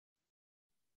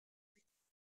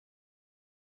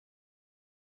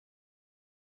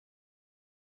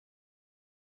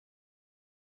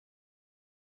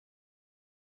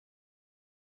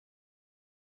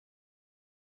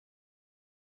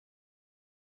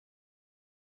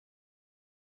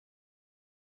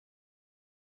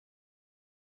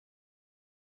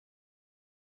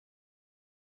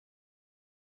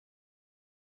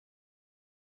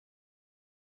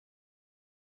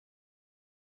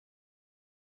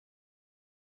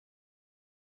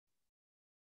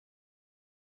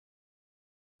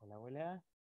Hola, hola.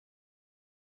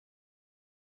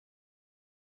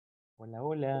 Hola,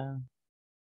 hola.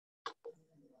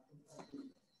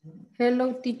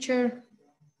 Hello, teacher.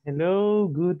 Hello,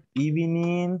 good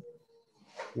evening.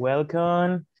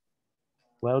 Welcome.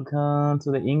 Welcome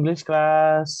to the English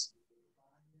class.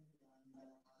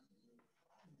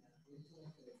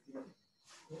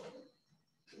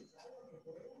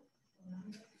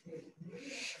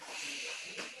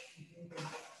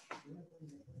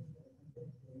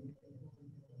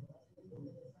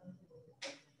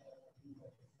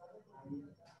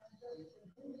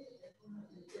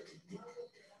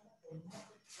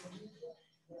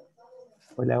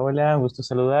 Hola, hola, gusto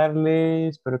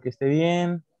saludarles. Espero que esté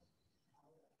bien.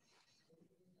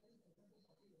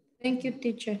 Thank you,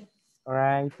 teacher. All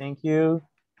right, thank you.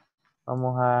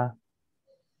 Vamos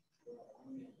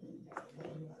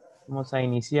a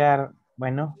iniciar.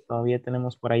 Bueno, todavía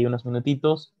tenemos por ahí unos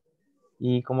minutitos.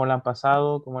 ¿Y cómo la han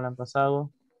pasado? ¿Cómo la han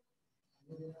pasado?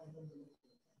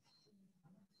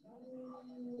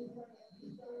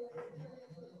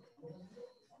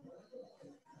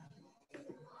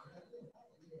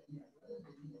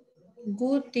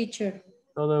 Good, teacher.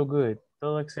 Todo good,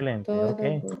 todo excelente. Ok,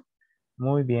 Todo good.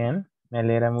 muy bien. Me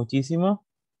alegra muchísimo.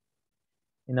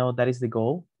 That is the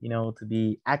goal, to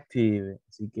be active.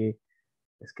 Así que,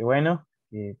 pues qué bueno,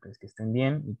 que estén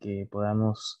bien y que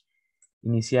podamos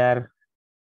iniciar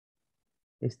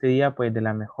este día, pues, de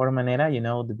la mejor manera,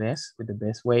 the best, with the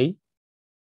best way.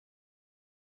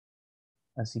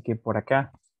 Así que por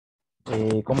acá,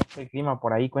 ¿cómo está el clima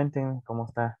por ahí? Cuenten cómo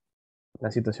está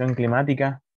la situación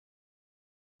climática,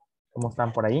 cómo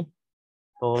están por ahí.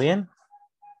 ¿Todo bien?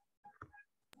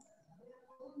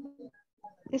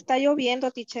 Está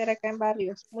lloviendo, teacher, acá en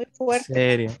Barrios, muy ¿En fuerte.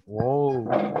 serio?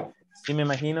 Wow. Sí, me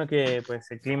imagino que pues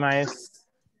el clima es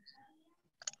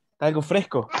algo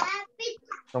fresco,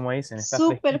 como dicen, está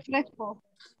Súper fresquito. fresco.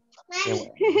 Qué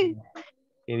bueno.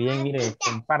 Qué bien, mire,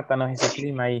 compártanos ese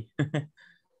clima ahí,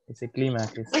 ese clima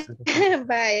que es fresco.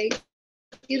 Bye.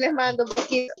 Y les mando un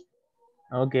poquito.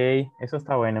 Ok, eso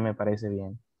está bueno, me parece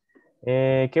bien.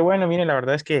 Qué bueno, mire, la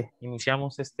verdad es que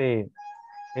iniciamos este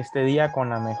día con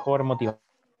la mejor motivación.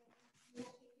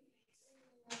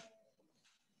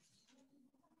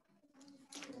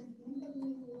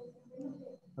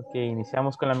 Ok,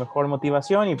 iniciamos con la mejor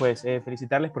motivación y pues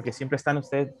felicitarles porque siempre están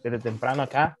ustedes desde temprano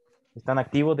acá, están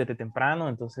activos desde temprano,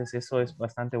 entonces eso es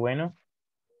bastante bueno.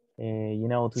 To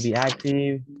be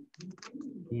active,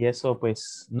 y eso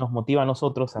pues nos motiva a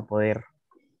nosotros a poder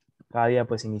cada día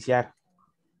pues iniciar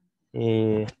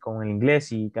con el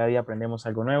inglés y cada día aprendemos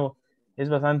algo nuevo. Es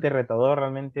bastante retador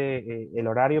realmente el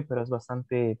horario, pero es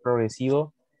bastante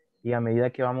progresivo y a medida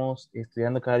que vamos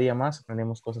estudiando cada día más,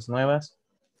 aprendemos cosas nuevas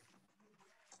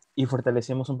y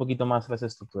fortalecemos un poquito más las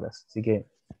estructuras. Así que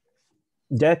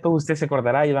ya después usted se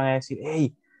acordará y van a decir,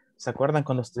 hey, ¿se acuerdan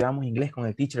cuando estudiamos inglés con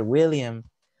el teacher William?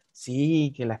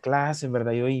 Sí, que la clase, en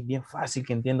verdad, yo hoy bien fácil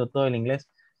que entiendo todo el inglés.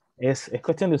 Es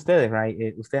cuestión de ustedes,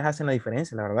 right? Ustedes hacen la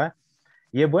diferencia, la verdad.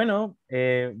 Y es bueno,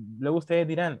 luego ustedes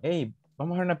dirán, hey,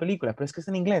 vamos a ver una película, pero es que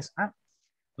está en inglés. Ah,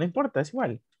 no importa, es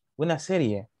igual. Una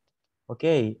serie, ok,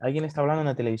 alguien está hablando en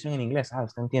la televisión en inglés. Ah,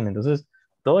 usted entiende. Entonces,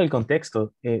 todo el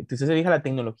contexto, si usted se fija la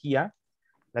tecnología,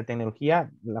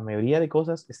 la mayoría de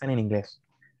cosas están en inglés.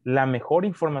 La mejor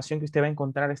información que usted va a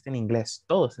encontrar está en inglés,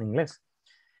 todo es en inglés.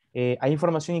 Hay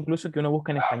información incluso que uno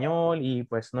busca en español y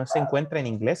pues no se encuentra en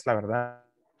inglés, la verdad.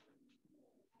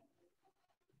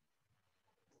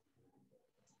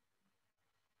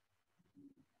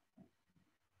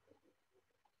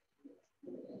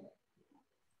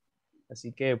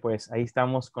 Así que pues ahí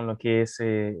estamos con lo que es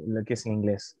en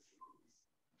inglés.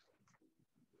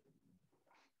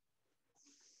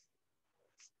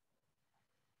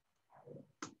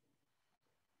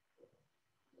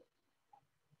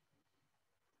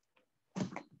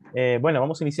 Bueno,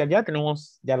 vamos a iniciar ya,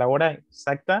 tenemos ya la hora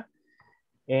exacta.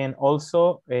 And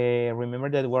also,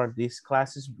 remember that this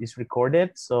class is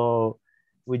recorded, so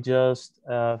we just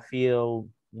feel,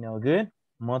 good,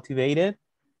 motivated,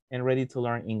 and ready to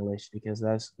learn English because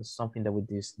that's something that we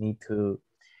just need to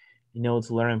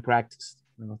learn and practice.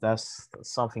 That's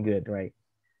something good, right?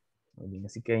 Muy bien,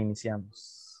 así que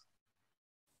iniciamos.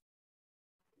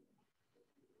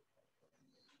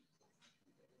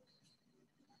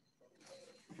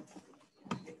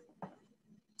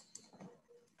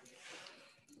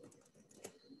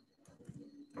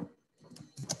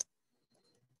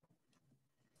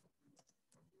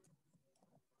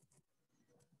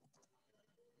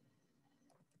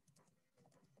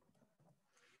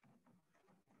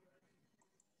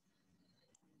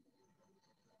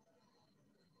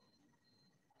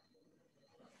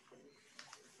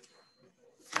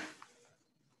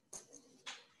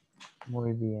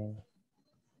 Muy bien.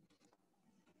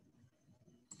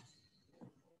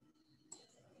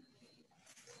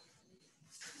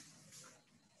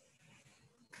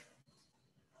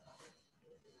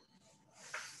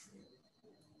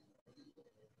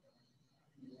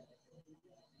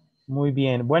 Muy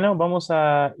bien. Bueno, vamos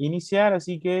a iniciar,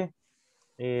 así que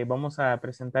vamos a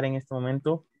presentar en este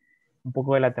momento un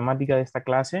poco de la temática de esta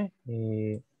clase.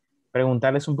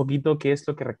 Preguntarles un poquito qué es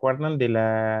lo que recuerdan de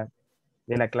la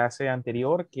clase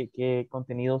anterior, qué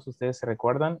contenidos ustedes se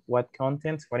recuerdan, what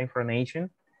contents, what information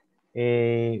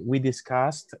we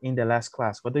discussed in the last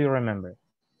class. What do you remember?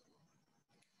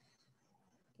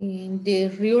 In the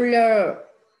ruler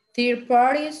third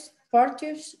parties,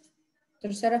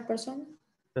 terceras personas.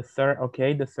 The third,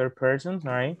 okay, the third persons,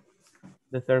 all right.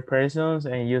 The third persons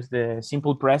and use the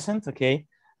simple present, okay.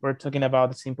 We're talking about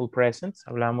the simple present.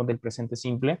 Hablamos del presente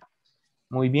simple.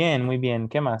 Muy bien, muy bien.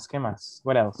 ¿Qué más? ¿Qué más?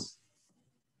 What else?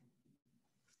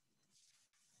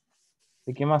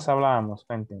 ¿De qué más hablábamos?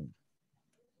 Cuéntenme.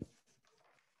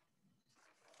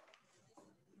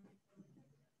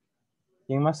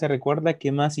 ¿Quién más se recuerda?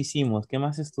 ¿Qué más hicimos? ¿Qué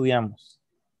más estudiamos?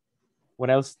 What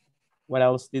else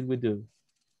did we do?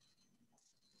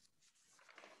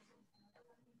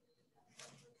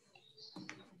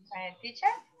 Teacher,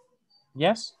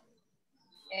 Yes?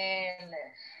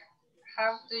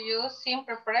 how to use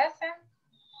simple present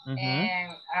Mm-hmm.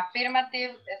 and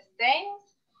affirmative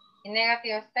statements and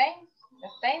negative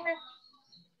statements.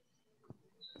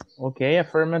 Okay,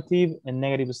 affirmative and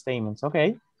negative statements.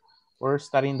 Okay, we're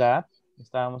studying that.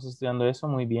 Estábamos estudiando eso,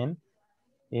 muy bien.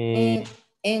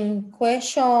 In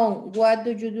question, what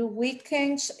do you do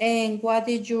weekends and what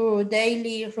is your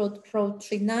daily routine?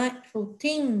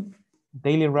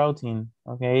 Daily routine,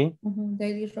 okay.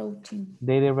 Daily routine.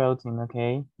 Daily routine,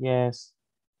 okay, yes.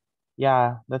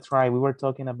 Yeah, that's right. We were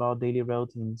talking about daily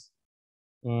routines.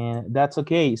 And that's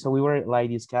okay. So we were like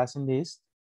discussing this.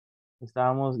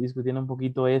 Estábamos discutiendo un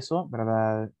poquito eso,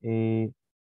 ¿verdad?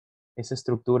 Esa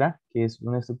estructura, que es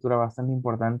una estructura bastante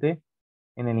importante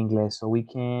en el inglés. So we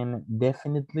can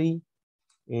definitely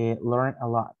learn a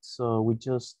lot. So we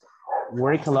just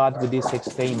work a lot with this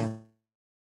statement.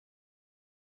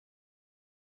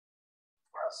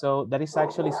 So that is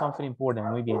actually something important.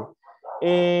 Muy bien.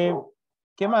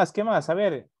 ¿Qué más? ¿Qué más? A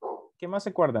ver, ¿qué más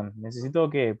se acuerdan? Necesito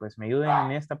que pues me ayuden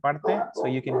en esta parte. So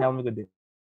you can help me with this.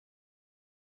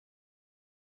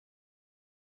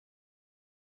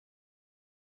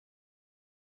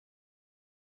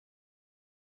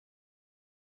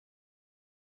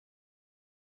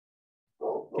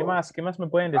 ¿Qué más? ¿Qué más me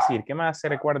pueden decir? ¿Qué más se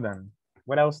recuerdan?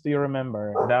 What else do you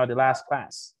remember about the last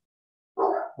class?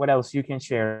 What else you can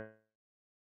share?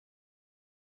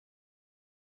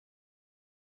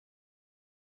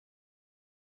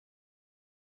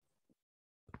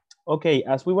 Okay,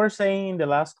 as we were saying in the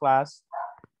last class,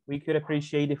 we could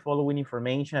appreciate the following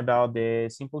information about the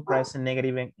simple present,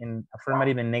 negative and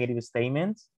affirmative and negative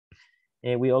statements.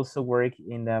 We also work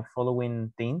in the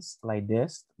following things like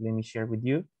this. Let me share with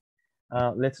you.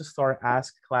 Let's start.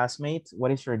 Ask classmates,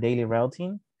 what is your daily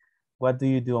routine? What do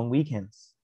you do on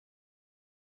weekends?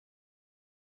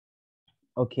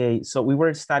 Okay, so we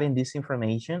were studying this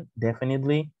information,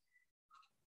 definitely.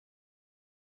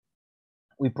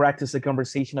 We practiced a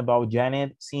conversation about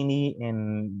Janet, Cindy,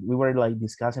 and we were like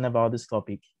discussing about this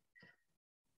topic.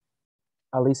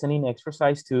 A listening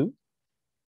exercise too.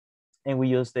 And we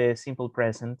use the simple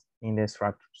present in the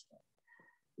structures.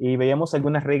 Y veíamos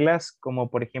algunas reglas, como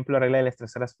por ejemplo la regla de las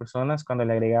terceras personas, cuando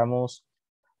le agregamos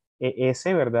ES,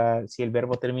 ¿verdad? Si el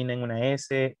verbo termina en una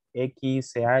S,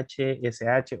 X, CH,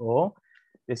 SH o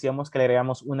decíamos que le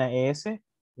agregamos una ES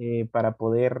para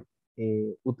poder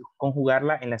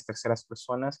conjugarla en las terceras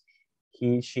personas,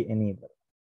 he, she, and it.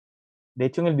 De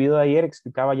hecho, en el video de ayer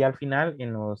explicaba ya al final,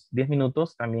 en los 10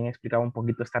 minutos, también explicaba un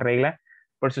poquito esta regla.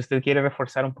 Por si usted quiere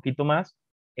reforzar un poquito más,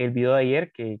 el video de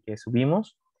ayer que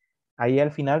subimos, ahí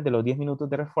al final de los 10 minutos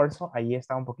de refuerzo, ahí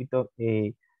está un poquito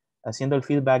haciendo el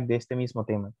feedback de este mismo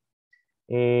tema.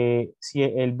 Si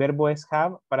el verbo es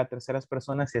have, para terceras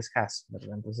personas es has,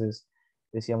 ¿verdad? Entonces,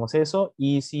 decíamos eso.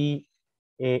 Y si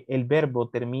el verbo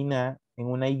termina en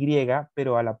una Y,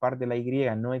 pero a la par de la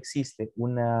Y no existe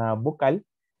una vocal,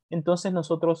 entonces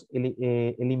nosotros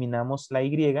eliminamos la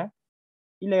Y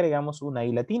y le agregamos una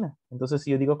I latina. Entonces,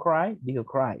 si yo digo cry, digo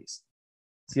cries.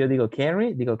 Si yo digo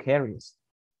carry, digo carries.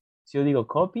 Si yo digo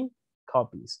copy,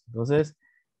 copies. Entonces,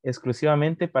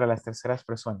 exclusivamente para las terceras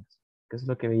personas, que es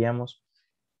lo que veíamos.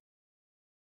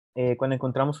 Cuando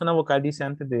encontramos una vocal, dice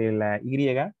antes de la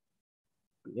Y,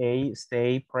 play,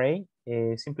 stay, pray,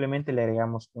 simplemente le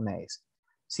agregamos una S.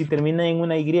 Si termina en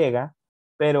una Y,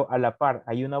 pero a la par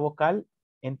hay una vocal,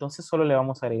 entonces solo le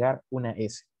vamos a agregar una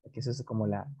S, que esa es como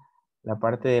la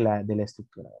parte de la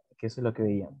estructura, que eso es lo que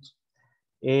veíamos.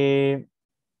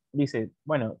 Dice,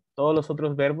 bueno, todos los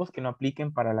otros verbos que no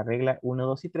apliquen para la regla 1,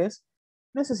 2 y 3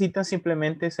 necesitan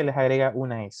simplemente se les agrega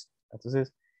una S.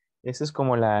 Entonces, ese es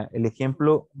como el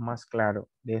ejemplo más claro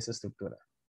de esa estructura.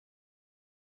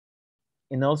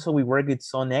 And also we worked with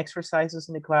some exercises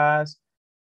in the class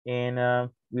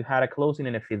and we had a closing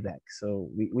and a feedback. So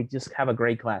we just have a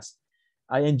great class.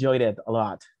 I enjoyed it a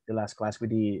lot, the last class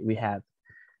we had.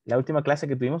 La última clase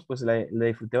que tuvimos, pues la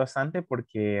disfruté bastante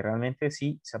porque realmente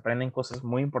sí, se aprenden cosas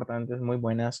muy importantes, muy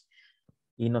buenas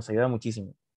y nos ayuda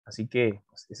muchísimo. Así que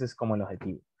pues, ese es como el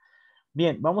objetivo.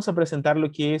 Bien, vamos a presentar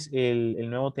lo que es el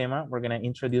nuevo tema. We're going to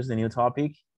introduce the new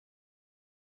topic.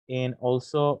 And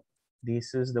also,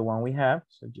 this is the one we have.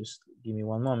 So just give me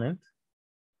one moment.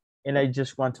 And I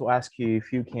just want to ask you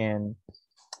if you can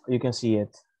see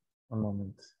it. One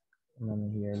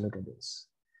moment here, look at this.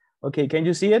 Okay, can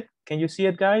you see it? Can you see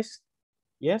it, guys?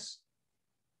 Yes?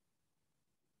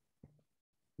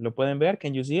 ¿Lo pueden ver?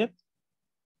 Can you see it?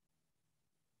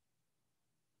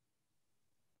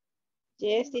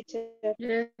 Yes, teacher.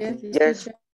 Yes.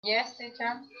 Yes,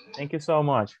 teacher. Thank you so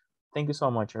much. Thank you so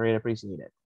much. I really appreciate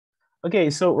it. Okay,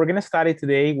 so we're gonna start it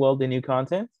today. Well, the new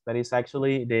content that is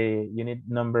actually the unit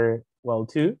number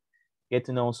 2, get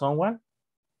to know someone.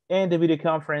 And the video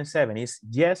conference 7 is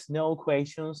yes, no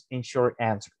questions and short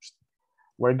answers.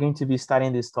 We're going to be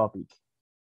studying this topic.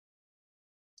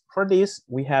 For this,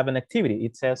 we have an activity.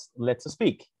 It says, let's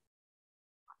speak.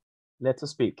 Let's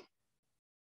speak.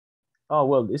 Oh,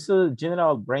 well, this is a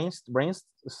general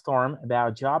brainstorm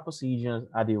about job positions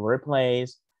at the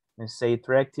workplace and say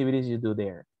 3 activities you do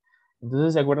there.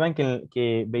 Entonces, ¿se acuerdan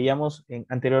que veíamos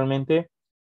anteriormente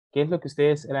qué es lo que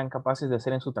ustedes eran capaces de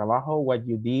hacer en su trabajo? What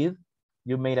you did.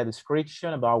 You made a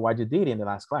description about what you did in the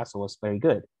last class. So it was very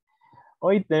good.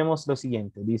 Hoy tenemos lo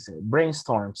siguiente. Dice,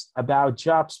 brainstorms about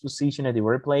jobs position at the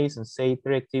workplace and say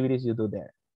 3 activities you do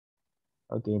there.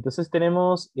 Ok, entonces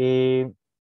tenemos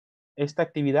esta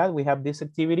actividad. We have this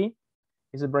activity.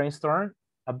 It's a brainstorm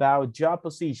about job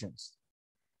positions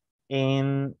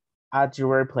at your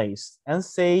workplace and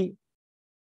say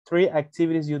 3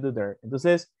 activities you do there.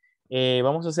 Entonces,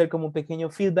 vamos a hacer como un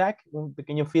pequeño feedback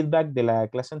de la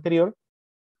clase anterior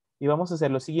y vamos a hacer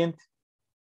lo siguiente.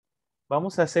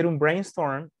 Vamos a hacer un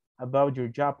brainstorm about your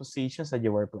job positions at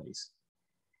your workplace.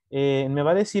 Me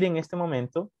va a decir en este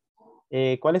momento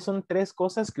cuáles son 3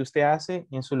 cosas que usted hace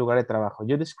en su lugar de trabajo.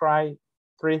 You describe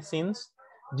 3 things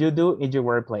you do in your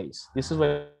workplace. This is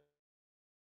what...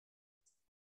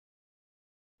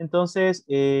 Entonces,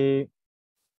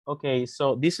 okay,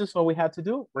 so this is what we have to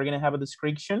do. We're going to have a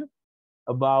description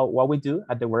about what we do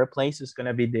at the workplace. Is going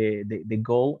to be the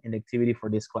goal and the activity for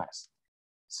this class.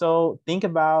 So think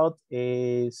about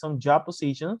some job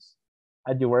positions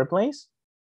at your workplace.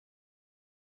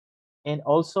 And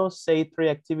also say 3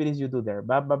 activities you do there.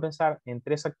 Va a pensar en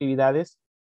 3 actividades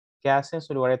que hace en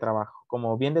su lugar de trabajo.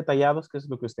 Como bien detallados, ¿qué es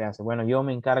lo que usted hace? Bueno, yo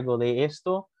me encargo de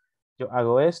esto, yo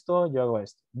hago esto, yo hago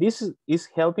esto. This is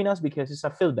helping us because it's a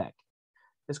feedback.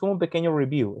 Es como un pequeño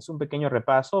review, es un pequeño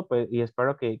repaso, pues, y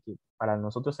espero que para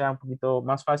nosotros sea un poquito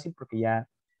más fácil porque ya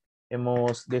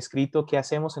hemos descrito qué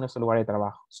hacemos en nuestro lugar de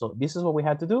trabajo. So this is what we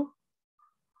had to do.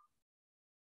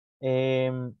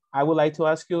 I would like to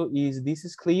ask you, is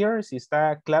this clear? Si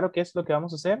está claro qué es lo que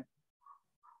vamos a hacer.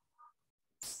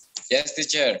 Yes,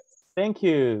 teacher. Thank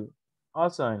you.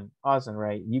 Awesome,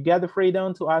 right? You got the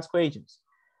freedom to ask questions.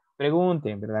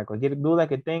 Pregunten, ¿verdad? Cualquier duda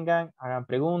que tengan, hagan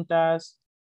preguntas.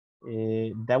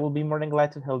 That will be more than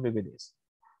glad to help you with this.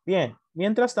 Bien,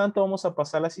 mientras tanto vamos a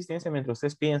pasar la asistencia mientras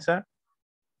ustedes piensan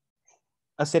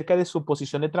acerca de su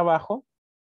posición de trabajo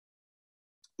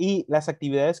y las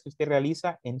actividades que usted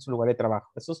realiza en su lugar de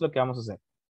trabajo. Eso es lo que vamos a hacer.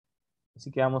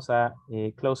 Así que vamos a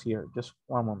close here. Just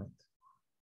one moment.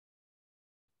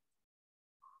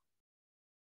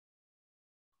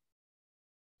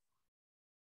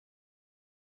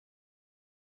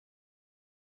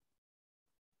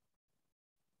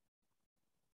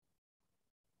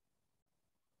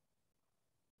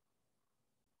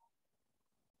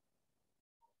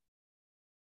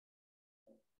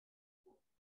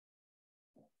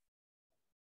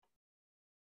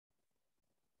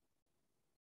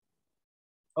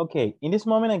 Okay, in this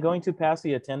moment, I'm going to pass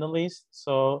the attendance list.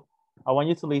 So I want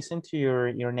you to listen to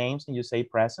your names and you say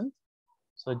present.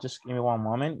 So just give me one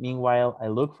moment. Meanwhile, I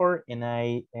look for and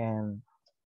I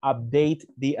update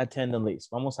the attendance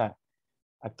list. Vamos a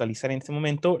actualizar en este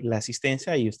momento la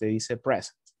asistencia y usted dice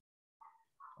present.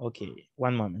 Okay,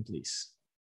 one moment, please.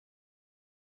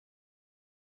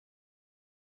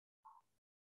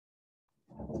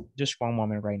 Just one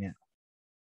moment right now.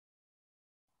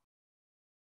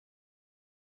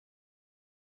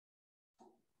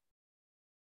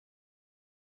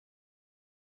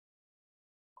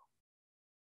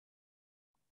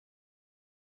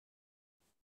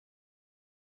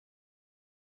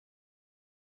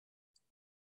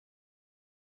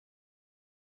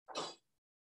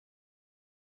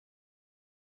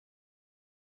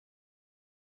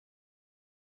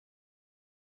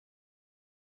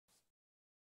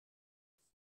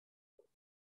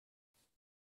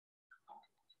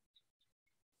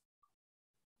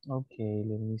 Okay,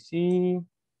 let me see.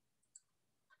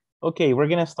 Okay, we're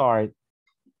gonna start.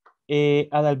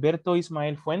 Adalberto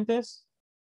Ismael Fuentes.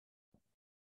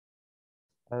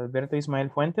 Adalberto Ismael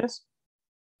Fuentes.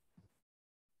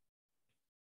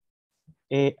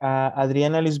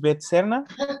 Adriana Lisbeth Serna.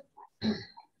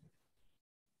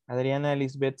 Adriana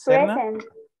Lisbeth Serna. Present.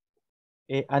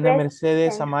 Ana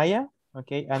Mercedes Present. Amaya.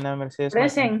 Okay, Ana Mercedes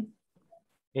Present.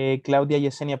 Amaya. Claudia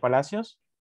Yesenia Palacios.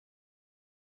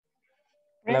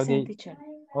 Present, Claudia. teacher.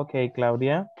 Okay,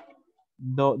 Claudia.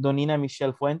 Donina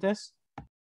Michelle Fuentes.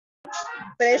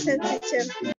 Present,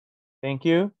 teacher. Thank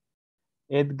you.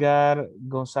 Edgar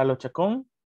Gonzalo Chacón.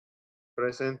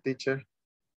 Present, teacher.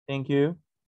 Thank you.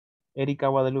 Erika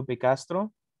Guadalupe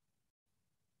Castro.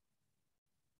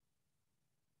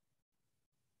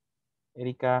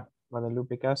 Erika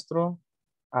Guadalupe Castro.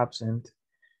 Absent.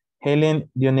 Helen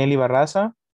Dionelli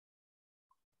Barraza.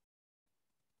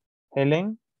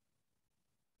 Helen.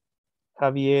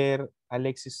 Javier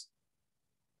Alexis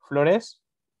Flores.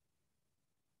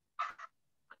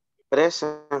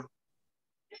 Present.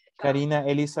 Karina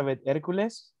Elizabeth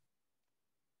Hércules.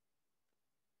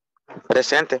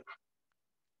 Presente.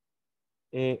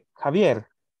 Javier.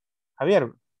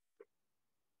 Javier.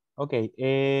 Ok.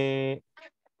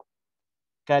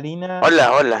 Karina.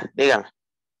 Hola, dígame.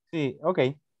 Sí, ok.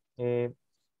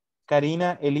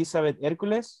 Karina Elizabeth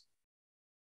Hércules.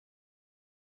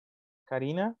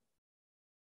 Karina.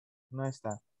 No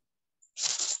está.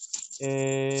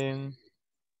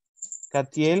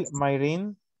 Catiel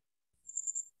Mayrin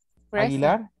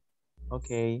Aguilar. Ok.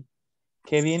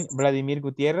 Kevin Vladimir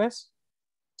Gutiérrez.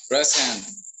 Present.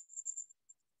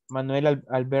 Manuel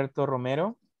Alberto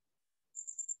Romero.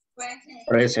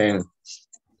 Present.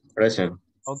 Present.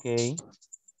 Ok.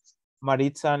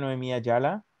 Maritza Noemí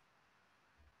Ayala.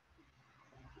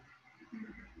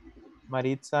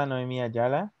 Maritza Noemí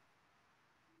Ayala.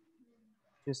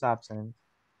 She's absent.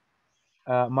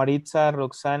 Maritza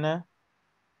Roxana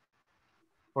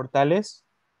Portales.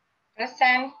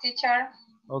 Present, teacher.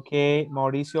 Ok.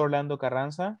 Mauricio Orlando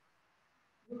Carranza.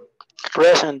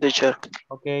 Present, teacher.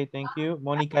 Ok, thank you.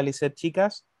 Mónica Lisset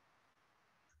Chicas.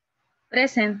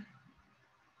 Present.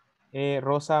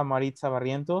 Rosa Maritza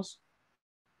Barrientos.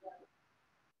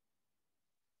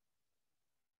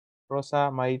 Rosa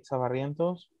Maritza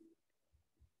Barrientos.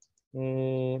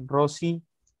 Rosy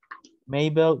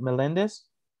Maybel Meléndez.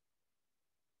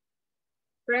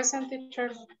 Present,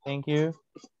 teacher. Thank you.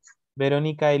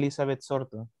 Verónica Elizabeth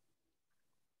Sorto.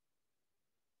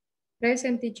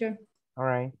 Present, teacher. All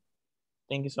right.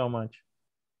 Thank you so much.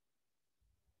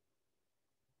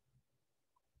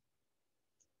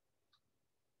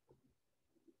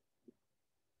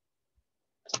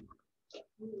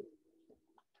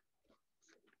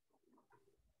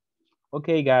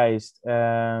 Okay, guys.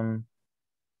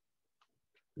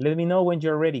 Let me know when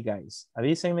you're ready, guys.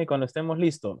 Avísenme cuando estemos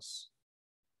listos.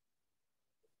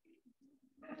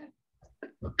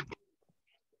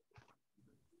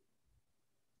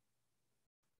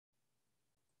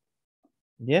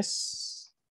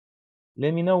 Yes.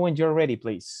 Let me know when you're ready,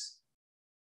 please.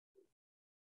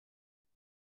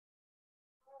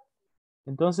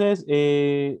 Entonces,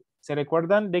 ¿se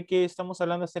recuerdan de que estamos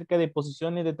hablando acerca de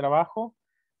posiciones de trabajo?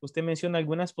 Usted menciona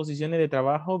algunas posiciones de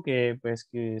trabajo que, pues,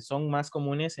 que son más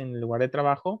comunes en el lugar de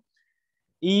trabajo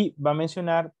y va a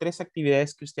mencionar 3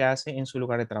 actividades que usted hace en su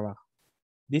lugar de trabajo.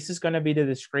 This is going to be the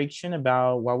description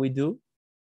about what we do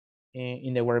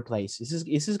in the workplace.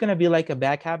 This is going to be like a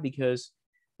backup because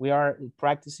we are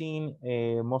practicing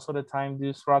most of the time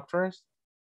these structures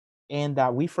and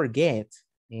that we forget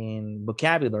in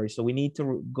vocabulary. So we need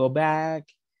to go back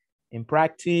and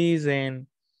practice and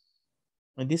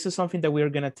this is something that we are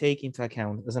going to take into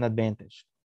account as an advantage.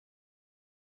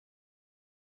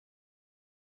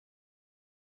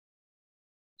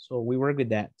 So we work with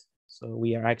that. So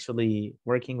we are actually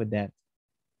working with that.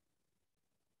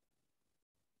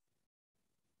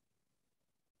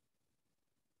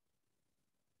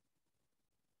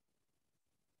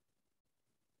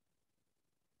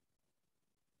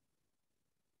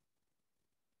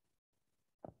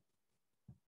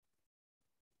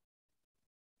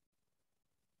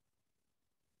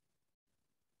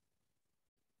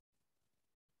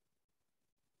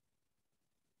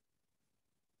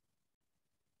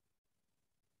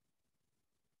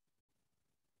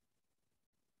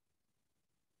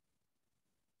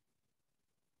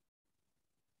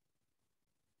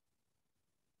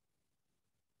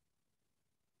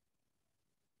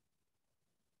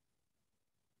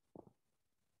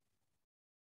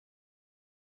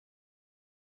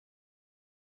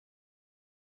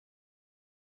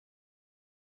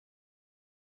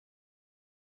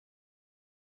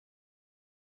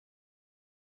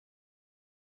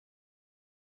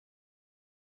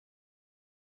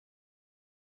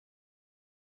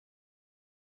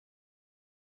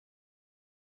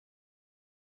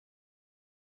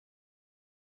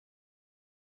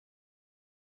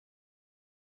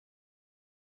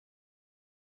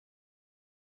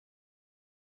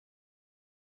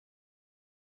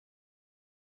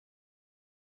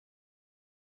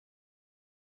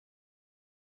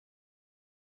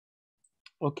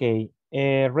 Okay,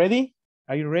 ready?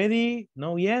 Are you ready?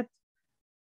 No yet.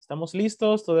 ¿Estamos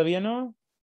listos? ¿Todavía no?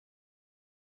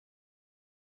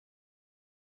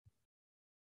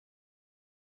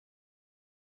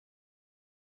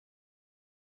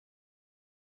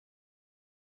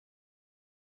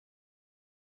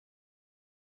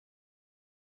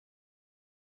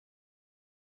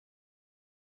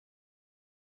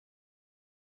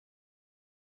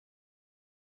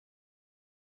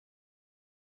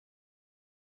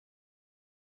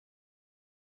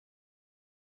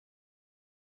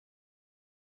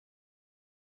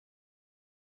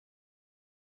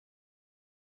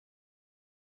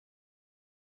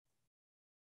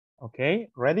 Okay,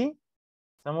 ready?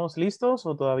 ¿Estamos listos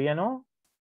o todavía no?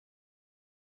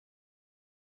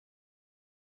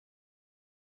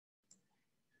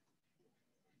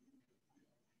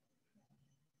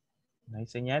 ¿No hay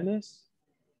señales?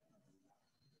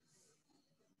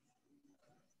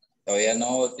 Todavía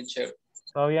no, teacher.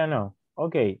 Todavía no.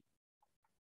 Okay.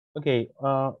 Okay,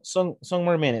 some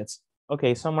more minutes.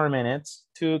 Okay, some more minutes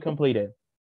to complete it.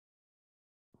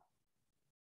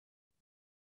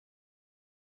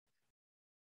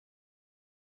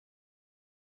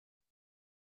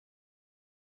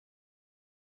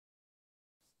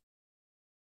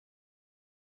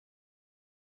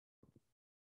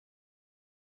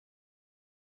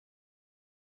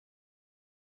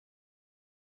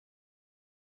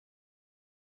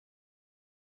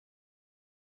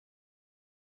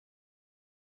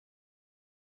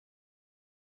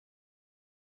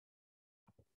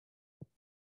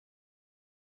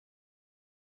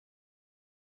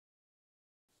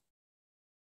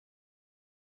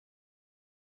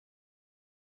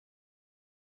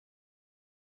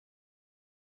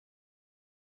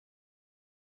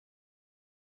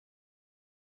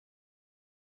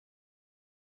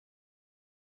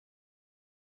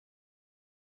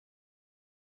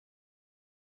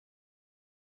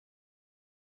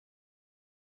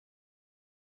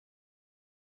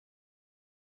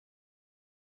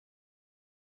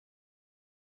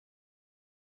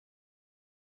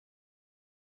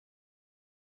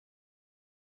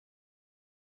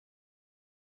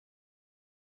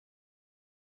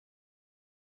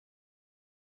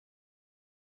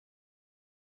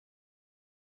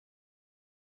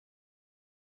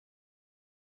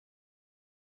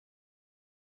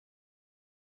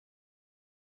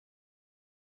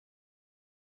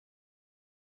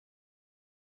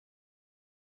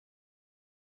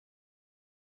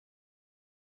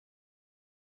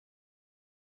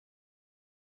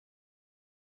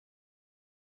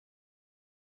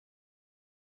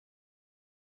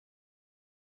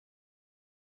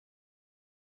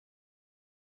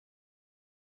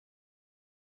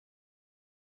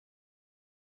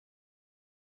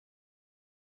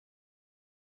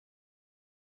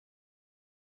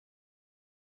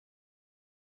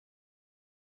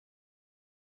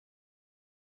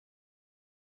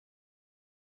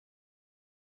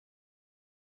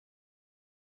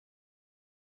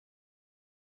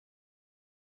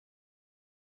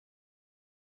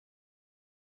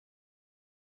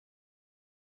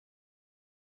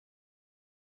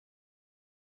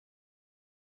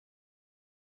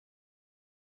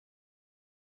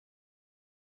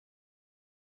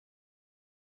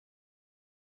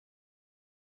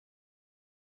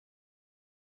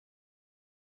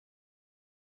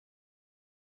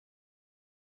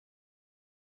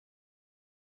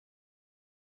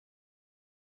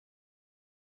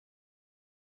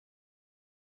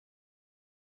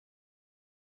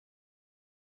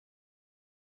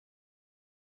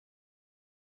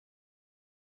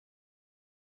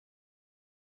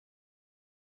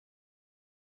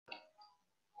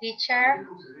 Teacher.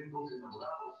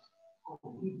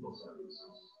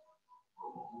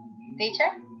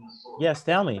 Teacher. Yes,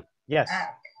 tell me. Yes.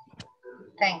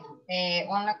 Thank you.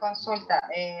 Una consulta.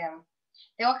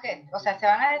 Tengo que, o sea, se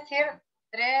van a decir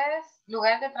 3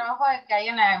 lugares de trabajo que hay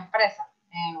en la empresa,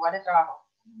 en lugar de trabajo.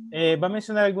 Va a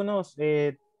mencionar algunos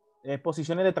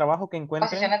posiciones de trabajo que encuentre.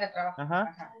 Posiciones de trabajo. Ajá.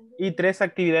 Ajá. Y 3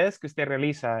 actividades que usted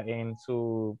realiza en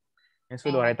su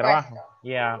lugar de trabajo.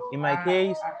 Yeah. In my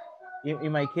case, there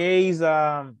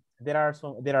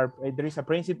is a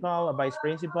principal, a vice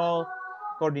principal,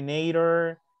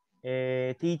 coordinator,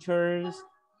 teachers,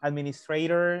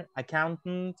 administrator,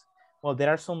 accountant. Well, there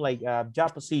are some like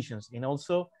job positions, and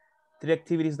also 3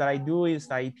 activities that I do is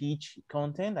I teach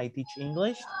content, I teach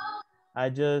English,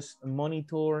 I just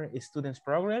monitor students'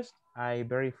 progress, I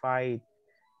verify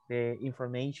the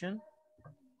information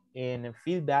and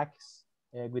feedbacks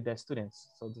with the students.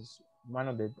 So this is one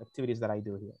of the activities that I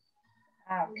do here.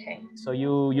 Okay. So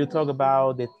you talk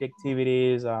about the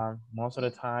activities most of the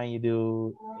time you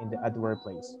do at the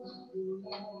workplace.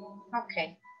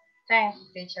 Okay. Thanks,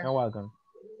 teacher. You're welcome.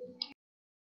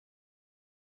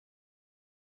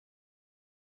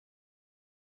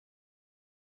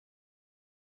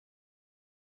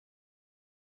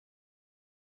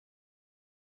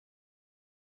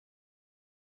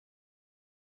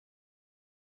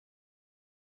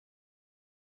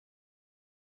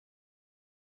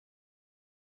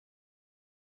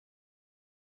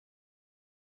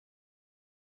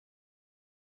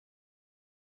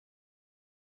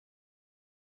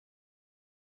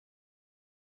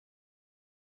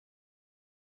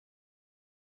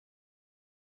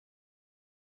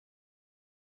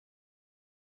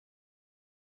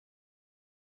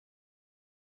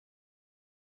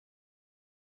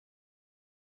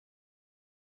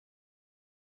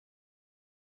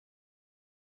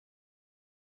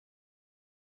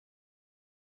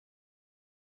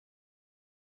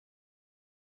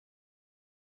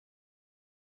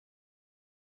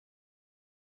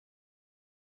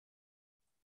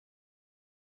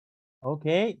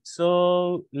 Okay,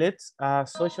 so let's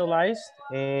socialize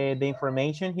the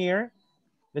information here.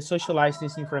 Let's socialize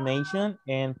this information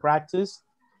and practice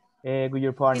with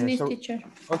your partner. Finish, So, teacher.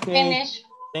 okay, Finish.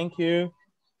 thank you.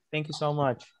 Thank you so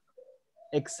much.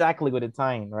 Exactly with the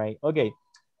time, right? Okay,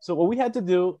 so what we had to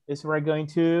do is we're going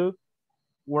to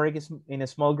work in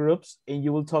small groups and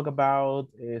you will talk about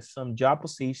some job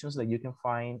positions that you can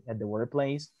find at the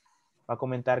workplace. Va a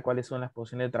comentar cuáles son las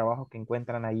posiciones de trabajo que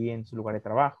encuentran ahí en su lugar de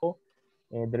trabajo.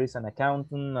 There is an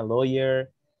accountant, a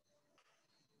lawyer,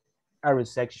 a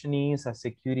receptionist, a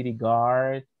security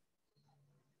guard,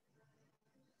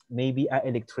 maybe an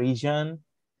electrician,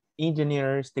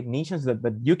 engineers, technicians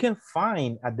that you can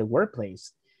find at the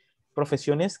workplace.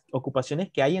 Profesiones,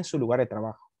 ocupaciones que hay en su lugar de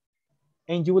trabajo.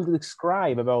 And you will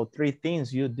describe about 3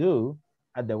 things you do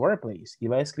at the workplace. Y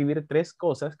va a escribir 3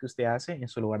 cosas que usted hace en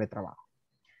su lugar de trabajo.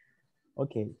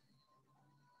 Okay.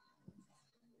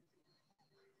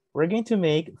 We're going to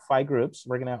make 5 groups.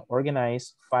 We're going to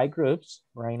organize 5 groups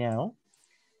right now.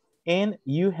 And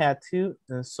you had to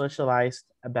socialize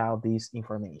about this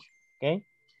information, okay?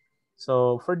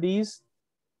 So for this,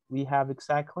 we have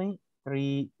exactly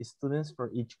 3 students for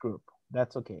each group.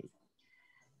 That's okay.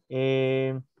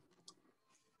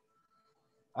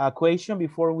 A question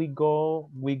before we go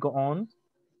on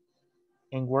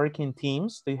and work in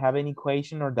teams. Do you have any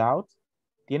question or doubt?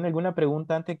 ¿Tiene alguna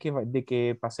pregunta antes de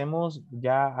que pasemos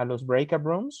ya a los breakout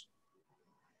rooms?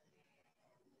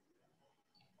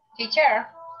 Teacher.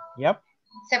 Yep.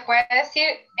 ¿Se puede decir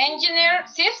engineer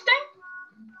system?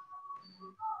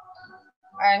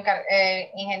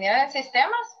 Ingeniero de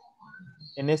sistemas.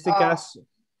 En este caso,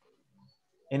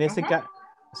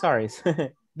 sorry,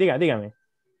 dígame.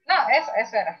 No,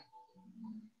 eso era.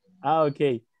 Ah,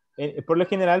 ok. Por lo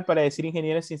general, para decir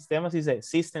ingeniero de sistemas, dice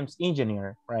systems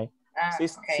engineer, right?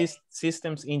 Okay.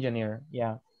 Systems engineer,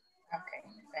 yeah. Okay.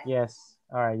 Yes,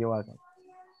 all right, you're welcome.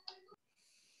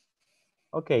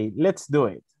 Okay, let's do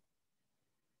it.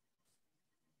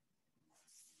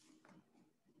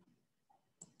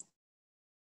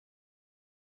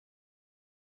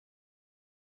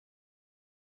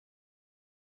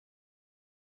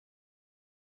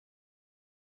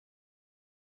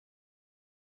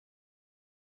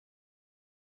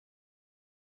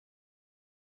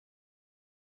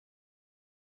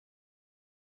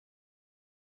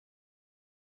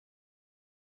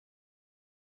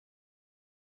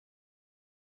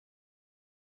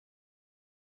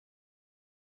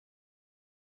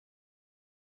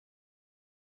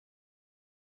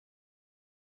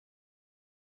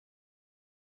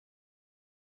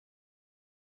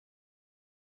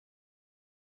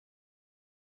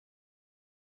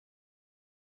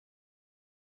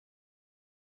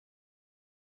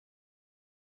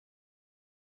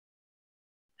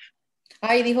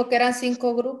 Ahí dijo que eran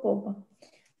 5 grupos.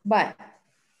 Vale.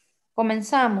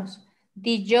 Comenzamos.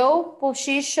 The job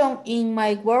position in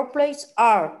my workplace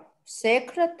are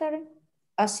secretary,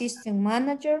 assistant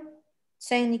manager,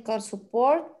 technical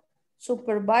support,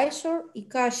 supervisor, y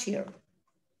cashier.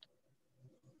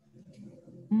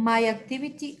 My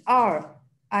activity are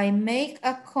I make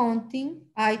accounting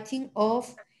item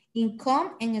of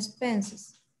income and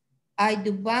expenses. I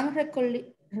do bank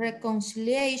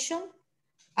reconciliation.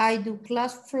 I do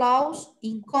class flows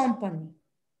in company.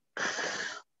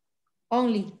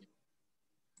 Only.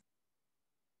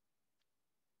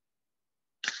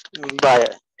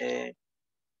 Vaya,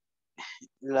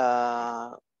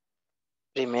 la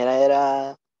primera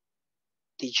era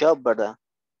the job, ¿verdad?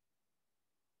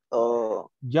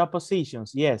 O Job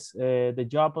positions, yes, the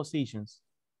job positions.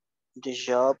 the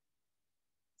job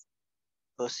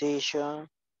position.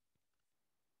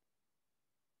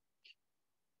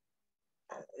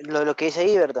 Lo que dice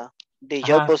ahí, ¿verdad? The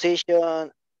job Ajá.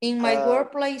 position. In my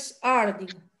workplace are,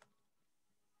 digo.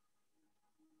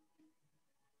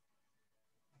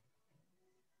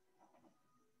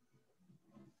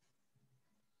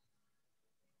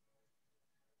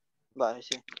 Vale,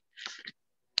 sí.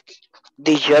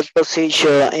 The job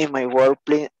position in my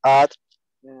workplace at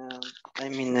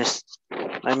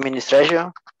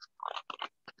administration,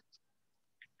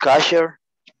 cashier,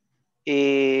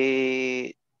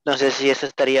 y no sé si eso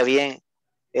estaría bien,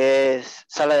 es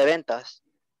sala de ventas,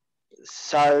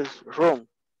 sales room.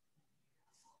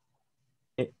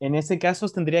 En ese caso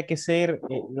tendría que ser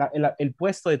el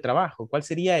puesto de trabajo. ¿Cuál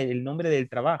sería el nombre del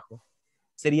trabajo?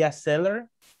 ¿Sería seller?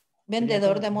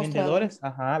 Vendedor, ¿Sería demostrador. vendedores?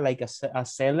 Ajá, like a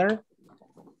seller.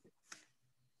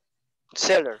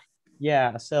 Seller. Yeah,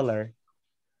 a seller.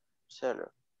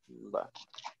 Seller. Va.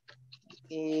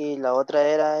 Y la otra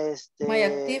era My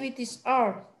activities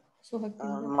are. Sus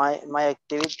actividades. my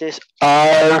activities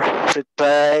are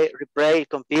repair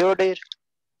computer,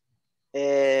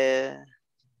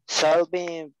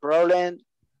 solving problem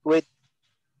with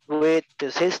the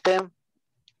system,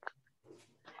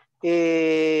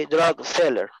 y drug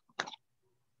seller.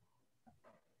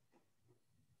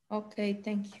 Okay,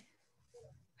 thank you.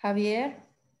 Javier.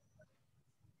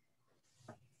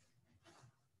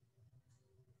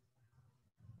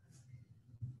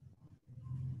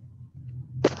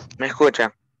 ¿Me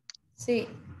escucha? Sí.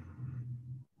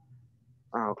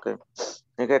 Ah, ok.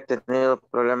 Es que he tenido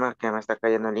problemas que me está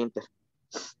cayendo el Inter.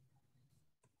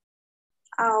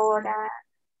 Ahora,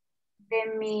 de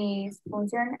mis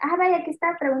funciones. Ah, vaya, aquí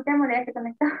está, preguntémosle ya que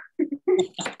conectó.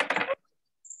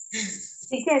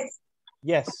 Fíjese,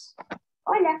 Yes.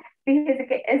 hola, fíjese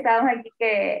que estábamos aquí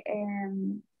que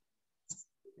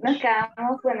nos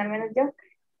quedamos, bueno, al menos yo,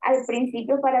 al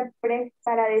principio para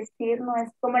decir no es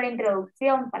como la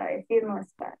introducción, para decir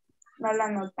nuestra, no lo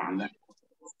anotamos.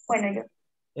 Bueno, yo.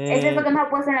 Es eso que nos ha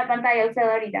puesto en la pantalla usted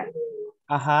ahorita.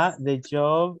 Ajá, the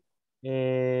job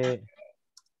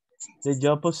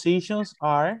positions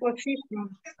are. Position.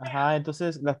 Ajá,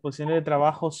 entonces las posiciones de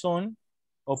trabajo son,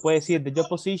 o puede decir, the job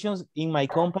positions in my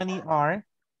company are,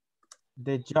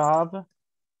 the job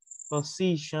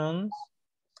positions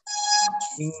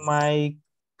in my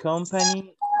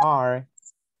company are,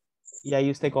 y ahí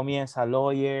usted comienza,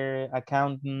 lawyer,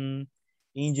 accountant,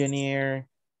 engineer,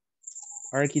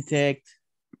 architect,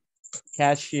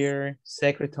 cashier,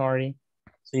 secretary,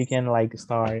 so you can like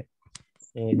start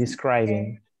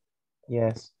describing.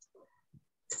 Yes.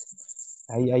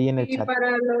 Ahí en el Y chat.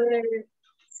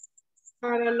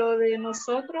 para lo de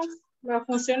nosotros, las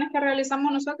funciones que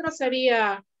realizamos nosotros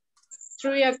sería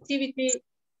three activity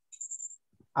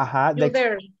Ajá, you the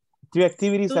there. three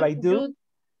activities that I do, You-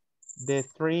 the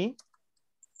three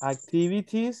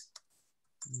activities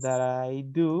that I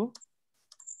do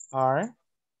are,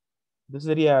 entonces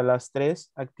sería las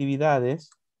tres actividades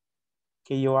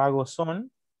que yo hago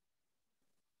son,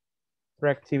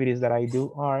 three activities that I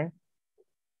do are,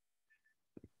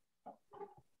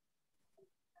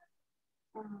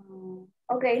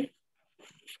 Ok,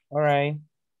 all right,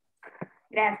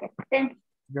 gracias. Thank you.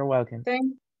 you're welcome.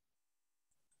 Thank-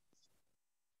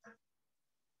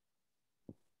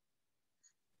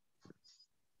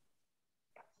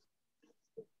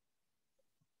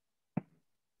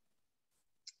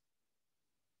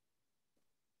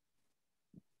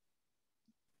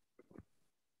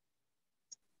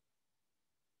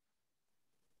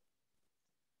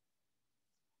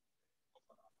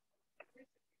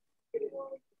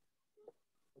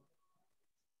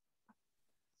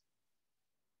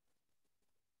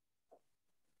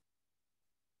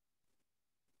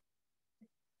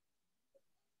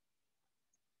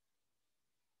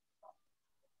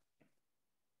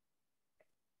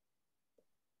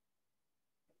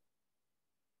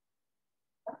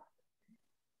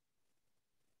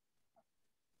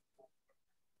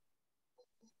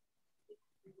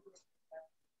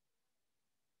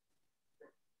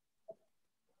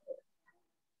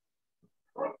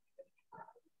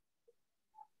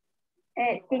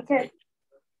 Teacher,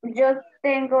 yo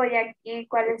tengo ya aquí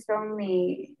cuáles son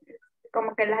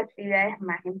como que las actividades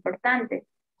más importantes,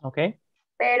 Okay.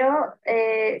 pero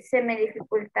se me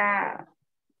dificulta,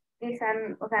 quizá,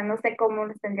 o sea, no sé cómo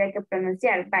los tendría que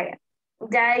pronunciar. Vaya,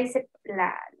 ya hice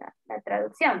la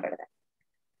traducción, ¿verdad?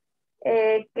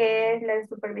 Que es la de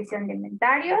supervisión de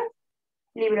inventarios,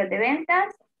 libros de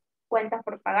ventas, cuentas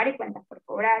por pagar y cuentas por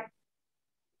cobrar.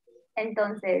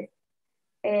 Entonces,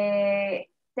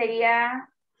 sería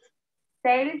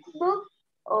sales book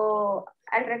o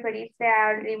al referirse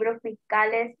a libros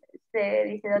fiscales se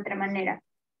dice de otra manera.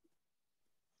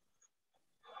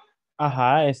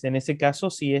 Ajá, en ese caso,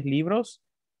 si es libros,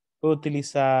 puedo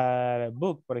utilizar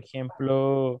book, por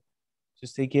ejemplo, si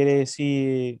usted quiere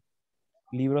decir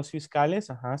libros fiscales,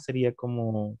 ajá, sería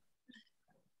como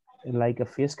like a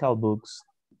fiscal books.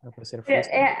 No puede ser Pero,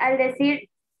 fiscal. al decir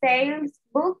sales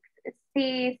books,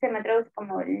 sí se me traduce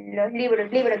como los libros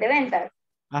de ventas.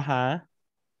 Ajá.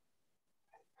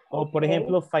 O por Ok.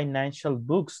 ejemplo, financial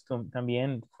books,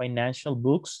 también financial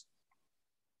books,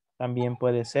 también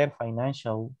puede ser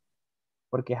financial,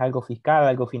 porque es algo fiscal,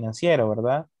 algo financiero,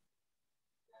 ¿verdad?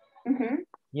 Ujú.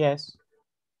 Yes,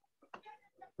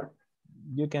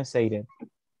 you can say that.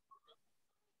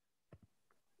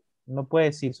 No puede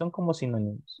decir, son como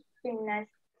sinónimos. Final-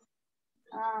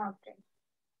 ok.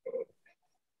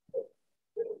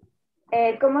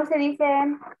 ¿Cómo se dice?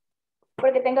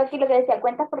 Porque tengo aquí lo que decía,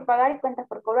 cuentas por pagar y cuentas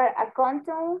por cobrar.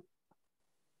 Accounting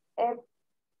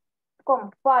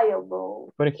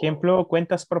comparable. Por ejemplo,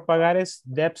 cuentas por pagar es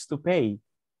debts to pay.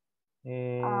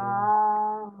 Eh,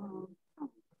 Ah,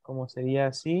 ¿Cómo sería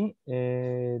así?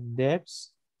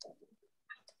 Debts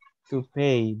to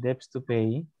pay, debts to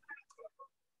pay.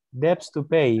 Debts to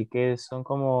pay, que son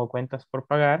como cuentas por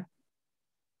pagar.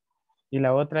 Y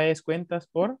la otra es cuentas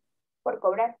por... por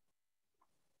cobrar.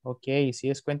 Ok, si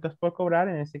es cuentas por cobrar,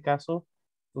 en este caso,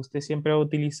 usted siempre va a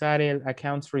utilizar el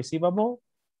accounts receivable,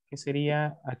 que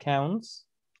sería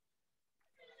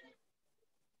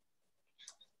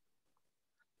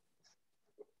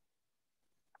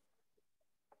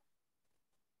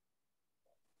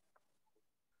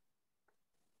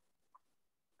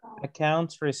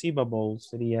accounts receivable,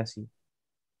 sería así.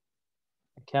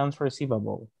 Accounts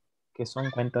receivable, que son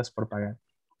cuentas por pagar.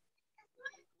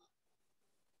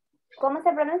 ¿Cómo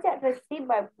se pronuncia?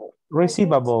 Receivable.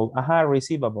 Receivable, ajá,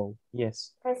 receivable,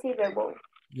 yes. Receivable.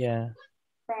 Yeah,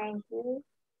 Thank you.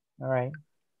 all right.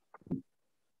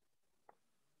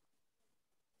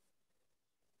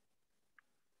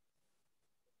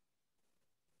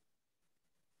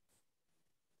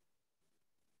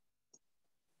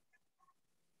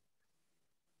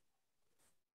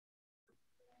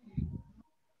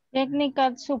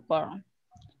 Technical support.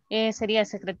 Sería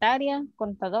secretaria,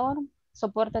 contador,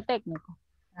 soporte técnico.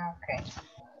 Ok.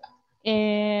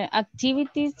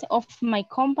 Activities of my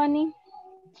company.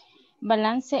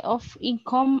 Balance of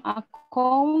income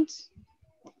accounts.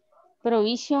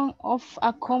 Provision of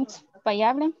accounts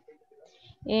payable.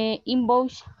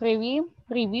 Invoice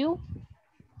review.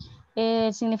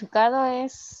 El significado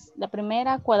es la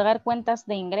primera, cuadrar cuentas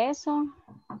de ingreso,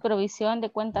 provisión de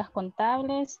cuentas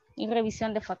contables y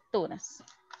revisión de facturas.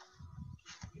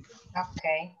 Ok.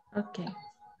 Ok.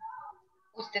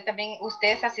 Usted también,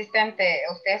 usted es asistente,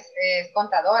 usted es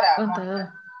contadora. Contador.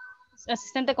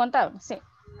 Asistente contable, sí.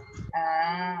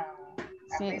 Ah,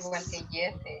 Sí, igual que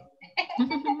Yes.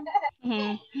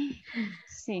 Ujú.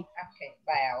 Sí. Ok,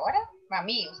 vaya ahora.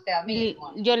 Mami, usted a mí.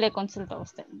 Yo le consulto a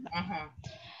usted. Ujú.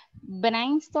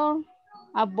 Brainstorm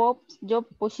about job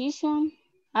position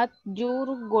at your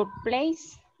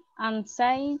workplace and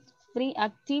cite free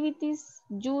activities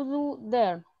you do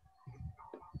there.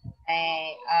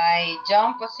 I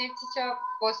jump position,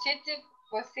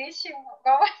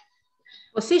 ¿cómo?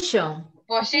 Position.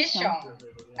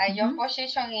 I jump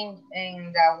position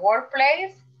in the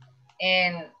workplace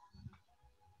in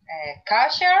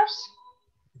cashiers,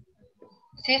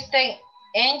 system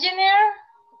engineer,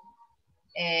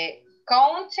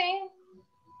 counting,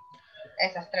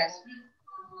 esas tres.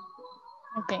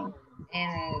 Okay.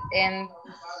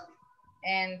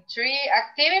 And 3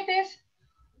 activities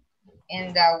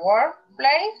in the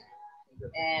workplace.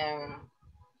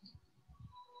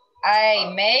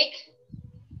 I make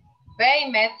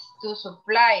payments to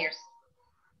suppliers.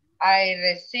 I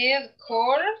receive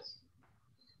calls.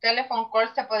 Telephone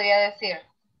calls se podría decir.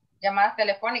 Llamadas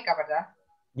telefónicas, ¿verdad?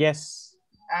 Yes.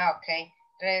 Ah, ok.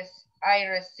 I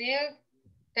receive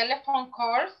telephone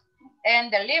calls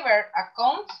and deliver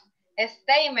account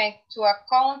statement to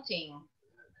accounting.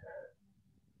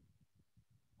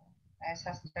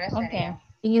 Esas tres serían.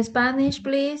 In Spanish,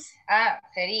 please.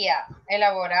 Sería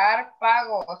elaborar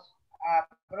pagos a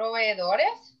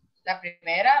proveedores. La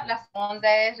primera. La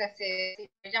segunda es recibir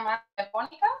llamadas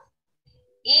telefónicas.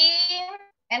 Y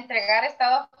entregar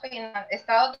estado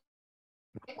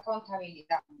de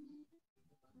contabilidad.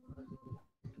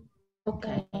 Ok.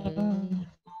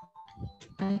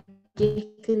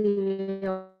 Aquí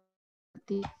escribió.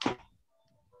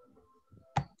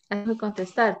 Hay que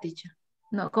contestar, teacher.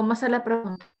 No, ¿cómo hacer la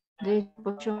pregunta?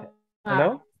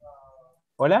 Hello?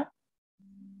 Hola?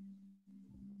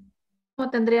 ¿Cómo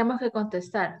tendríamos que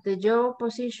contestar? The job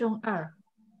position are.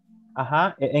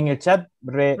 Ajá, en el chat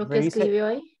Lo que revise. escribió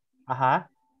ahí. Ajá.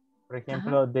 Por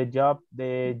ejemplo, the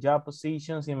job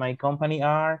positions in my company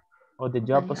are, or the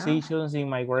job positions in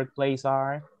my workplace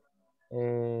are,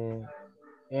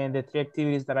 and the three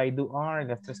activities that I do are,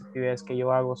 las tres actividades que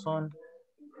yo hago son.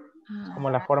 Es como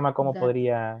la forma como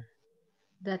podría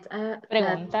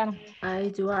preguntar. I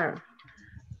do are.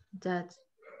 That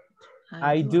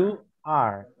I do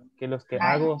are, que los que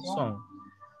hago son.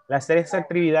 Las tres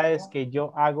actividades que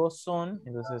yo hago son,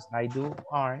 entonces I do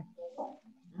are.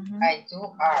 I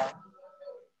do are.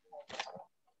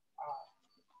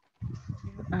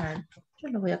 Yo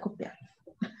lo voy a copiar.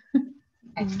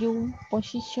 You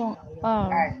position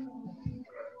are.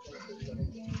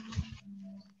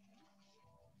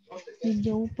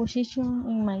 Your position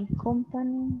in my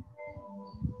company.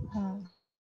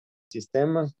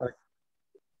 Sistemas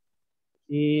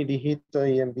y digito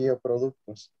y envío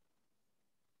productos.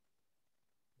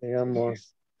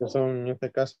 Digamos, que son, en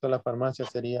este caso, la farmacia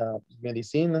sería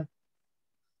medicina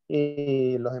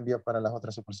y los envío para las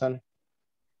otras sucursales.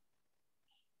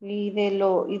 ¿Y de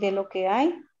lo que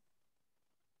hay?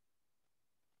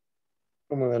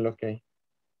 Como de lo que hay.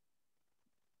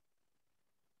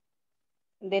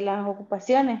 De las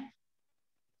ocupaciones.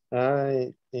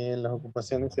 Las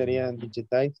ocupaciones serían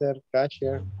digitizer,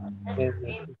 cashier,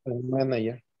 and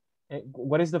manager.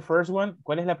 What is the first one?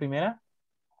 ¿Cuál es la primera?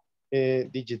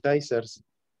 Digitizers.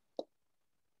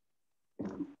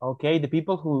 Okay, the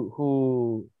people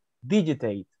who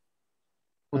digitate,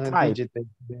 who type. Digitate.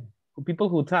 People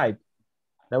who type.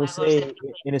 That would say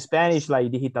in Spanish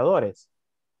like digitadores.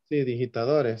 Sí,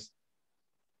 digitadores.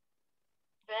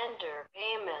 Vendor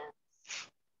payments.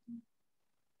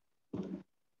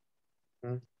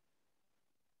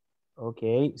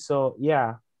 Okay, so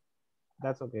yeah,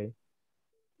 that's okay.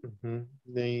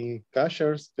 The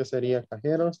cashiers, que sería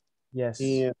cajeros. Yes.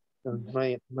 Y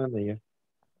manager.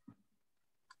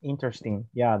 Interesting.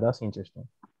 Yeah, that's interesting.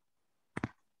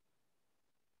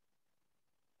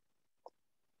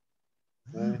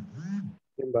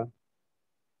 ¿Quién va?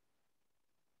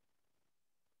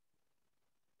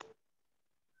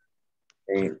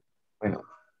 Bueno,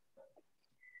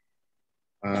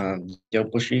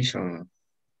 job position,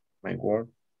 my work,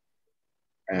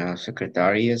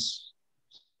 secretaries,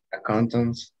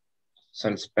 accountants,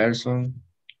 salesperson,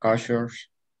 cashiers,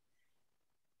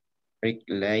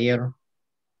 bricklayer,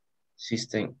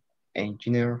 system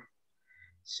engineer,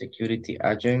 security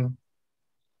agent,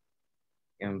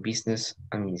 and business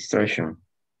administration.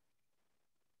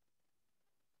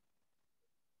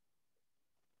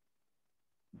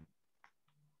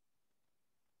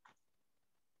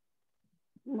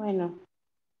 Bueno,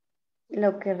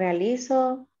 lo que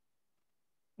realizo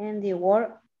en the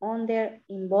work under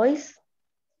invoice,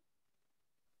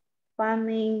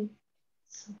 payment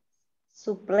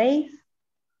supplies.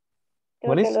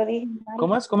 Creo que lo dije mal.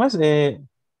 ¿Cómo es?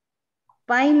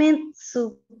 Payment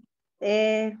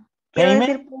quiero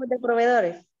decir de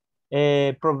proveedores.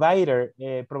 Provider.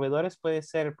 Proveedores puede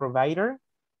ser provider.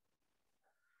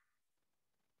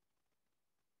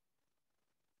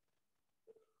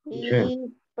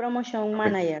 Y promotion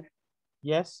manager.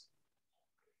 Yes.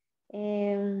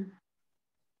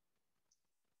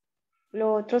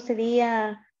 Lo otro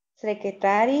sería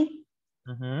secretary,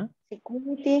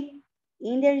 security,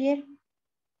 engineer,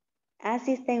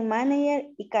 assistant manager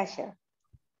y cashier.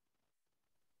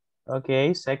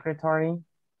 Okay, secretary.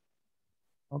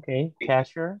 Okay,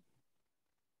 cashier.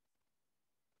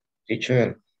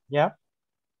 Teacher. Yeah.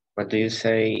 What do you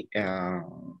say,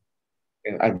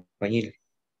 albañil?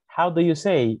 How do you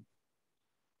say?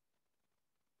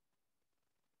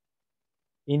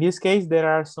 In this case, there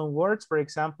are some words. For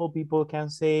example, people can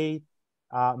say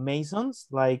masons,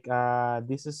 like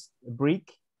this is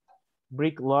brick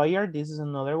lawyer. This is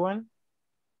another one.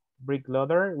 Brick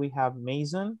loader. We have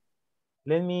mason.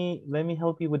 Let me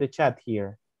help you with the chat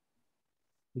here,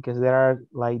 because there are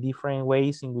like different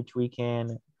ways in which we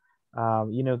can,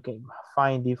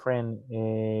 find different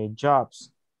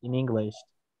jobs in English,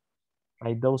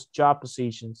 like those job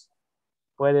positions.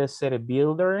 Puede ser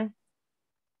builder.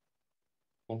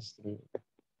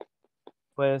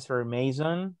 Puede ser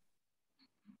mason.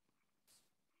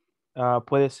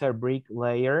 Puede ser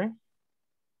bricklayer.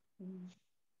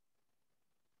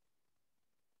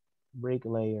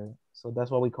 Bricklayer. So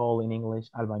that's what we call in English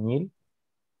albañil.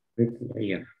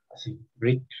 Bricklayer. Así,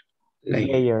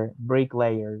 bricklayer.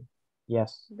 Bricklayer.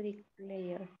 Yes.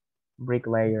 Bricklayer.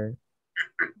 Bricklayer.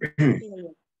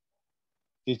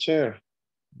 Teacher.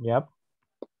 Yep.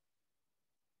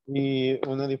 Y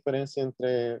una diferencia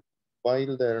entre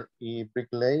builder y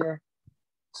bricklayer.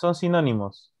 Son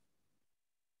sinónimos.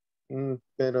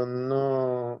 Pero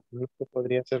no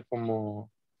podría ser como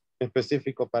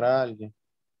específico para alguien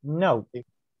No. que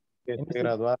En esté este,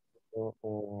 graduado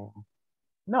o,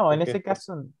 no, o en que este esté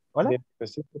caso, hola.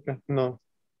 específica. No.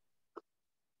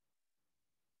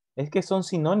 Es que son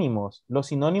sinónimos. Los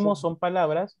Sí, sinónimos son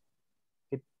palabras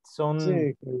que sí, son,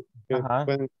 que ajá,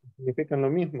 significan lo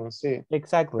mismo, sí. Pero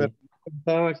exactly.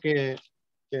 pensaba que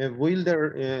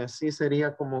builder sí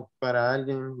sería como para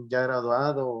alguien ya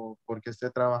graduado o porque esté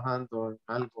trabajando en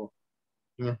algo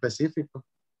en específico.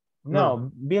 No.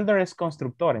 No, builder es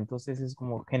constructor, entonces es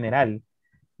como general,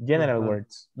 general Ajá.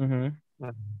 words. Ujú.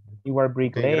 Ah, Igual ok, gracias.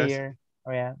 bricklayer,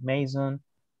 oh yeah, mason,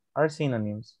 are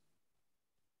synonyms.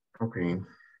 Okay.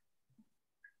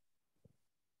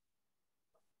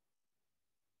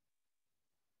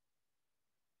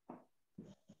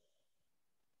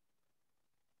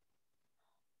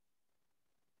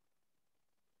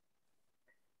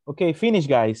 Okay, finish,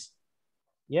 guys.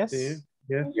 Sí, Yes. yes,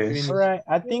 Yes. All finish. right.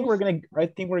 I think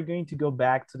we're going to go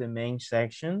back to the main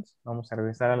sections. Vamos a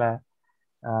regresar a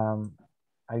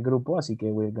al grupo, así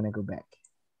que we're gonna go back.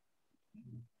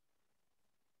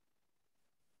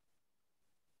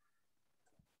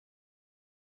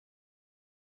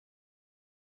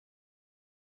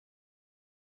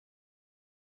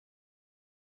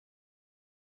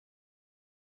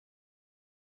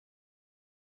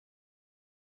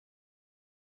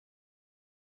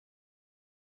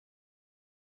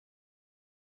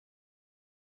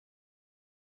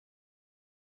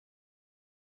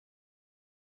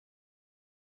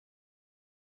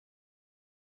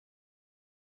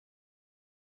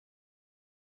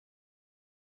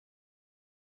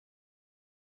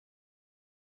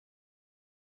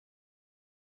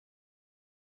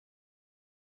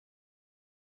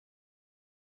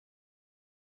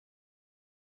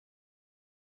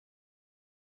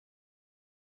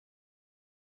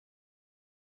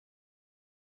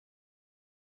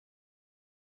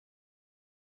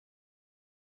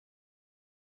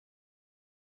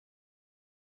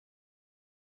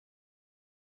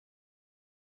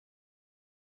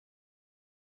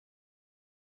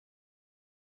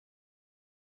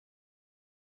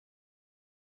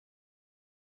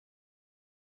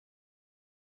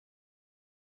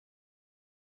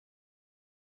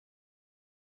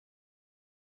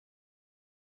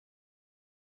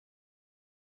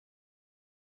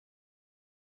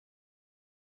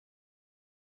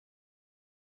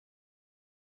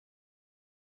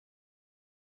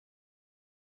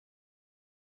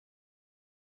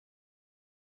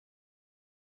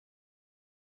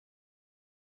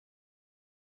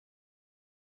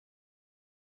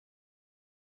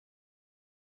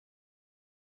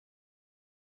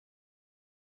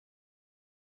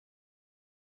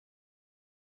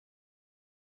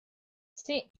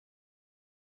 Sí.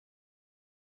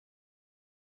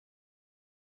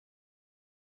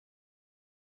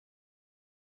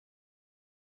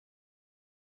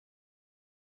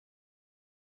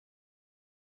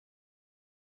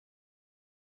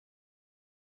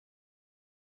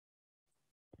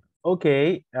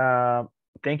 Okay.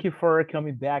 Thank you for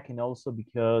coming back, and also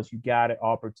because you got an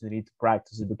opportunity to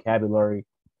practice the vocabulary.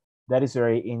 That is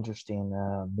very interesting.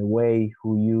 The way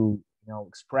who you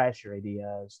express your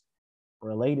ideas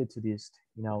related to this,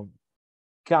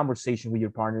 conversation with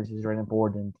your partners is very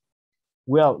important.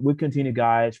 Well, we continue,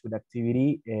 guys, with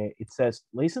activity. It says,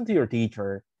 listen to your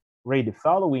teacher, rate the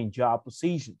following job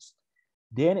positions,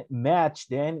 then match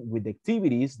them with the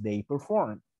activities they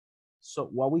perform. So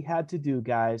what we had to do,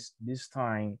 guys, this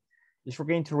time is we're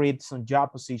going to read some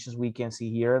job positions we can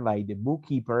see here, like the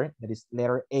bookkeeper, that is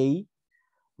letter A.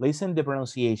 Listen the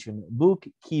pronunciation,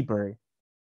 bookkeeper.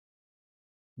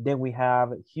 Then we have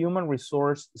human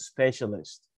resource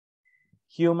specialist,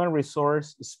 human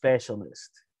resource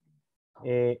specialist,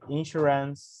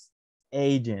 insurance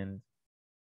agent,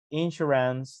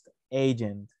 insurance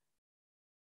agent,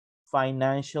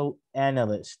 financial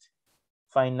analyst,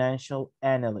 financial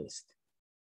analyst,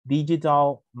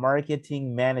 digital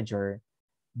marketing manager,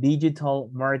 digital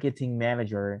marketing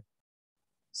manager,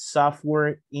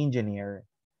 software engineer.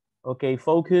 Okay,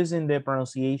 focus in the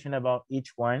pronunciation about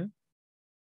each one.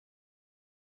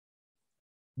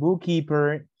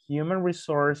 Bookkeeper, human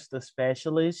resource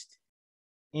specialist,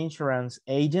 insurance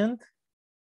agent,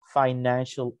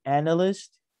 financial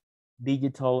analyst,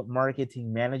 digital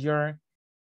marketing manager,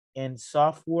 and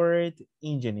software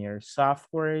engineer,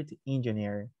 software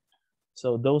engineer.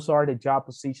 So those are the job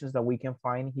positions that we can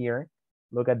find here.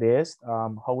 Look at this,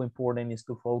 how important is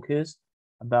to focus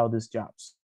about these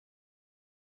jobs.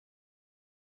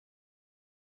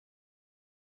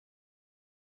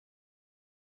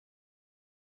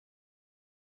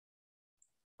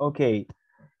 Okay,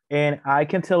 And I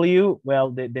can tell you,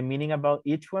 well, the meaning about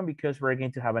each one because we're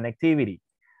going to have an activity.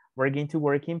 We're going to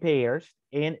work in pairs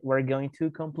and we're going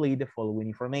to complete the following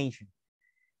information.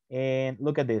 And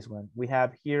look at this one. We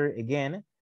have here again,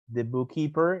 the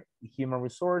bookkeeper, human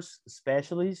resource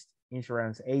specialist,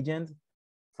 insurance agent,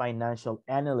 financial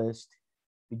analyst,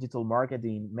 digital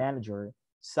marketing manager,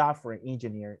 software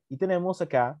engineer. Y tenemos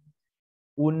acá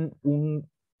un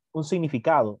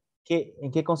significado.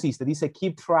 ¿En qué consiste? Dice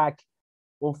keep track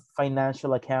of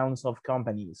financial accounts of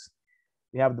companies.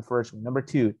 We have the first one. Number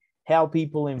 2, help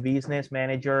people in business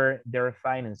manager their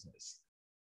finances.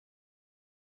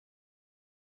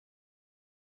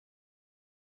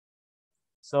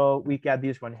 So we got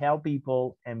this one, help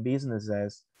people and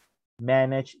businesses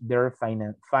manage their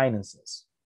finances.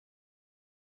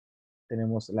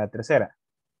 Tenemos la tercera.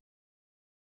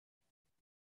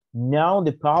 Know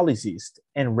the policies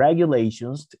and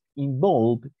regulations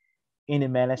involved in the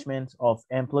management of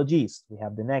employees. We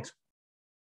have the next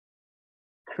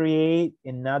one. Create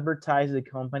and advertise the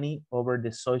company over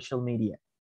the social media.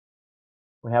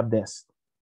 We have this.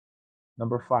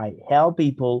 Number 5, help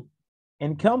people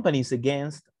and companies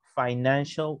against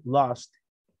financial loss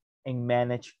and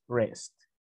manage risk.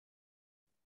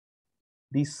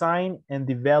 Design and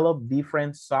develop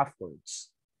different softwares.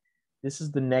 This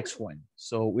is the next one.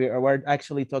 So we're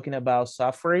actually talking about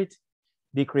software,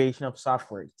 the creation of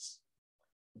softwares.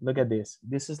 Look at this.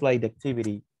 This is like the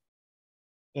activity.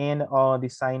 And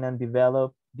design and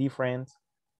develop different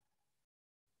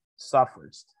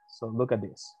softwares. So look at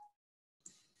this.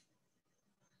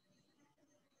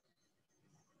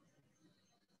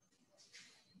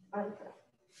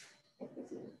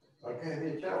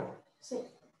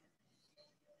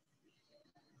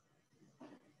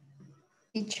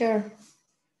 Teacher.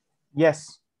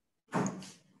 Yes.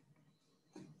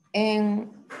 And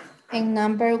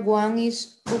number 1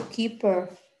 is bookkeeper.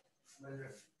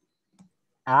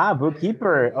 Ah,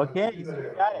 bookkeeper. Okay, so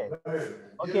you got it.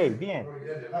 Okay, bien.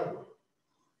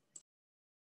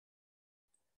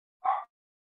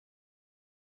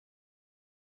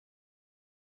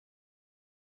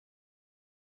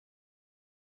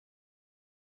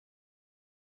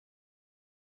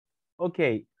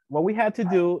 Okay, what we had to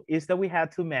do is that we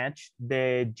had to match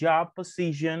the job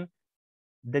position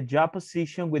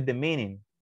with the meaning.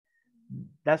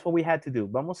 That's what we had to do.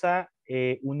 Vamos a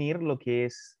unir lo que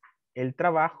es el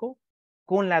trabajo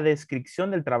con la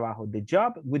descripción del trabajo. The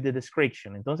job with the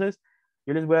description. Entonces,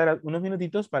 yo les voy a dar unos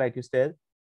minutitos para que usted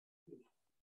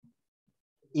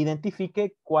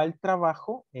identifique cuál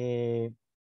trabajo,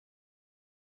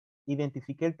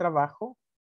 identifique el trabajo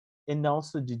and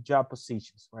also the job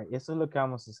positions, right? Eso es lo que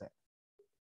vamos a hacer.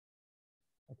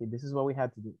 Okay, this is what we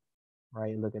had to do,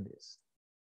 right? Look at this.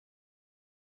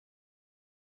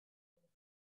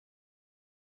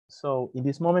 So in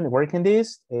this moment, working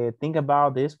this, think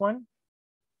about this one.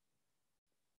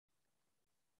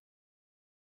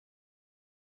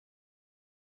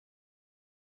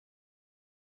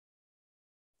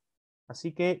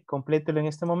 Así que complételo en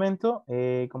este momento,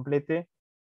 complete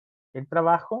el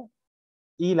trabajo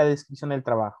y la descripción del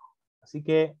trabajo. Así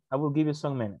que I will give you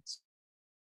some minutes.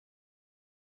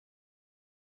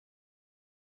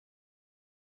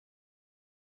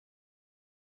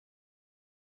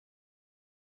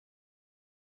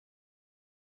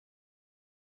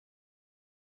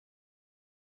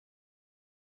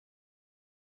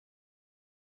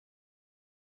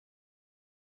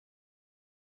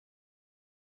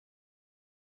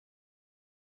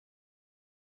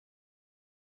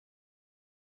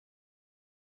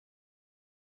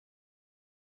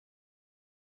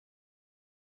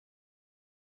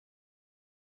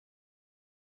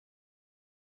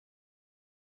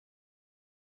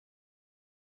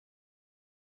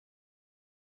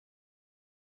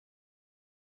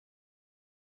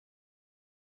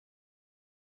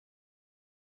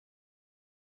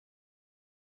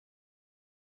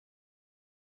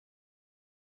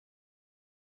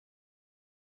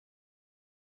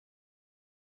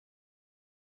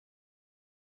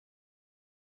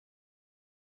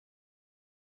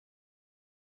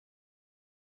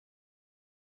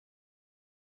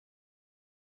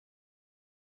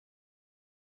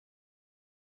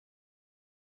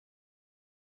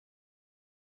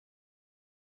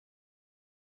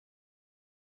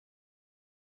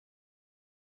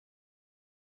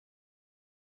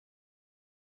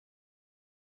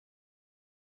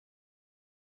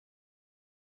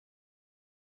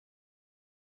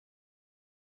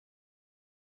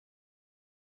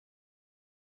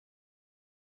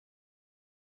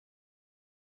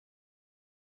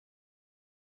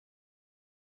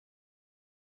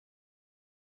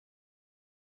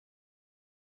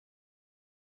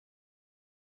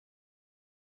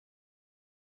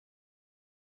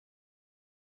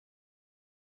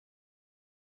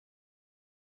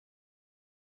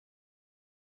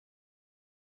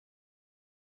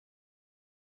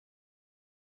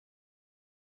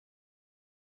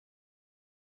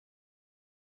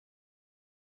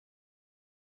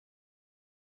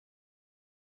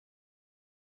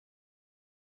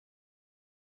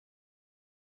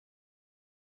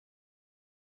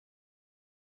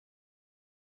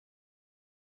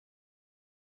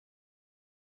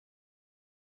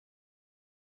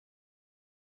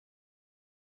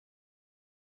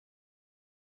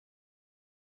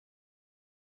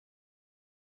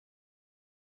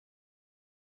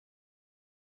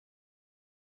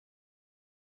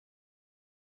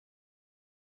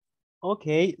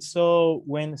 Okay, so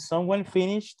when someone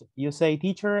finished, you say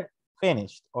teacher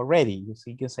finished already. You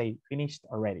can say finished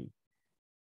already.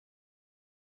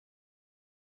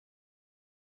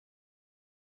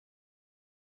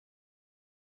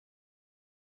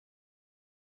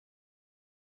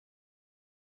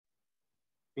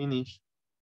 Finish.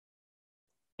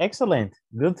 Excellent.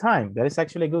 Good time. That is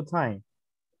actually a good time.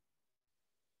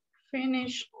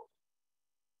 Finish.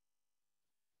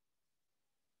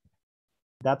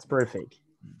 That's perfect.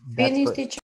 That's Finish,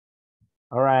 perfect. teacher.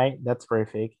 All right, that's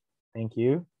perfect. Thank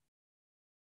you.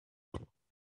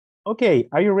 Okay,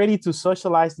 are you ready to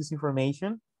socialize this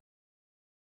information?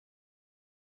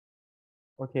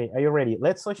 Okay, are you ready?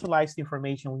 Let's socialize the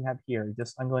information we have here.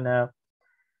 Just I'm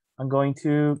going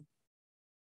to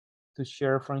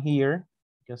share from here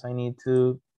because I need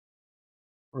to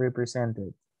represent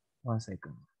it. 1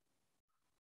 second.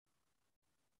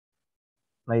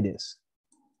 Like this.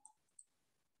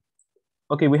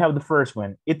 Okay, we have the first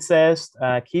one. It says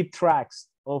keep tracks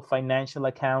of financial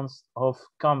accounts of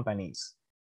companies.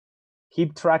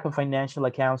 Keep track of financial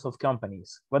accounts of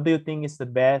companies. What do you think is the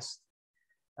best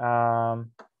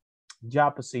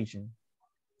job position?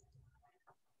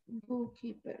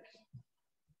 Bookkeeper.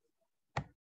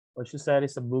 What you said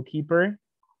is a bookkeeper.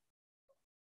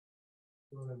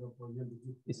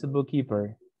 It's a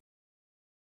bookkeeper.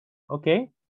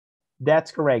 Okay,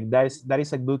 that's correct. That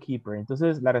is a bookkeeper.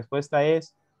 Entonces, la respuesta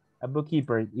es a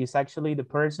bookkeeper is actually the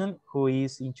person who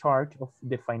is in charge of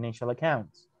the financial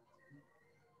accounts.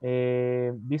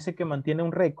 Dice que mantiene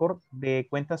un récord de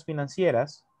cuentas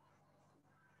financieras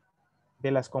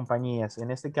de las compañías.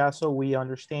 En este caso, we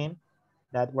understand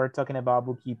that we're talking about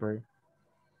bookkeeper.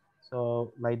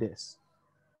 So, like this.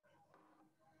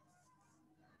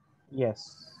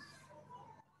 Yes.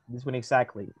 This one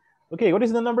exactly. Okay, what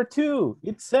is the number 2?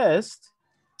 It says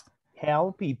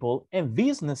help people and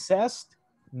businesses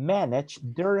manage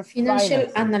their Financial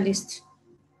finances. analyst.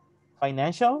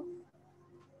 Financial?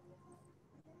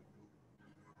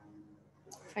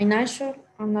 Financial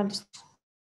analyst.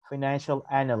 Financial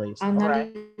analyst. All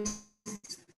Analyst. right.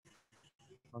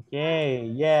 Okay,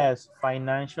 yes,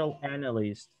 financial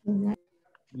analyst.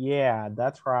 Yeah,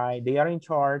 that's right. They are in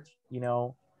charge, you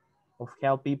know, of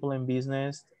help people in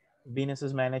businesses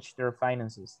manage their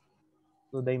finances.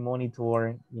 So they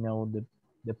monitor, you know,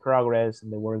 the progress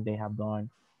and the work they have done.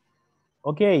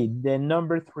 Okay, then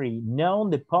number 3, know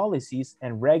the policies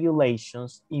and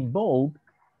regulations involved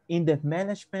in the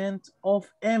management of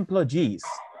employees.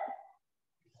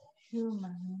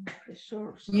 Human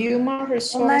resource. Human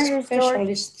resource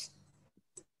specialist.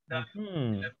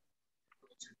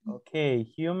 Okay,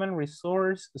 human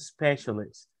resource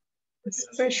specialist.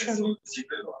 Specialist.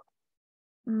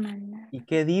 ¿Y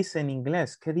qué dice en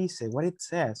inglés? ¿Qué dice? What it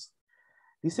says.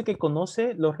 Dice que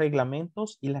conoce los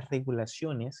reglamentos y las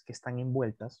regulaciones que están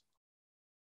envueltas.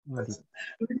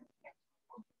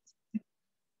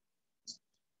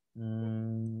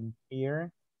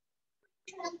 Here.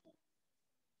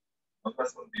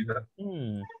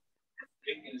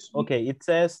 Okay, it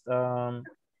says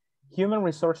human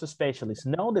resources specialists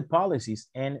know the policies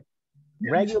and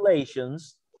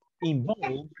regulations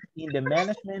involved in the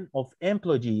management of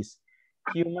employees.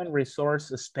 Human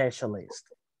resource specialist.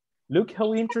 Look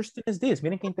how interesting is this.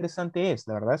 Miren qué interesante es.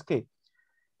 La verdad es que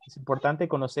es importante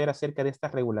conocer acerca de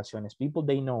estas regulaciones. People,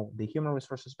 they know, the human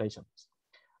resources specialist.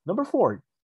 Number 4.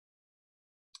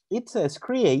 It says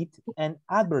create and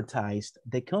advertise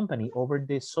the company over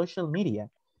the social media.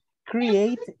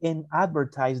 Create and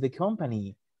advertise the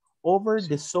company over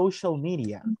the social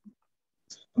media.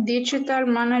 Digital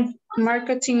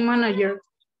marketing manager.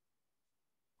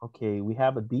 Okay, we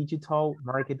have a digital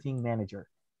marketing manager.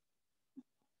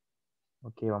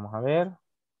 Okay, vamos a ver.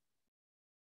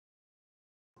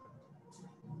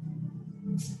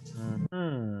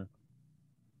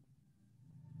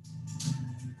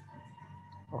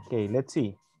 Okay, let's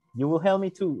see. You will help me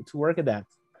to work at that.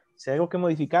 Si hay algo que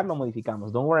modificar, lo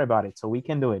modificamos. Don't worry about it. So we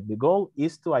can do it. The goal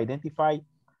is to identify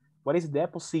what is the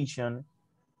position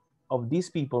of these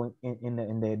people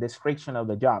in the description of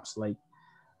the jobs, like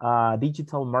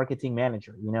digital marketing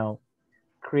manager, you know,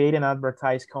 create and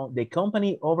advertise the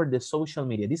company over the social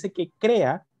media. Dice que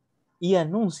crea y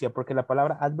anuncia, porque la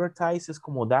palabra advertise es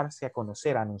como darse a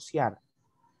conocer, anunciar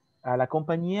a la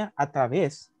compañía a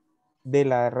través de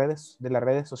las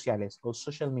redes sociales o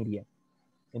social media.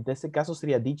 En este caso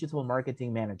sería digital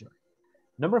marketing manager.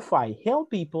 Number 5, help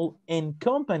people and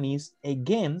companies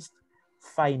against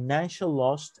financial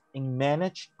loss and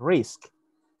manage risk.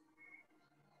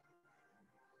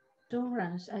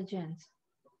 Insurance agent.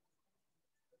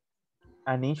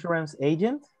 An insurance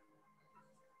agent?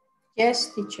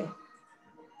 Yes, teacher.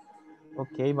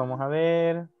 Ok, vamos a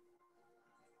ver.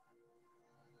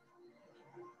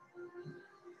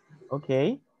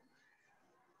 Ok.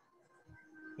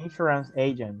 Insurance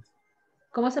agent.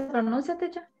 ¿Cómo se pronuncia,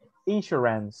 teacher?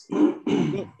 Insurance.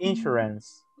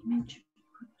 Insurance.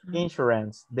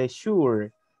 Insurance. The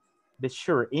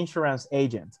sure insurance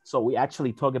agent. So we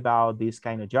actually talk about these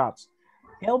kind of jobs.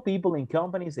 Help people in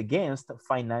companies against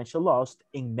financial loss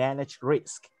and manage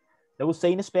risk. That would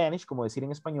say in Spanish, como decir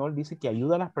en español, dice que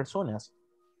ayuda a las personas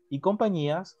y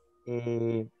compañías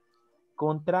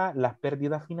contra las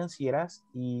pérdidas financieras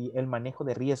y el manejo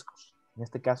de riesgos. En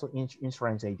este caso,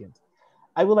 insurance agent.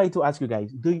 I would like to ask you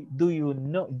guys, do you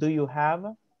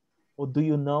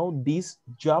know these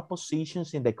job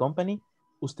positions in the company?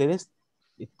 ¿Ustedes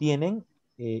tienen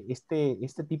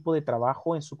este tipo de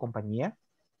trabajo en su compañía?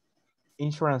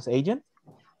 Insurance agent.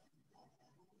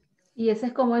 ¿Y ese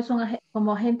es como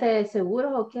como agente de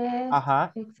seguros o qué es?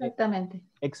 Ajá. Exactamente?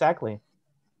 Exactly.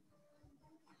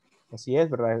 Así es,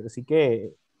 ¿verdad? Así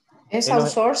que... Es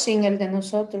outsourcing el de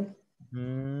nosotros.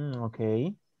 Ok.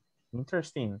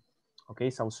 Interesting. Ok,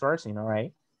 it's outsourcing, all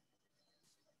right.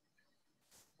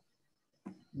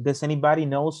 Does anybody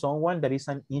know someone that is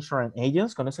an insurance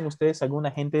agent? ¿Conocen ustedes algún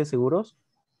agente de seguros?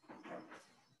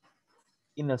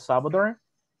 In El Salvador?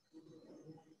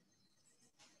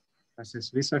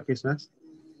 Suiza, quizás.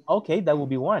 Okay, that would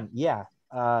be one. Yeah.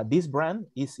 This brand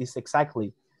is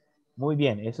exactly. Muy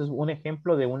bien. Ese es un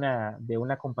ejemplo de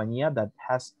una compañía that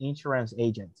has insurance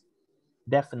agents.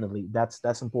 Definitely.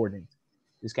 That's important.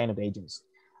 This kind of agents.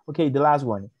 Okay, the last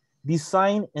one.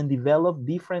 Design and develop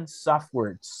different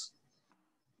softwares.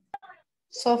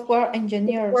 Software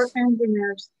engineers. Software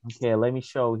engineers. Okay, let me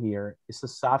show here. It's a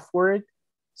software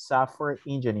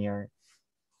engineer.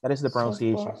 That is the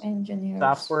pronunciation. Software engineers.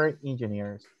 Software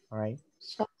engineers, all right?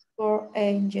 Software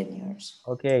engineers.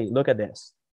 Okay, look at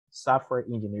this. Software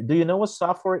engineer. Do you know a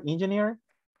software engineer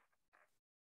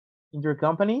in your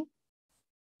company?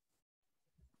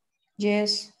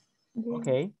 Yes.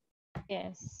 Okay.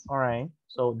 Yes. All right.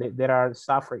 So there are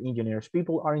software engineers.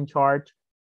 People are in charge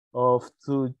of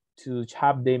to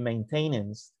have the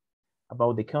maintenance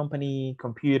about the company,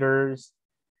 computers,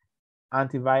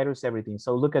 antivirus, everything.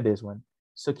 So look at this one.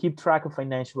 So keep track of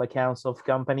financial accounts of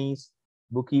companies,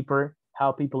 bookkeeper,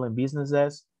 help people in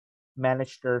businesses,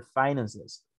 manage their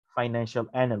finances, financial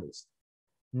analyst.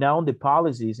 Know the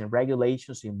policies and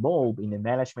regulations involved in the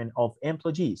management of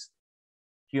employees,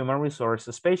 human resource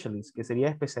specialist, que sería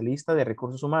especialista de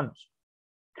recursos humanos.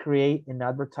 Create and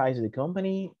advertise the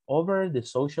company over the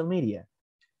social media.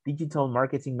 Digital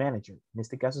marketing manager. En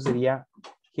este caso sería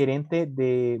gerente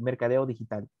de mercadeo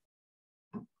digital.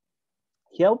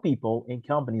 Help people and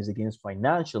companies against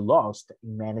financial loss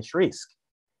and manage risk.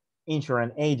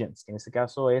 Insurance agents, que en este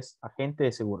caso es agente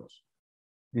de seguros.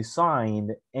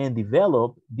 Design and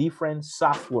develop different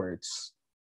softwares.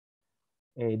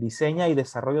 Diseña y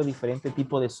desarrolla diferentes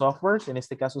tipos de softwares. En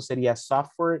este caso sería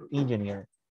software engineer.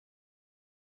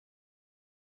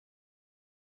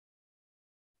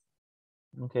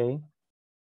 Okay.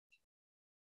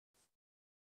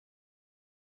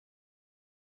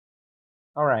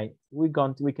 All right, we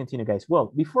continue, guys.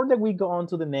 Well, before that we go on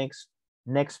to the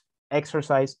next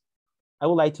exercise, I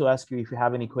would like to ask you if you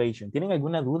have any question. ¿Tienen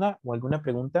alguna duda o alguna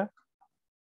pregunta?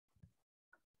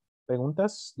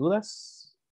 ¿Preguntas?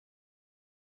 ¿Dudas?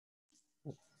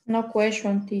 No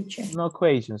question, teacher. No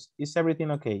questions. Is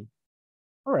everything okay?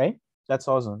 All right, that's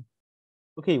awesome.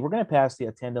 Okay, we're going to pass the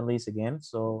attendance list again.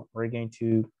 So we're going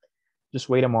to just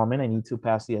wait a moment. I need to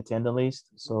pass the attendance list.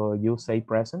 So you say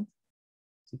present.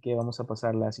 Así que vamos a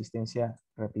pasar la asistencia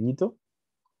rapidito.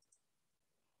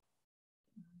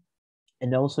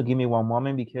 And also give me one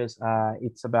moment because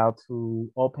it's about to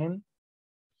open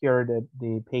here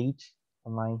the page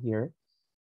online here.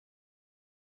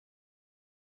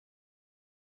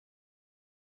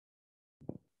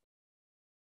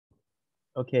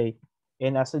 Okay,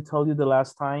 and as I told you the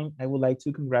last time, I would like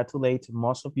to congratulate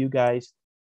most of you guys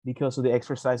because of the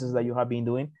exercises that you have been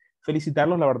doing.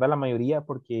 Felicitarlos, la verdad, la mayoría,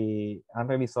 porque han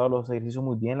realizado los ejercicios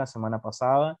muy bien la semana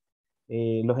pasada.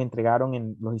 Los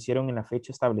hicieron en la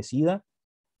fecha establecida.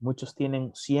 Muchos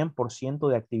tienen 100%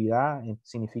 de actividad,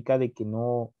 significa de que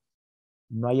no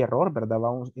hay error, ¿verdad?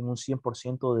 Vamos en un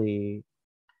 100%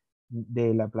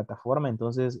 de la plataforma,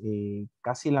 entonces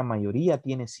casi la mayoría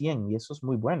tiene 100 y eso es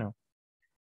muy bueno.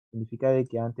 Significa de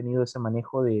que han tenido ese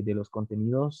manejo de los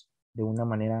contenidos de una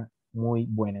manera muy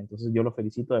buena. Entonces yo lo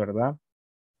felicito de verdad.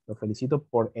 Lo felicito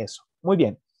por eso. Muy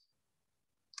bien.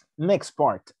 Next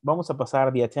part. Vamos a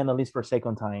pasar the attendance list for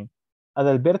second time.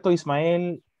 Adalberto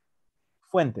Ismael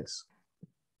Fuentes.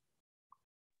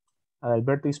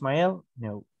 Adalberto Ismael,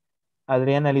 no.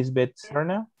 Adriana Lisbeth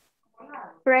Serna.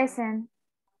 Present.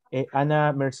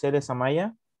 Ana Mercedes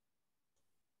Amaya.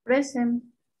 Present.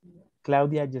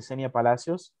 Claudia Yesenia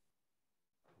Palacios.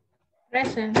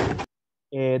 Present.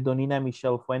 Donina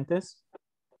Michelle Fuentes.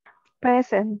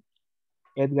 Present.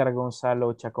 Edgar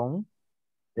Gonzalo Chacón.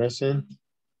 Present.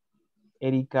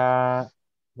 Erika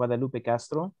Guadalupe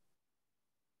Castro.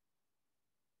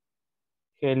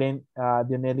 Helen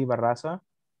Dionelli Barraza.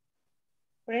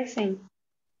 Present.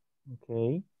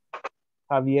 Okay.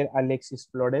 Javier Alexis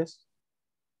Flores.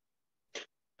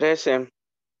 Present.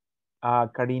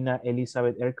 Karina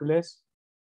Elizabeth Hércules.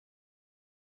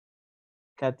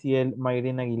 Catiel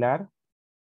Mayrin Aguilar.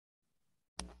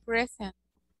 Present.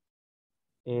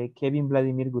 Kevin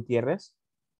Vladimir Gutiérrez.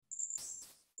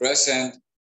 Present.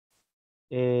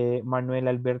 Manuel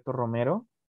Alberto Romero.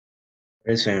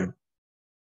 Present.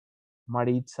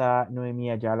 Maritza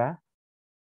Noemí Ayala.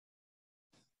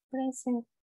 Present.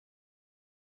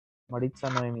 Maritza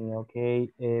Noemí,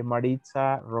 ok.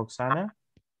 Maritza Roxana.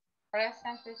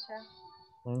 Present, teacher.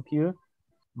 Thank you.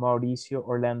 Mauricio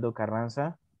Orlando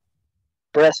Carranza.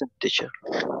 Present, teacher.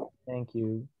 Thank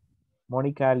you.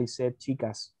 Mónica Lisette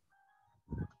Chicas.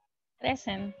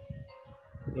 Present.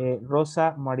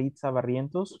 Rosa Maritza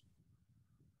Barrientos.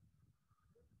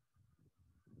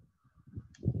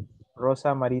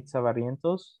 Rosa Maritza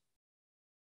Barrientos.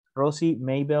 Rosy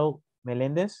Maybell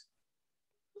Meléndez.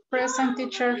 Present,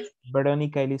 teacher.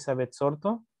 Verónica Elizabeth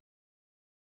Sorto.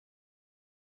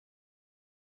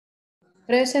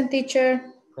 Present, teacher.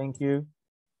 Thank you.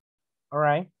 All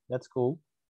right, that's cool.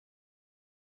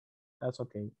 That's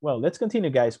okay. Well, let's continue,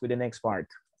 guys, with the next part.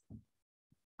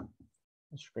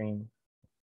 Screen.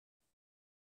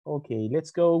 Okay,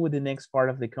 let's go with the next part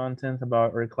of the content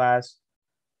about our class.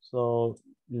 So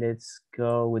let's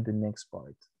go with the next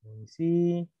part. Let me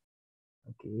see.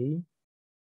 Okay.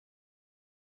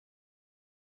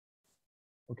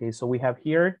 Okay, so we have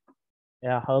here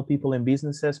how people in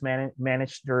businesses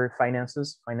manage their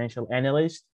finances, financial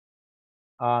analyst,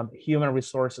 human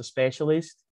resource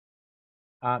specialist,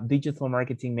 digital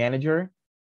marketing manager,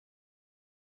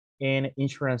 and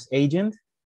insurance agent,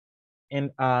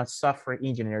 and software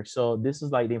engineer. So this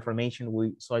is like the information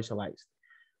we socialized.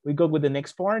 We go with the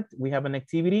next part. We have an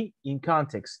activity in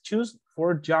context. Choose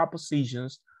 4 job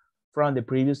positions from the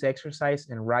previous exercise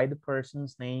and write the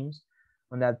person's names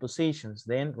on that positions.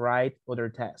 Then write other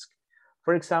task.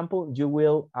 For example, you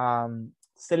will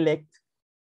select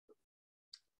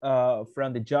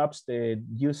from the jobs that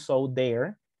you saw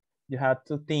there. You have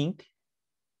to think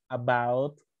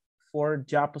about 4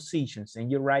 job positions and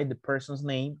you write the person's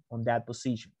name on that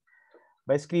position.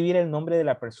 Va a escribir el nombre de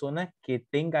la persona que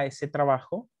tenga ese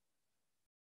trabajo.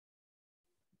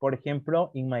 Por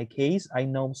ejemplo, in my case, I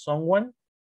know someone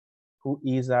who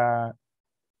is a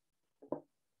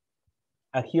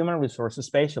human resource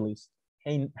specialist.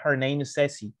 Her name is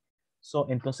Ceci. So,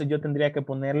 entonces yo tendría que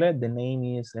ponerle, the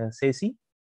name is Ceci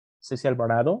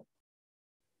Alvarado.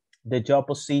 The job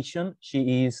position,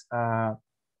 she is,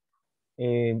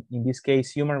 in this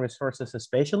case, human resources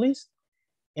specialist.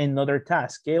 Another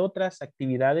task, ¿qué otras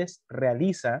actividades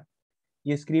realiza?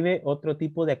 Y escribe otro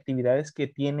tipo de actividades que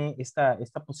tiene esta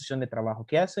posición de trabajo.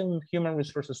 ¿Qué hace un human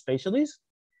resources specialist?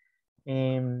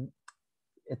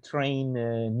 Train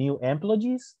new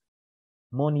employees,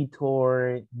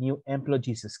 monitor new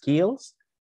employees skills,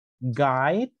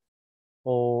 guide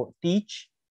or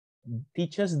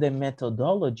teaches the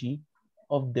methodology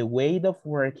of the way of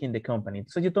work in the company.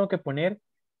 Entonces yo tengo que poner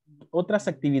otras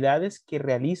actividades que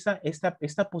realiza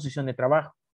esta posición de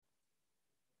trabajo.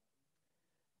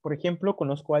 Por ejemplo,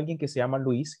 conozco a alguien que se llama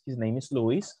Luis. His name is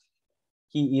Luis.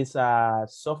 He is a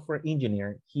software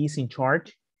engineer. He is in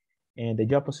charge, and the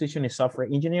job position is software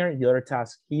engineer. The other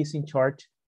task, he is in charge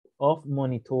of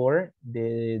monitor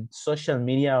the social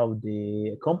media of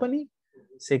the company.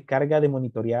 Se carga de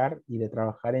monitorear y de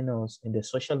trabajar en the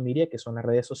social media, que son las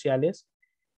redes sociales.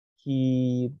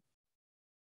 He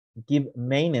give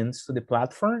maintenance to the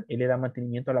platform. Él le da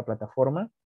mantenimiento a la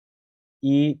plataforma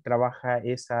y trabaja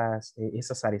esas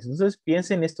áreas. Entonces,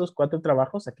 piensen en estos 4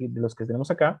 trabajos aquí, de los que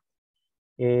tenemos acá.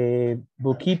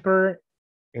 Bookkeeper,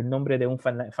 el nombre de un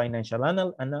financial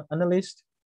analyst,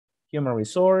 human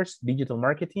resource, digital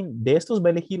marketing. De estos va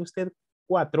a elegir usted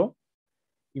 4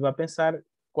 y va a pensar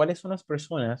cuáles son las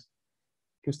personas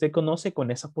que usted conoce con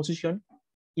esa posición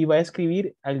y va a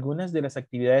escribir algunas de las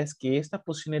actividades que esta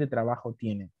posición de trabajo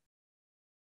tiene.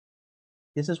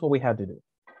 This is what we have to do.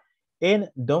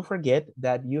 And don't forget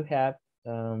that you have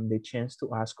the chance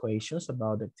to ask questions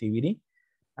about the activity.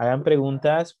 Hagan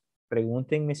preguntas,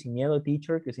 pregúntenme sin miedo,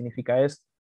 teacher, ¿qué significa esto?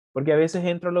 Porque a veces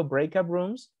entro a los breakout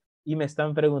rooms y me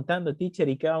están preguntando, teacher,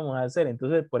 ¿y qué vamos a hacer?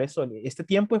 Entonces, por eso, este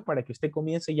tiempo es para que usted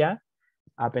comience ya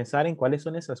a pensar en cuáles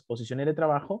son esas posiciones de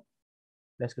trabajo,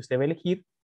 las que usted va a elegir,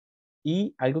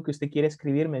 y algo que usted quiere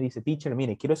escribir me dice, teacher,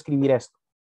 mire, quiero escribir esto.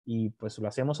 Y pues lo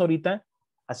hacemos ahorita.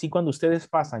 Así cuando ustedes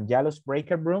pasan ya los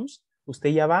breakout rooms,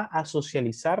 usted ya va a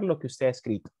socializar lo que usted ha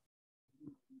escrito.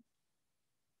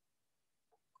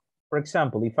 For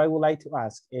example, if I would like to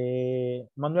ask,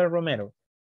 Manuel Romero,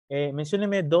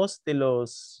 mencióneme dos de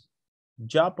los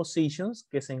job positions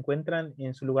que se encuentran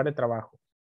en su lugar de trabajo.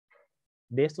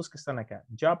 De estos que están acá,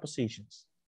 job positions.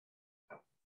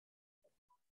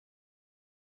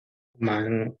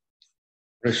 Man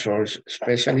resource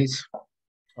specialist.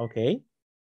 Okay.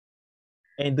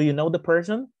 And do you know the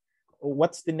person?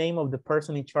 What's the name of the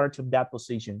person in charge of that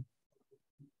position?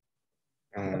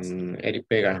 Eric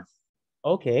Pega.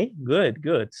 Okay, good,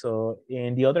 good. So,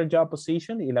 in the other job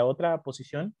position, ¿y la otra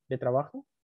posición de trabajo?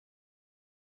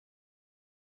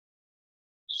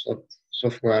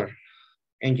 Software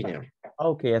engineer.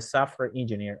 Okay, a software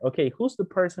engineer. Okay, who's the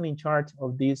person in charge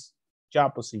of this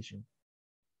job position?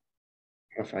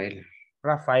 Rafael.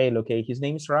 Rafael, okay, his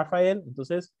name is Rafael.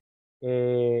 Entonces,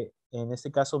 en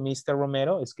este caso, Mr.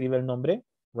 Romero escribe el nombre,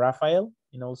 Rafael,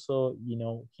 and also, you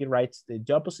know, he writes the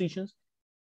job positions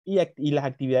y las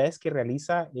actividades que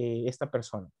realiza esta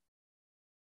persona.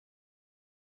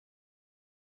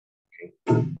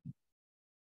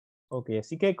 Ok,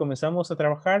 así que comenzamos a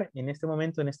trabajar en este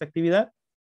momento, en esta actividad.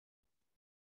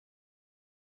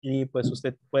 Y pues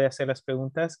usted puede hacer las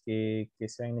preguntas que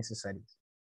sean necesarias.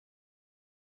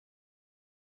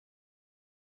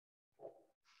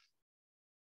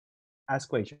 Ask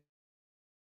question.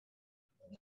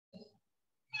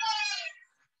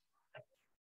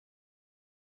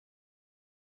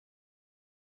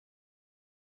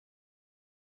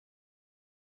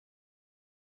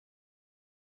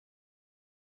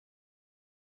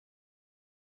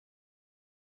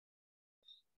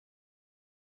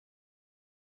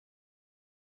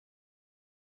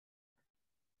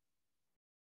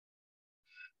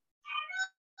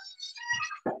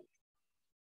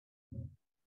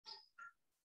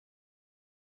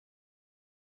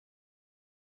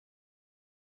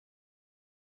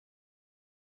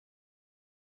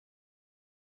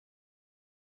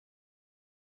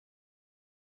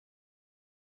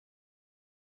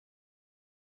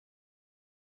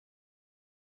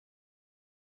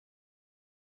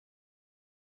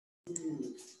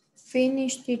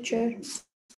 Finish, teacher.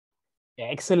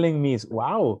 Excellent, Miss.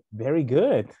 Wow, very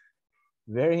good.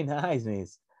 Very nice,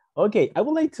 Miss. Okay, I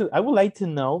would like to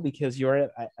know, because you're,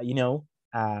 you know,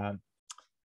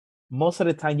 most of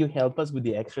the time you help us with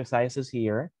the exercises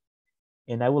here,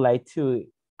 and I would like to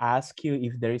ask you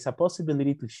if there is a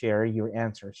possibility to share your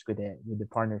answers with the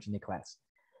partners in the class.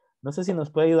 No sé si nos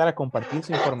puede ayudar a compartir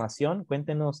su información.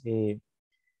 Cuéntenos qué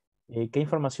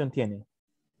información tiene,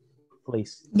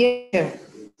 please. Yeah.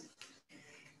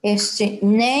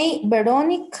 Name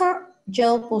Verónica,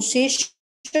 job position,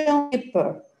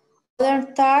 paper.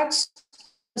 Other tax,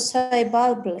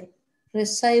 receivable,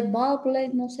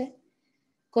 no sé.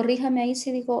 Corríjame ahí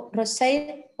si digo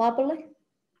receivable.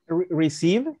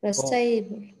 Receive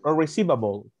Receivable. o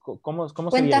receivable. ¿Cómo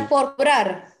Cuentas sería? por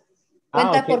cobrar.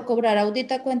 Cuentas Okay. por cobrar.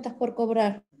 Audita cuentas por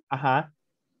cobrar. Ajá.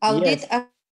 Audit Yes.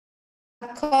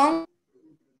 account.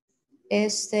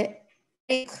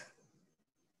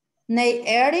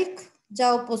 Eric,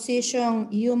 job position,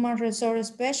 human resource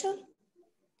special.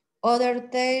 Other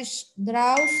days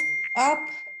draws up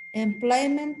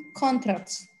employment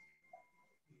contracts.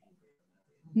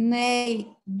 Ney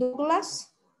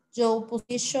Douglas, job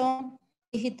position,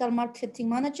 digital marketing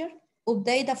manager.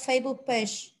 Update the Facebook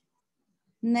page.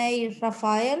 Ney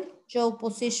Rafael, job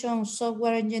position,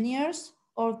 software engineers,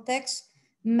 or text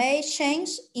may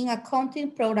change in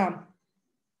accounting program.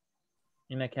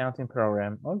 In accounting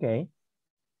program. Okay.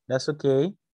 That's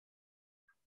okay.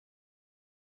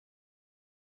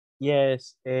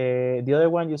 Yes. The other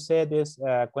one you said is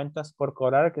cuentas por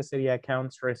cobrar, que sería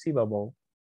accounts receivable.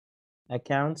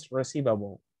 Accounts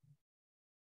receivable.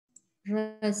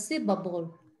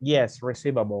 Receivable. Yes,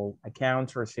 receivable.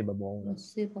 Accounts receivable.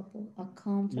 Receivable.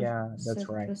 Account. Yeah, that's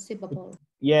right. Receivable.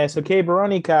 Yes, okay,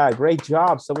 Veronica, great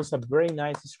job. That was a very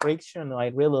nice description. I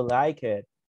really like it.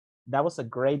 That was a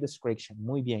great description.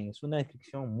 Muy bien, es una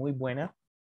descripción muy buena.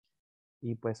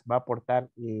 Y pues va a aportar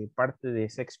parte de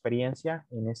esa experiencia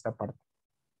en esta parte.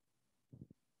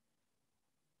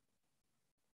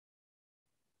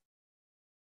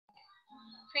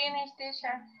 Finish,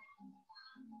 teacher.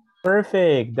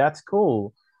 Perfect, that's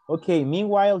cool. Okay,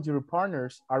 meanwhile, your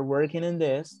partners are working on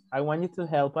this. I want you to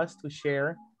help us to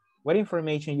share What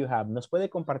information you have? ¿Nos puede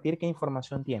compartir qué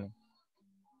información tiene?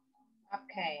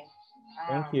 Okay.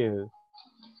 Thank you.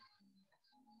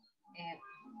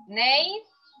 Nate,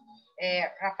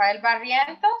 Rafael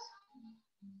Barrientos,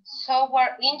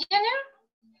 software engineer.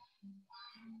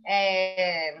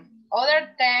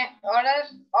 Other time,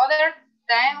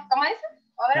 ¿cómo dice?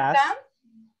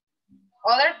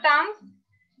 Other time,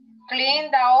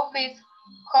 clean the office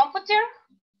computer.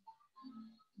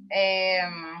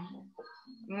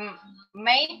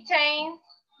 Maintain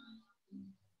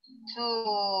to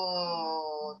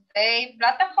the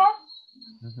platform.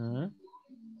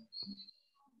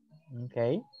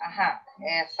 Okay. Ajá,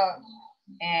 eso.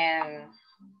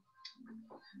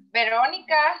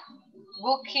 Verónica,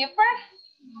 bookkeeper.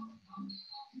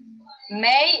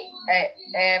 Ney,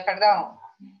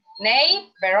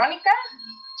 Verónica,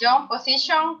 John,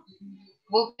 position,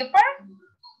 bookkeeper.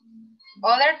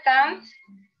 Other times,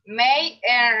 may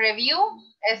review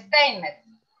statement.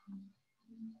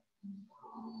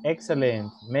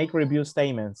 Excellent. Make review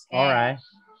statements. All right.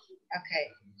 Okay.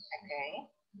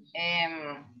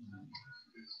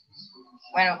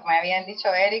 Bueno, como habían dicho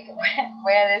Eric,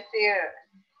 voy a decir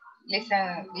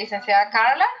licenciada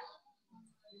Carla.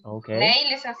 Okay. Ney,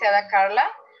 licenciada Carla.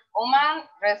 Human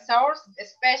Resource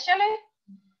Specialist.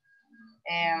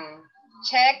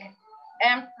 Check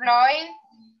employee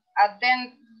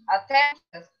attendance.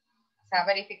 O sea,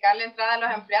 verificar la entrada de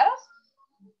los empleados.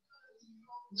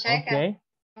 Check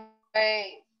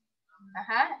employee.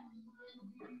 Ajá.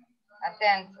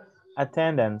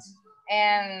 Attendance.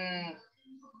 And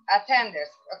attenders.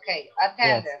 Okay,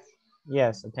 attenders.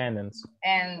 Yes, attendance.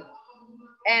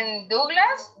 And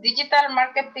Douglas, digital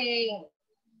marketing.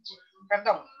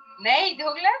 Perdón. Ney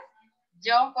Douglas,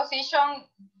 John position,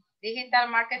 digital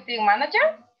marketing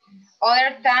manager.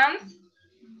 Other times,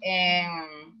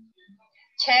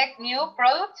 check new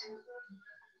product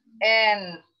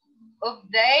and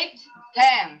update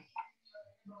them.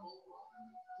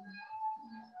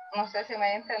 No sé si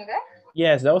me entender.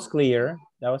 Yes, that was clear.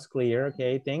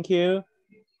 Okay, thank you.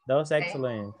 That was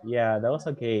excellent. Yeah, that was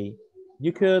okay.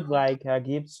 You could like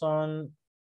give some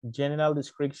general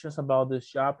descriptions about the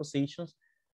job positions.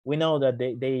 We know that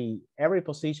every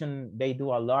position, they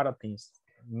do a lot of things.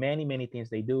 Many things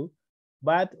they do.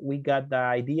 But we got the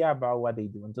idea about what they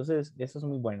do. Entonces, eso es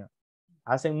muy bueno.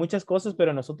 Hacen muchas cosas,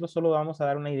 pero nosotros solo vamos a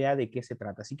dar una idea de qué se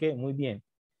trata. Así que muy bien.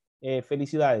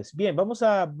 Felicidades. Bien, vamos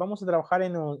a trabajar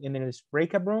en el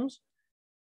breakout rooms.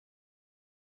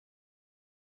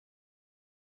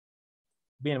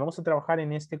 Bien, vamos a trabajar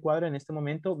en este cuadro en este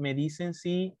momento. Me dicen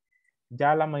si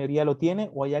ya la mayoría lo tiene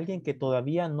o hay alguien que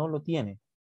todavía no lo tiene.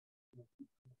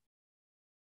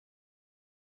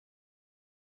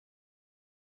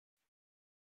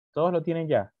 Todos lo tienen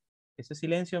ya. Ese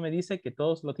silencio me dice que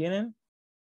todos lo tienen.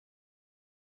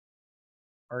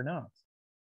 Or not.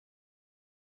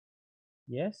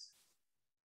 Yes.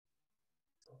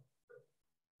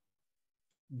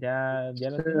 Ya lo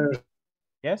tienen.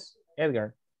 Yes,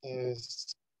 Edgar.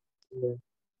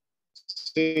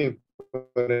 Sí,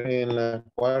 pero en la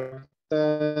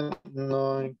cuarta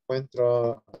no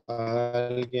encuentro a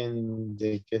alguien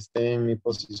de que esté en mi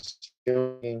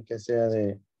posición, que sea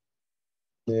de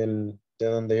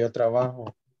donde yo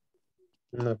trabajo.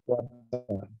 Una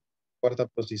cuarta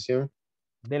posición.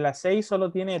 De las 6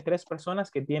 solo tiene 3 personas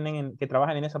que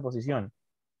trabajan en esa posición.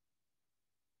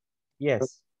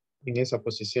 Yes. En esa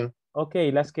posición. Ok,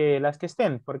 las que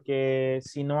estén, porque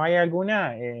si no hay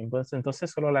alguna,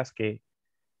 entonces solo las que,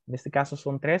 en este caso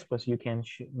son 3, pues you can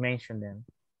mention them.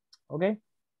 Ok.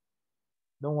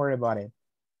 Don't worry about it.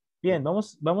 Bien,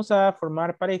 vamos a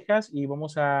formar parejas y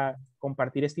vamos a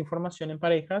compartir esta información en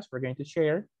parejas. We're going to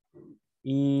share.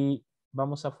 Y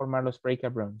vamos a formar los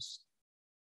breakout rooms.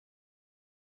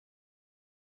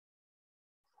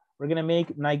 We're going to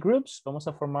make night groups. Vamos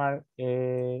a formar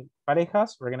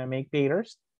parejas. We're going to make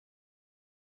pairs.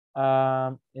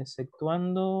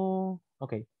 Exceptuando...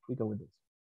 Ok, we go with this.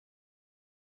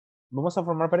 Vamos a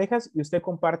formar parejas y usted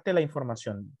comparte la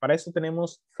información. Para eso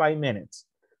tenemos 5 minutes.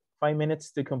 5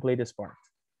 minutes to complete this part.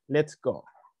 Let's go.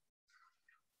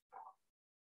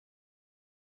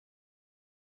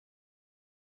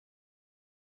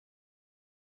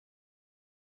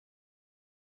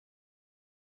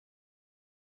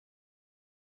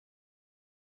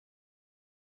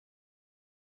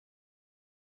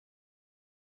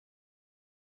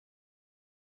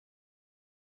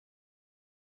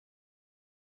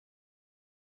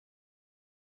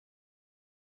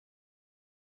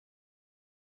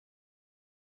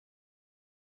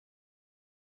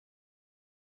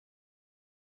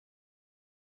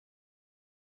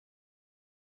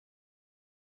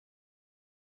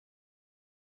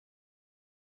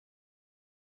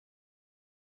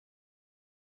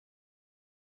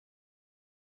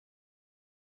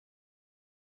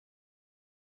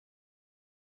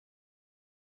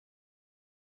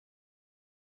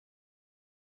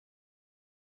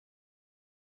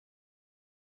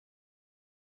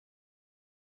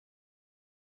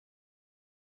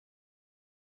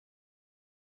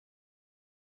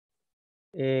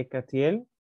 Catiel.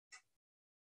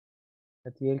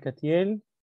 Catiel.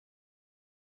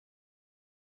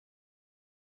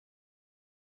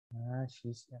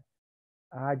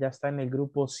 Ya está en el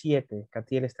grupo 7.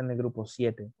 Catiel está en el grupo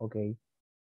 7. Ok.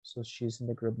 So she's in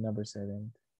the group number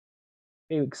 7.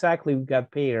 Exactly, we got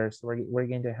pairs. We're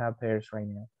going to have pairs right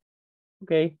now.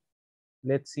 Okay,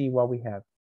 let's see what we have.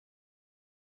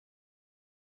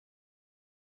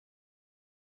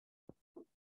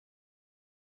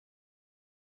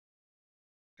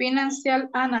 Financial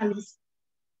analyst.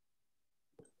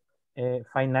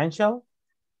 Financial.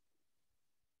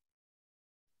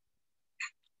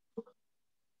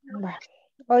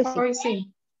 Hoy sí.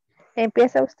 Sí.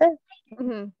 ¿Empieza usted?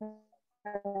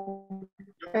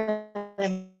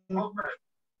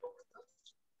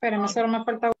 Espérame, solo me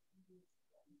falta.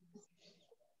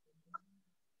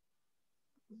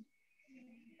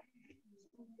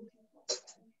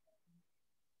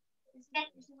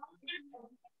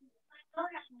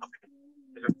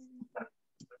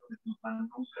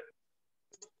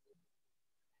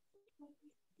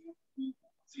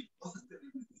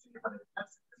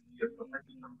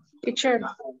 Teacher.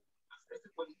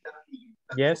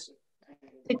 Yes.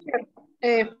 Teacher.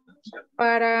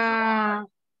 Para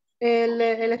el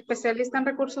especialista en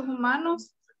recursos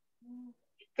humanos,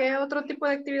 ¿qué otro tipo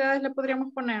de actividades le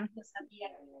podríamos poner?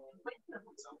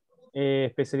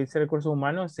 Especialista en recursos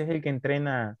humanos es el que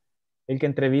entrena, el que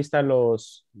entrevista a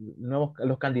los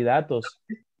candidatos.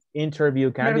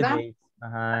 Interview candidates.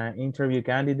 Ajá, interview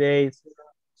candidates.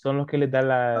 Son los que les dan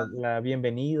la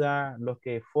bienvenida, los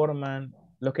que forman,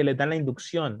 los que les dan la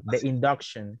inducción, the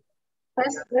induction.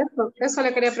 Eso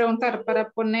le quería preguntar, para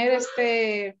poner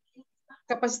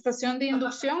capacitación de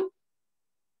inducción.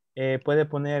 Puede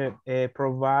poner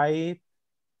provide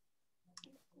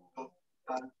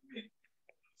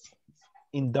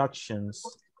inductions.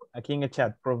 Aquí en el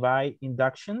chat, provide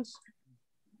inductions.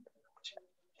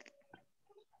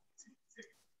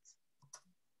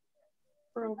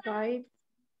 Provide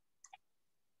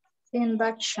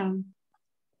induction.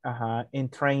 Ajá,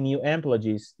 and train new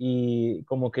employees. Y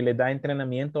como que le da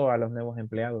entrenamiento a los nuevos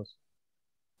empleados.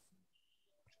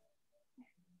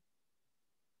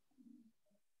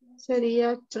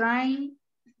 Sería train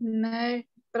new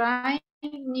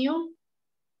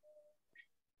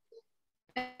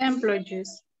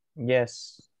employees.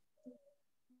 Yes.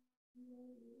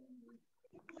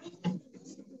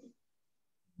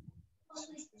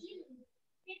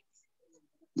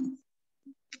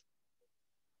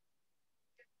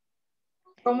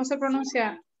 ¿Cómo se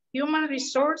pronuncia? Human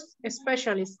Resource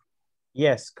Specialist.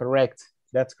 Yes, correct.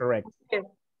 That's correct. Okay.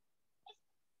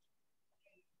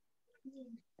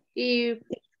 Y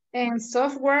en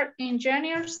Software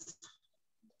Engineers,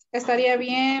 estaría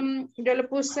bien, yo le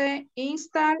puse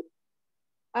install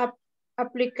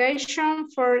application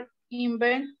for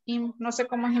no sé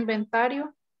cómo es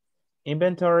inventario.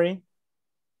 Inventory.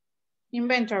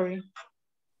 Inventory.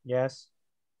 Yes.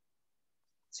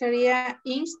 Sería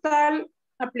install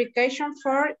application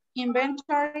for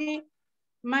inventory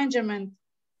management.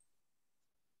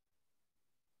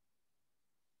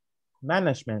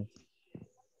 Management.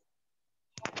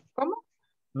 ¿Cómo?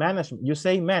 Management. You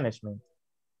say management.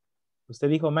 Usted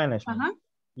dijo management. Ajá.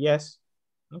 Yes.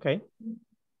 Okay.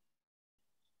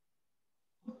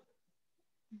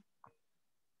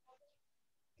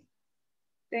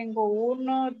 Tengo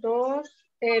 1, 2.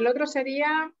 El otro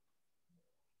sería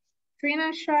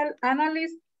Financial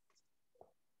Analyst.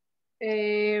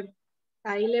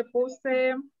 Ahí le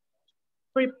puse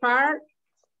prepare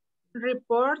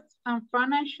reports and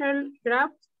financial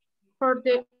graphs for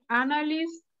the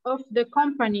analysis of the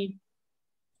company.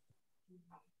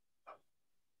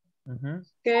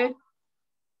 ¿Qué?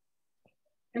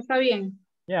 ¿Está bien?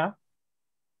 Yeah.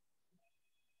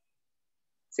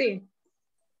 Sí.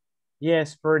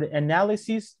 Yes, for the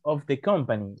analysis of the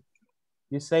company.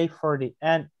 You say for the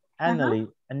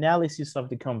analysis of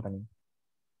the company.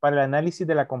 Para el análisis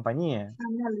de la compañía.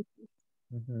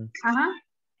 Ajá.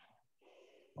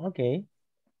 Okay.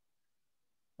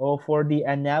 O for the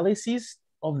analysis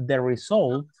of the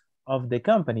result of the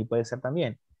company. Puede ser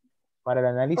también. Para el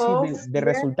análisis de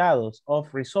resultados.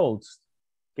 Of results.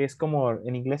 Que es como,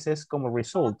 en inglés es como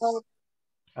results.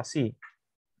 Así.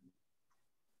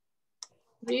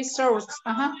 Results.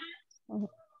 Ajá.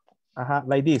 Ajá,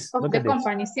 like this. Of Look the at this.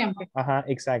 company, siempre. Ajá,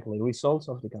 exactly. Results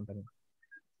of the company.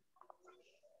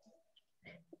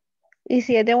 ¿Y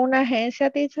si es de una agencia,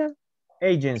 teacher?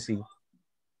 Agency.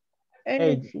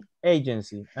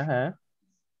 Agency. Ajá.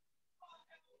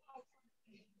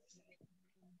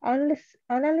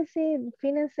 Analysis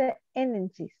financial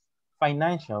agencies.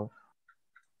 Financial.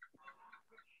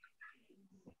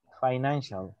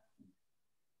 Financial.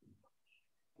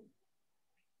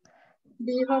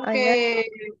 Dijo que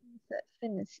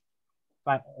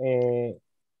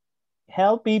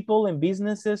Help people and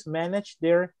businesses manage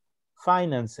their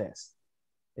finances.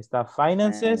 Está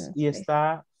finances y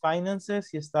está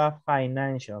finances y está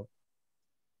financial.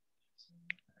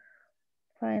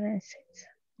 Finances.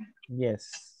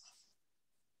 Yes.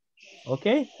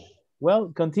 Okay.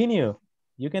 Well, continue.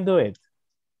 You can do it.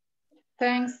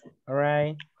 thanks. All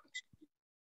right.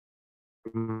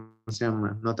 ¿Cómo se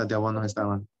llama? Notas de abonos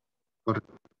estaban.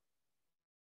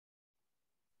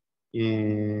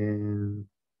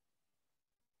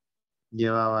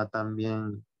 Llevaba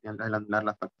también el anular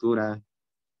la factura.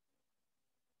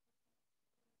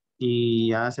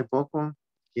 Y hace poco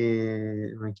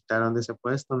que me quitaron de ese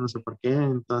puesto, no sé por qué,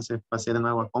 entonces pasé de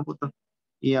nuevo a cómputo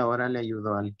y ahora le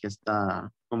ayudo al que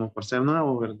está, como por ser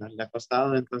nuevo, ¿verdad? Le ha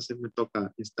costado, entonces me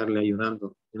toca estarle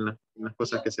ayudando en las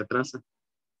cosas que se atrasan.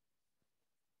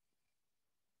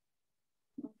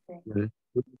 Okay.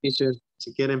 Teacher,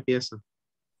 si quiere empiezo.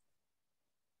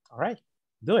 All right.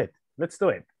 Do it. Let's do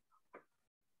it.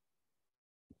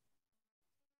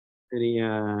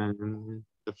 Sería,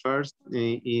 the first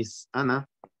is Ana.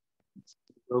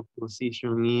 Job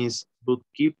position is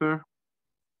bookkeeper.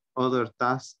 Other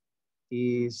task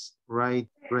is write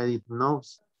credit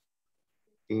notes.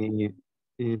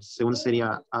 Segundo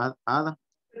sería Ada.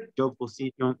 Job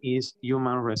position is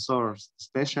human resource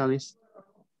specialist.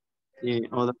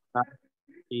 Other task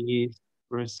is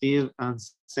receive and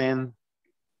send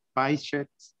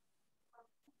paychecks.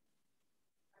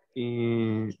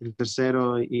 El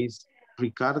tercero is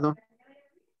Ricardo.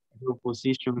 Your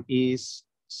position is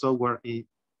software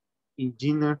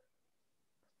engineer.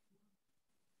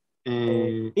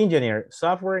 Engineer,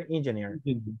 software engineer.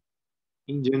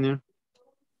 Engineer.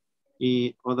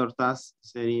 Y other task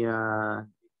sería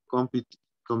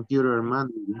computer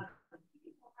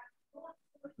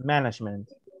Management.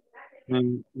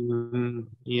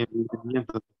 Y el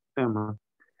entendimiento del sistema.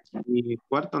 Y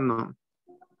cuarto no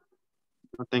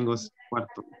tengo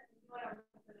cuarto.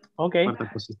 Okay.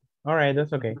 Cuarta posición. All right,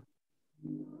 that's okay.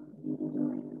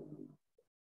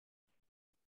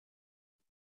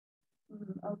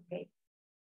 Okay.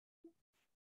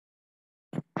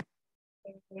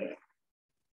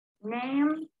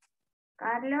 Name,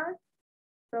 Carlos,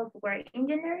 software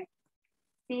engineer,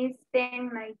 system,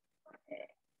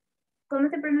 ¿cómo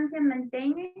se pronuncia?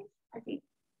 Maintenance, así.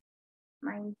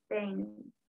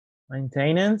 Maintenance.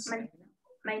 Maintenance.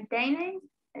 Maintenance,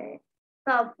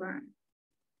 software.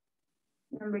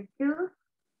 Number 2,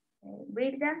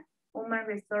 Brigda, human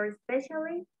resource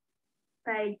specialist,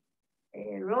 pay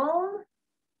role,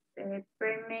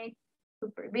 permit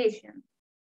supervision.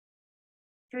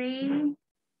 3,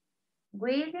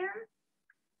 William,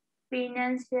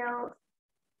 financial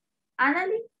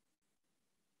analyst,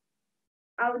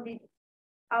 auditor,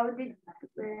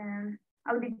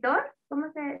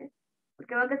 ¿cómo se?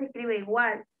 Porque veo que se escribe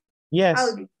igual. Yes.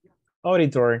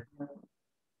 Auditor.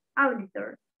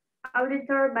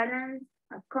 Auditor balance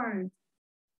accountant.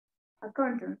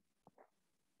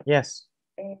 Yes.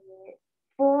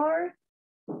 4,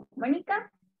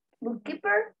 Monica,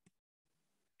 bookkeeper,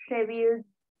 review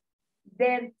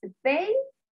debt to pay,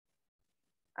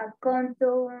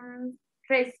 accountant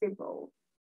receivable.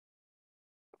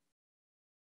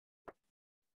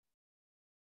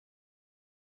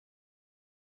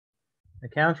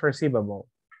 Accounts receivable.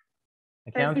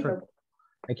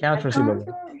 Accounts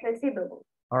receivable.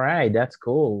 All right, that's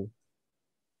cool.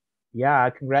 Yeah,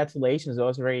 congratulations. That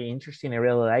was very interesting. I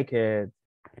really like it.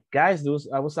 Guys,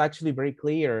 I was actually very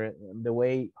clear the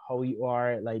way how you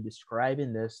are like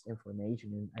describing this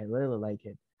information. And I really like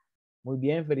it. Muy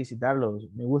bien,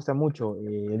 felicitarlos. Me gusta mucho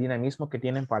el dinamismo que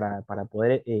tienen para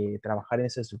poder trabajar en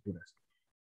esas estructuras.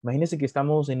 Imagínense que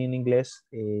estamos en un inglés,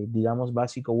 digamos,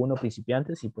 básico 1,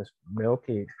 principiantes, y pues veo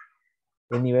que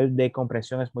el nivel de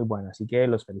comprensión es muy bueno. Así que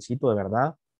los felicito de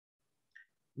verdad.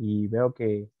 Y veo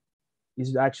que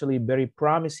it's actually a very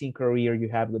promising career you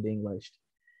have with English.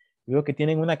 Veo que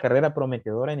tienen una carrera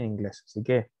prometedora en inglés. Así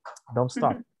que don't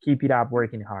stop. Keep it up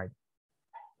working hard.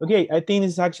 Okay, I think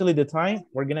it's actually the time.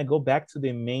 We're going to go back to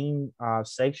the main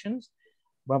sections.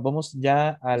 Vamos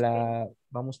ya a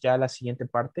la siguiente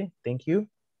parte. Thank you.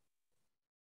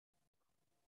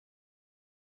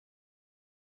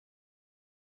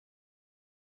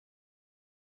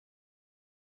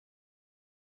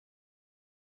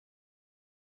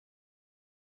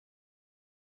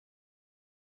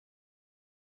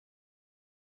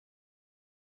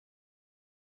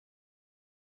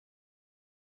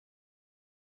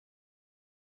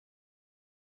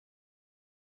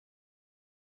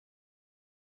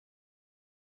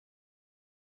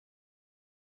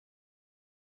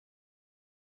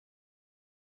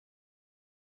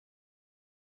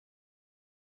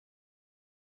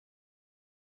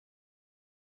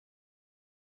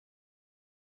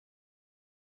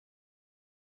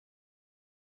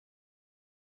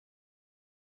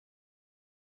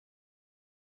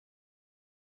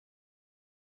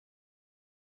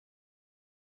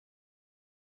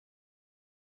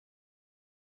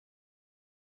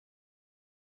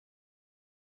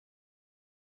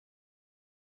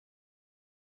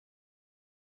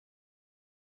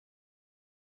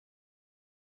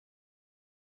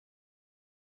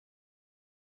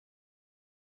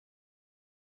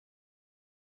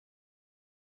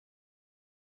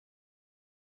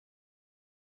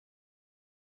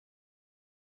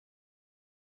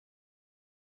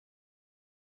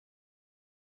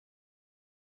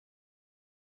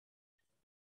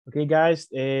 Okay, guys,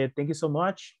 thank you so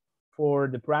much for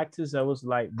the practice. I was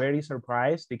like very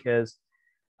surprised because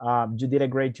you did a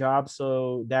great job.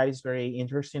 So that is very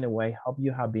interesting the way how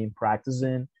you have been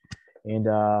practicing. And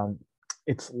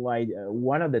it's like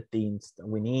one of the things that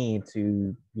we need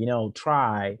to, you know,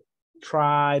 try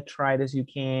as you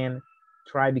can,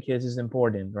 try because it's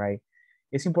important, right?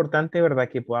 Es importante, ¿verdad?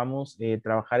 Que podamos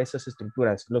trabajar esas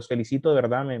estructuras. Los felicito, de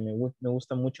verdad, me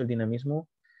gusta mucho el dinamismo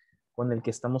con el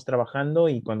que estamos trabajando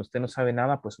y cuando usted no sabe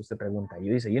nada, pues usted pregunta.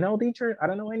 You dice, you know, teacher, I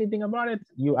don't know anything about it.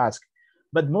 You ask.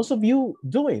 But most of you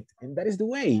do it, and that is the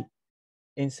way.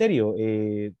 En serio,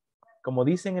 como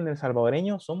dicen en el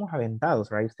salvadoreño, somos aventados,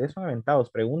 right? Ustedes son aventados,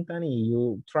 preguntan y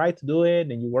you try to do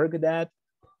it and you work with that.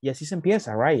 Y así se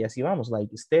empieza, right? Y así vamos,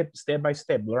 like step by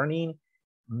step, learning,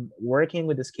 working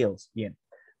with the skills. Bien.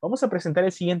 Vamos a presentar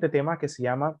el siguiente tema que se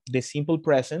llama The Simple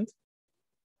Present.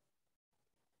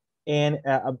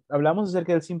 Hablamos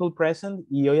acerca del simple present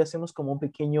y hoy hacemos como un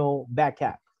pequeño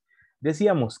backup.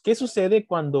 Decíamos, ¿qué sucede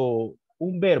cuando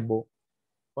un verbo,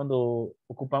 cuando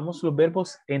ocupamos los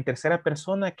verbos en tercera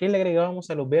persona? ¿Qué le agregábamos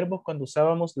a los verbos cuando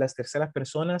usábamos las terceras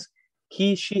personas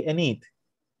he, she, and it?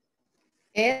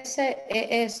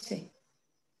 S-E-S.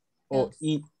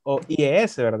 O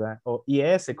IES, ¿verdad? O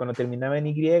IES cuando terminaba en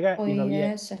Y y no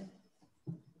había...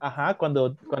 Ajá,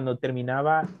 cuando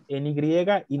terminaba en Y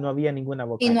y no había ninguna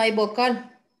vocal. Y no hay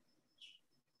vocal.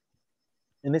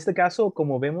 En este caso,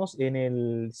 como vemos en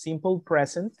el simple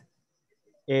present,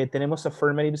 tenemos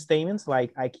affirmative statements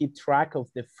like I keep track of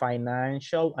the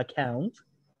financial account.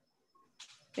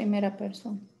 Primera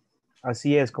persona.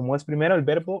 Así es, como es primero, el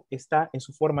verbo está en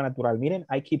su forma natural. Miren,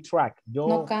 I keep track.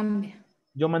 No cambia.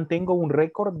 Yo mantengo un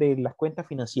récord de las cuentas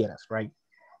financieras, right?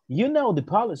 You know the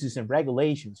policies and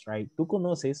regulations, right? Tú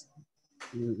conoces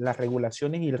las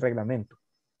regulaciones y el reglamento.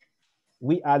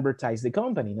 We advertise the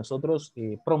company. Nosotros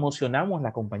promocionamos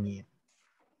la compañía.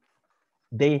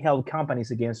 They help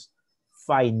companies against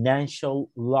financial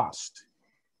loss.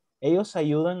 Ellos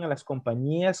ayudan a las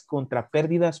compañías contra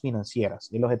pérdidas financieras.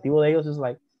 El objetivo de ellos es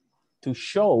like to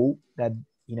show that,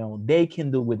 you know, they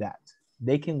can do with that.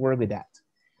 They can work with that.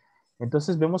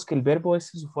 Entonces vemos que el verbo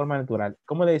es en su forma natural.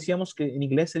 Como le decíamos que en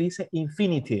inglés se dice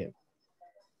infinitive.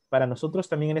 Para nosotros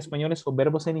también en español esos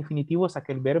verbos en infinitivo es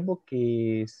aquel verbo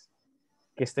que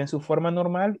está en su forma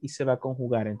normal y se va a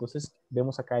conjugar. Entonces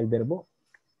vemos acá el verbo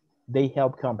they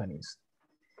help companies.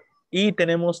 Y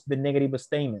tenemos the negative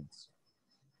statements.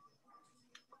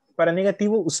 Para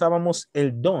negativo usábamos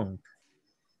el don't.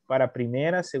 Para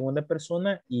primera, segunda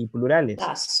persona y plurales.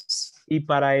 Das. Y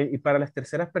para las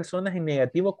terceras personas en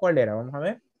negativo, ¿cuál era? Vamos a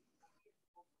ver.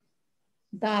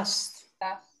 Das.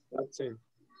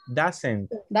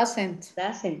 Doesn't. Doesn't.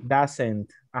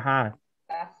 Doesn't. Ajá.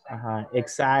 Ajá,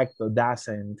 exacto.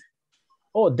 Doesn't.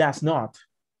 O does not.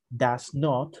 Does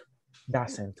not.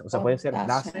 Doesn't. O sea, puede ser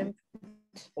doesn't.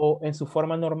 O en su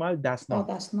forma normal, does not.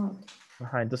 Does not.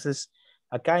 Ajá, entonces,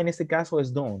 acá en este caso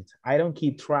es don't. I don't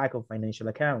keep track of financial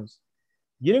accounts.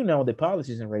 You don't know the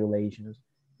policies and regulations.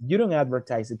 You don't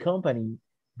advertise the company.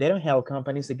 They don't help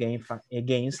companies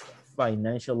against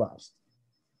financial loss.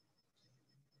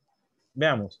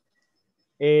 Veamos.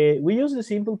 We use the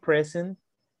simple present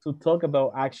to talk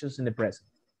about actions in the present.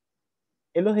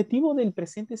 El objetivo del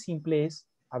presente simple es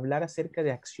hablar acerca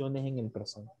de acciones en el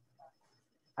presente.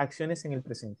 Acciones en el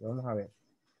presente. Vamos a ver.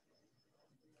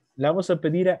 Le vamos a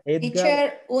pedir a Edgar.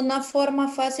 Teacher, una forma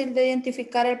fácil de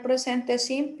identificar el presente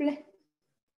simple.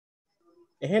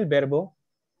 Es el verbo.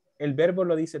 El verbo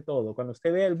lo dice todo. Cuando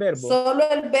usted ve el verbo. Solo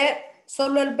el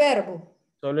verbo.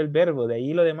 Solo el verbo. De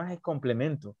ahí lo demás es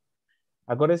complemento.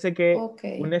 Acuérdense que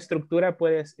una estructura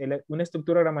una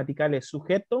estructura gramatical es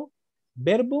sujeto,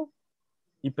 verbo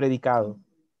y predicado.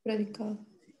 Predicado.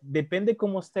 Depende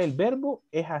cómo esté el verbo,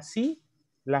 es así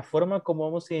la forma como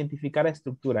vamos a identificar la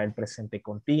estructura. El presente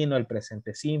continuo, el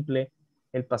presente simple,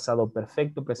 el pasado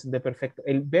perfecto, presente perfecto.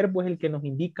 El verbo es el que nos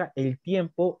indica el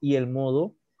tiempo y el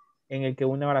modo en el que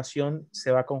una oración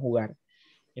se va a conjugar.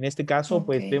 En este caso,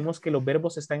 pues vemos que los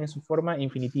verbos están en su forma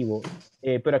infinitivo.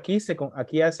 Pero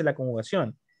aquí hace la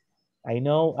conjugación. I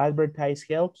know, advertise,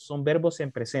 help, son verbos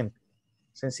en presente.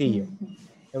 Sencillo.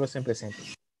 Verbos en presente.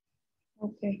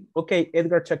 Okay,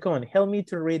 Edgar Chacón, help me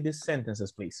to read these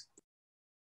sentences, please.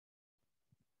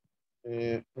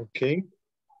 Okay.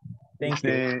 Thank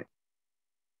you.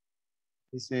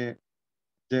 Dice,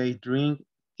 they drink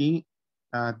tea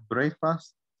at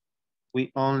breakfast.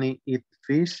 We only eat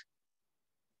fish.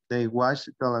 They watch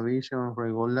television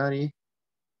regularly.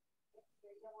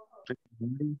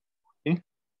 Okay.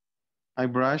 I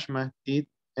brush my teeth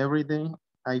every day.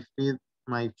 I feed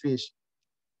my fish.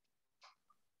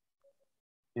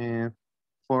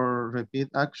 for repeat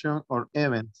action or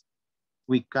events.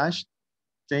 We catch,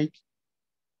 take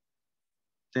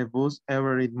the bus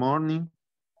every morning.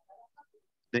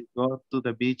 They go to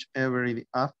the beach every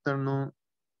afternoon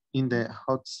in the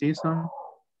hot season.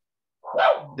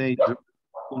 They drive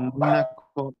to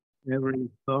Monaco every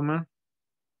summer.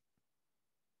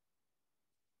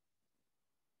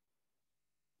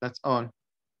 That's all.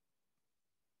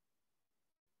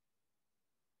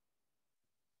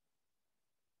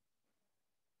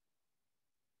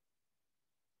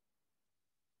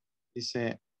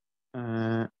 Dice,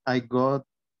 I go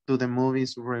to the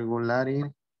movies regularly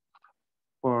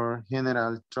for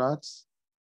general threats.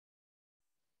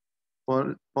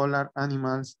 Polar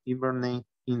animals hibernate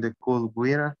in the cold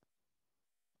weather.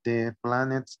 The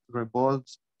planet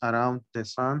revolves around the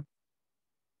sun.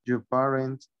 Your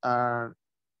parents are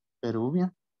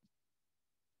Peruvian.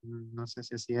 No sé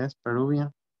si así es,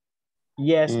 Peruvian.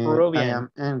 Yes, Peruvian.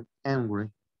 I am angry.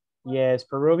 Yes,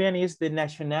 Peruvian is the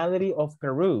nationality of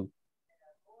Peru.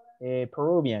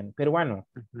 Peruvian, peruano.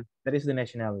 That is the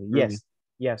nationality. Peruvian. Yes,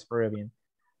 yes, Peruvian.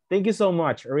 Thank you so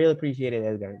much. I really appreciate it,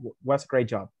 Edgar. Was a great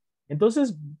job.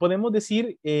 Entonces, podemos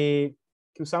decir que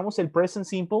usamos el present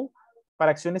simple para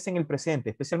acciones en el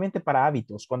presente, especialmente para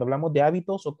hábitos. Cuando hablamos de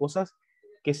hábitos o cosas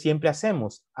que siempre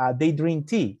hacemos. They drink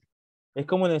tea. Es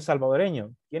como en el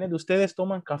salvadoreño. ¿Quiénes de ustedes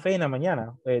toman café en la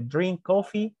mañana? Drink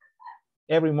coffee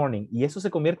every morning. Y eso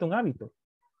se convierte en un hábito.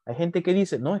 Hay gente que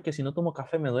dice, no, es que si no tomo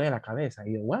café me duele la cabeza.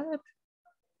 Y yo, what?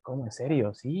 ¿Cómo? ¿En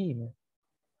serio? Sí.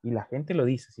 Y la gente lo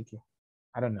dice, así que,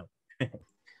 I don't know.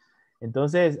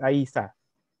 Entonces, ahí está.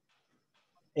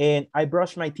 And I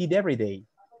brush my teeth every day.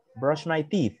 Brush my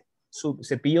teeth.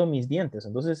 Cepillo mis dientes.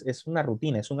 Entonces, es una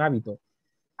rutina, es un hábito.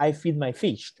 I feed my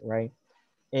fish, right?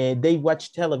 They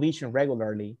watch television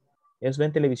regularly. Ellos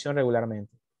ven televisión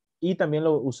regularmente. Y también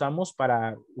lo usamos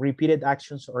para repeated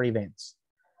actions or events.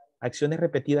 Acciones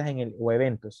repetidas o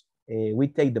eventos. We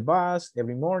take the bus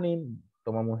every morning.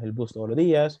 Tomamos el bus todos los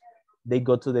días. They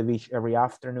go to the beach every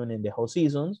afternoon in the whole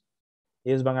seasons.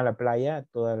 Ellos van a la playa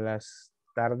todas las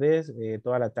tardes,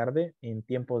 toda la tarde en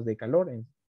tiempos de calor, en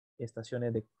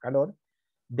estaciones de calor.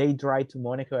 They drive to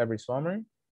Monaco every summer.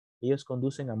 Ellos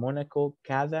conducen a Mónaco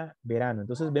cada verano.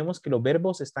 Entonces vemos que los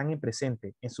verbos están en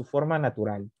presente, en su forma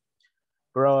natural.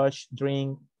 Brush,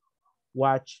 drink,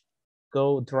 watch,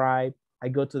 go, drive, I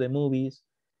go to the movies.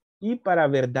 Y para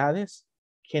verdades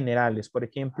generales, por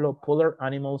ejemplo, polar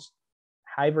animals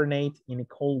hibernate in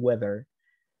cold weather.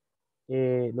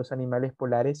 Los animales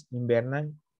polares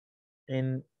invernan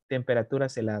en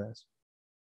temperaturas heladas.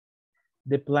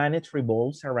 The planet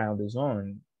revolves around the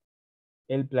sun.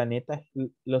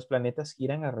 Los planetas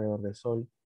giran alrededor del sol.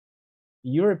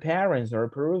 Your parents are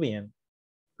Peruvian.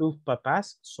 Tus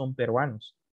papás son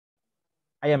peruanos.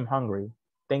 I am hungry.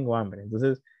 Tengo hambre.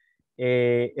 Entonces,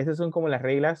 esas son como las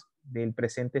reglas del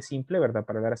presente simple, ¿verdad?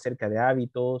 Para hablar acerca de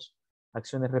hábitos,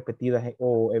 acciones repetidas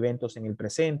o eventos en el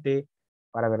presente.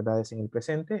 Para verdades en el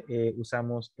presente,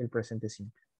 usamos el presente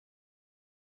simple.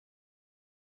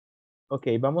 Ok,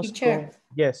 vamos Teacher.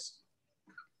 con... Yes.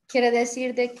 Quiere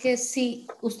decir de que si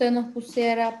usted nos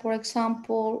pusiera, por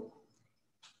ejemplo,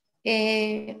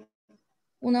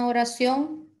 una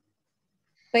oración,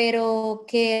 pero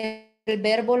que el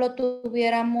verbo lo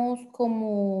tuviéramos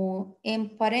como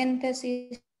en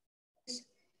paréntesis,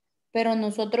 pero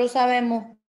nosotros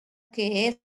sabemos que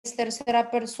es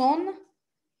tercera persona,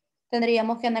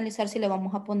 tendríamos que analizar si le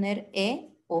vamos a poner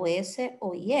E o S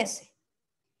o IS.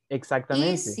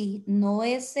 Exactamente. Y si no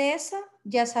es esa,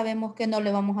 ya sabemos que no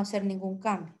le vamos a hacer ningún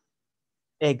cambio.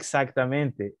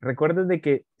 Exactamente. Recuerden de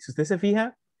que, si usted se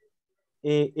fija,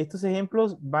 estos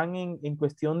ejemplos van en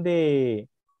cuestión de...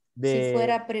 Si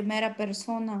fuera primera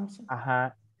persona. O sea.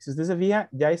 Ajá. Si usted se fija,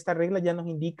 ya esta regla ya nos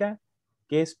indica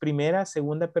que es primera,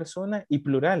 segunda persona y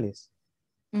plurales.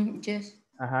 Yes.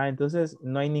 Ajá, entonces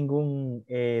no hay ningún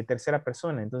tercera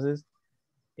persona. Entonces,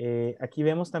 aquí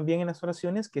vemos también en las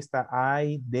oraciones que está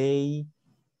I, they,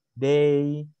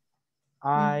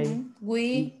 I,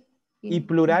 we. Y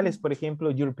plurales, por ejemplo,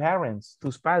 your parents,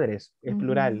 tus padres, es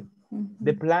plural.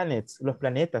 The planets, los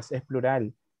planetas, es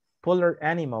plural. Polar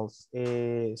animals,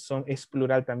 es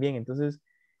plural también. Entonces,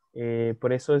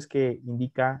 por eso es que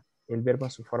indica el verbo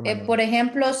en su forma. Por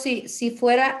ejemplo, si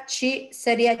fuera she,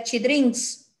 sería she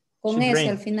drinks, con she S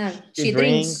drink, al final. She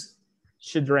drinks.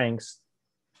 She drinks.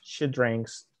 She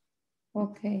drinks.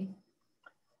 Ok.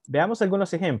 Veamos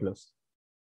algunos ejemplos.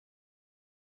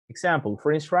 Example,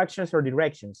 for instructions or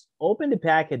directions, open the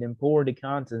packet and pour the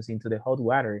contents into the hot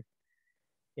water.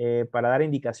 Para dar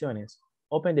indicaciones,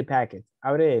 open the packet,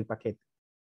 abre el paquete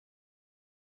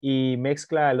y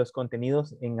mezcla los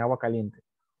contenidos en agua caliente.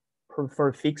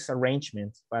 for fixed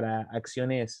arrangements, para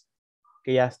acciones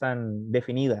que ya están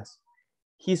definidas.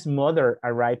 His mother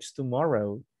arrives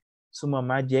tomorrow. Su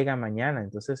mamá llega mañana.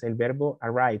 Entonces el verbo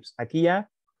arrives. Aquí ya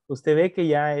usted ve que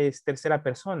ya es tercera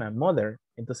persona, mother.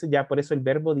 Entonces ya por eso el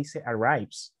verbo dice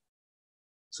arrives.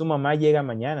 Su mamá llega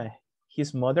mañana.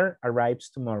 His mother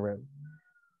arrives tomorrow.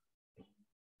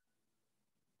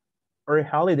 Our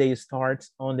holiday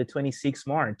starts on the 26th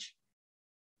March.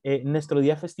 Nuestro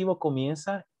día festivo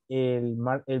comienza el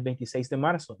 26 de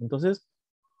marzo. Entonces,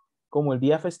 como el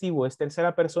día festivo es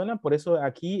tercera persona, por eso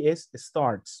aquí es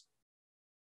starts.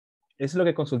 Eso es lo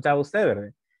que consultaba usted,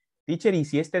 ¿verdad? Teacher, y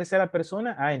si es tercera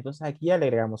persona, entonces aquí ya le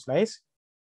agregamos la S.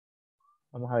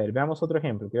 Vamos a ver, veamos otro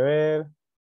ejemplo. Quiero ver.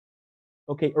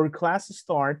 Ok, our class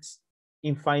starts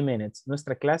in 5 minutes.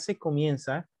 Nuestra clase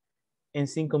comienza en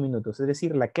 5 minutos, es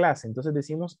decir, la clase. Entonces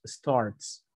decimos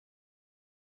starts.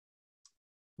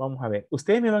 Vamos a ver.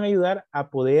 Ustedes me van a ayudar a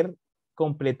poder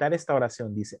completar esta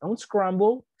oración. Dice,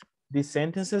 unscramble the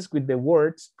sentences with the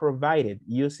words provided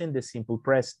using the simple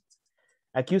present.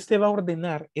 Aquí usted va a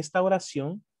ordenar esta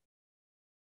oración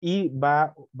y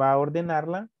va a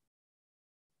ordenarla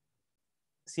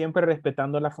siempre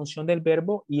respetando la función del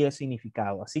verbo y el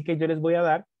significado. Así que yo les voy a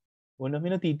dar unos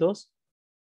minutitos.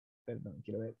 Perdón,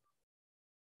 quiero ver.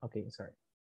 Ok, sorry.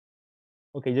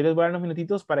 Ok, yo les voy a dar unos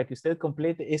minutitos para que usted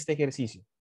complete este ejercicio.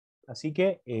 Así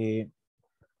que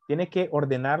tiene que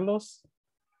ordenarlos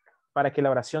para que la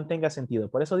oración tenga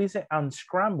sentido. Por eso dice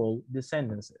unscramble the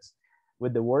sentences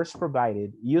with the words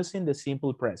provided using the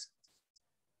simple present.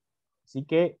 Así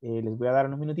que les voy a dar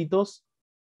unos minutitos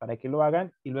para que lo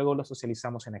hagan y luego lo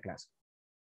socializamos en la clase.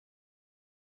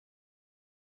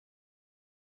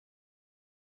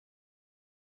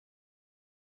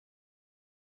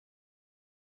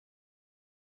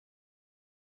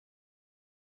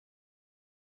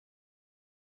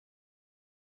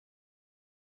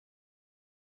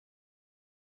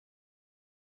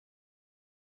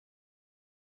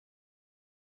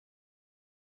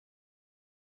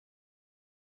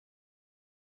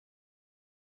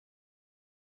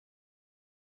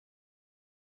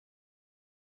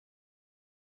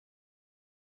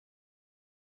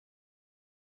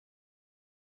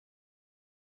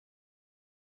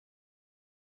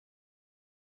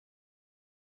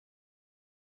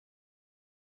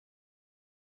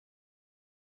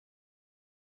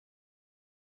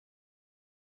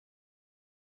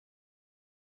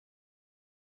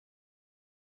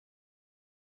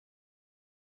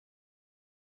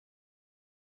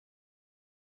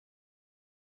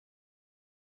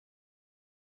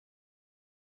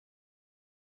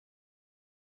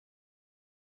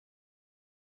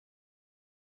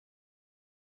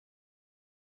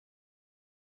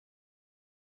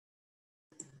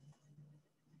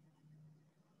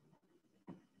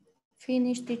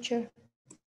 Finish, teacher.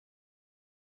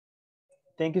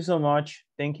 Thank you so much.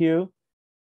 Thank you.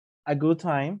 A good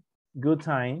time. Good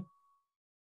time.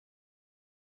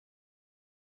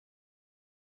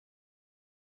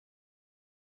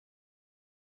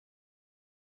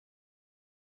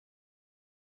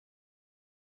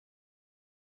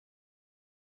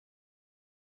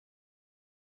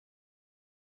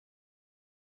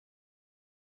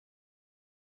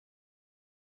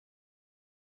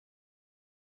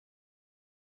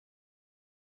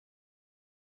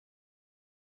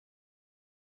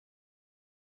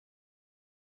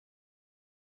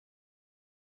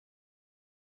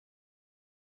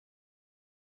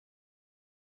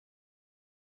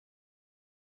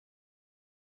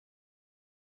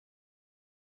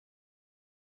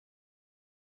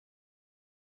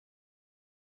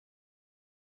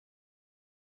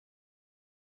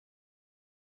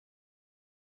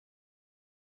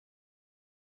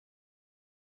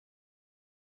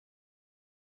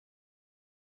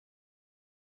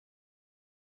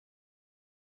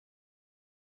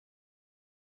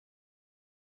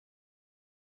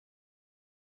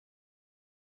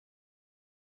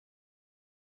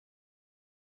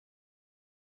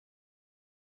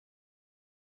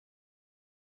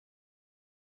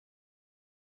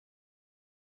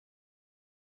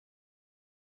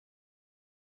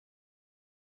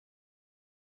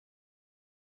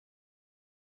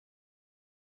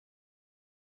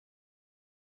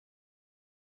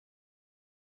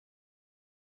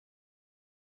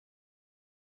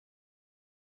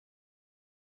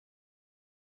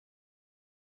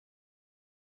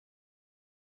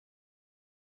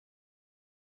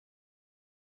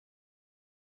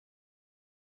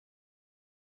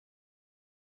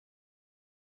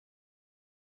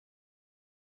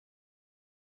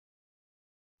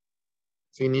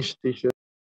 Finish, teacher.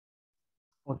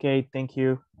 Okay, thank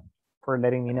you for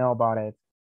letting me know about it.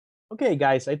 Okay,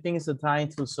 guys, I think it's the time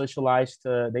to socialize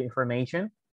the information.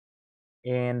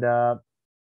 And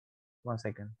 1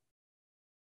 second.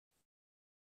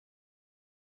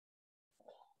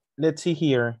 Let's see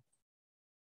here.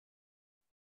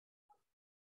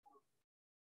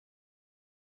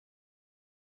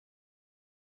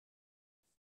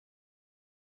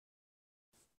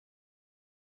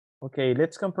 Okay,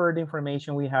 let's compare the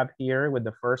information we have here with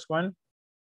the first one.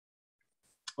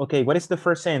 Okay, what is the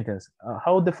first sentence?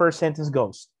 How the first sentence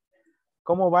goes?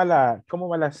 ¿Cómo va la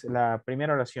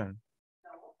primera oración?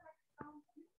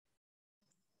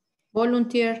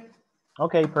 Volunteer.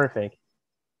 Okay, perfect.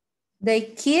 They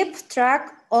keep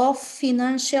track of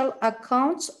financial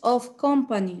accounts of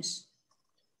companies.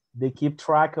 They keep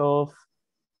track of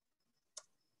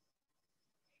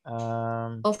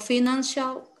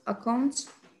financial accounts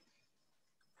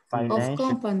of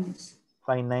companies.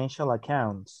 Financial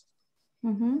accounts.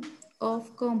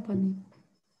 Of company.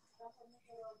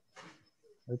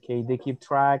 Okay, they keep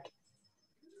track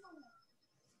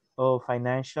of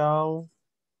financial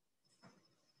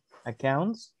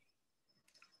accounts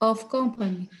of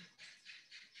company.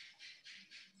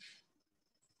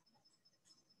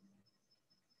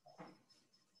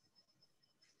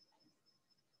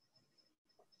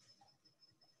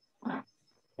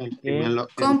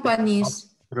 Companies.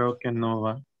 Creo que no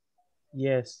va.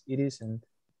 Yes, it isn't.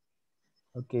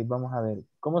 Ok, vamos a ver.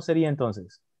 ¿Cómo sería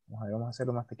entonces? Vamos a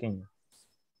hacerlo más pequeño.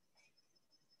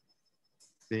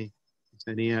 Sí,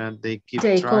 sería they keep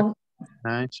track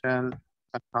financial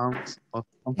accounts of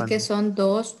companies. Es que son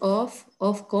dos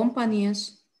of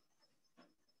companies.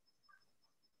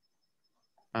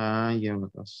 Ah, ya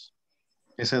dos.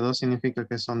 Ese dos significa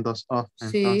que son dos of.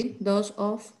 Sí, dos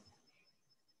of.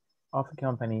 Of a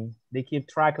company. They keep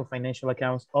track of financial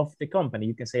accounts of the company.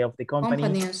 You can say of the company.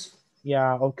 Companies.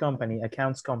 Yeah, of company,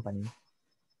 accounts company.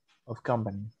 Of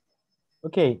company.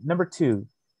 Okay, number 2.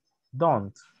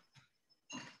 Don't.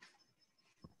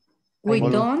 We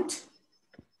don't.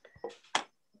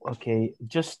 Okay,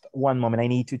 just one moment. I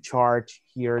need to charge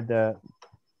here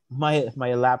my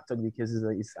laptop because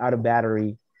it's out of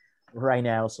battery right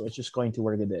now. So it's just going to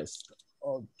work with this.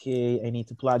 Okay, I need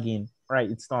to plug in. All right,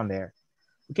 it's on there.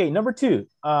 Okay, number 2.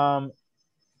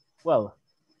 Well,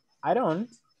 I don't.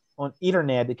 On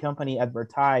internet, the company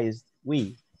advertised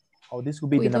we. Oh, this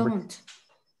would be we the number. Don't.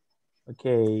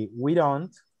 Okay, we don't.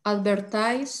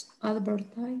 Advertise.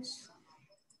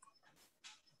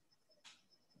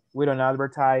 We don't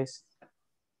advertise.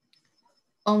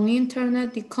 On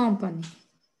internet, the company.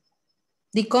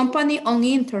 The company on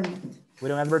internet. We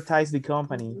don't advertise the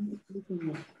company.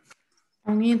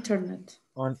 On internet.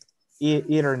 On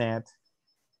internet.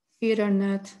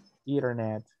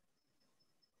 Internet.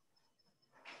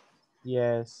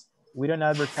 Yes, we don't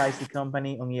advertise the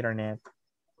company on internet.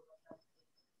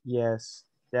 Yes,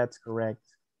 that's correct.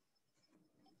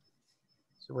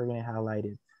 So we're gonna highlight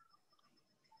it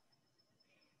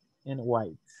in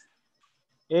white.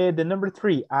 The number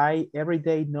 3, I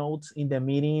everyday notes in the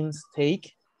meetings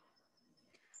take.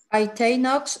 I take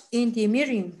notes in the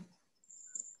meeting.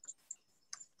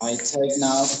 I take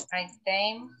notes. I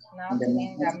take notes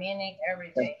in the meeting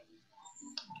every day.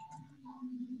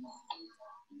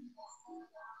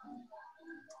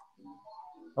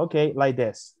 Okay, like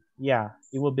this. Yeah,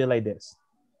 it will be like this.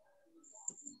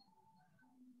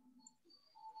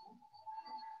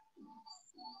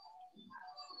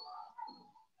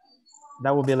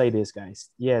 That will be like this, guys.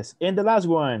 Yes, and the last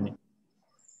one.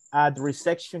 At the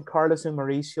reception, Carlos and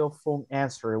Mauricio phone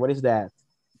answer. What is that?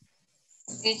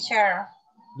 Teacher.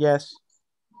 Yes.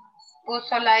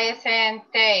 Puso la S en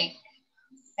take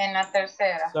en la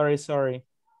tercera. Sorry.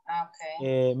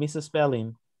 Okay. Mrs.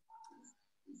 Spelling.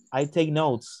 I take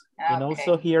notes. Okay. And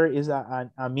also here is a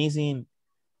missing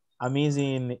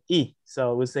E.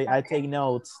 So we say, okay. I take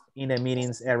notes in the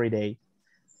meetings every day.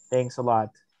 Thanks a lot.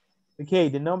 Okay,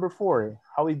 the number 4,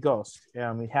 how it goes.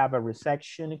 We have a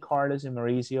reception, Carlos and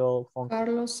Mauricio. Phone.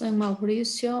 Carlos and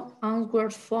Mauricio answer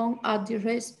phone at the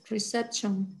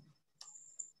reception.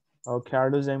 Oh,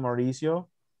 Carlos and Mauricio.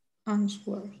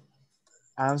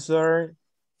 Answer.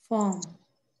 Phone.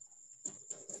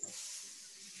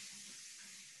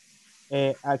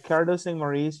 Carlos and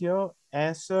Mauricio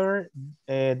answer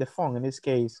the phone in this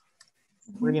case.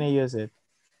 We're gonna use it.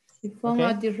 The phone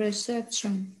at the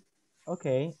reception.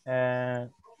 Okay, at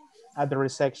the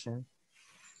reception.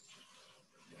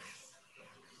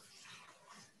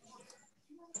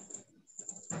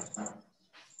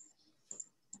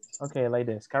 Okay, like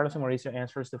this. Carlos and Mauricio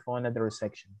answers the phone at the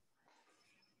reception.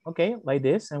 Okay, like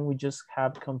this, and we just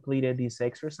have completed this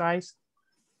exercise.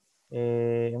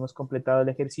 Hemos completado el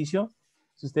ejercicio.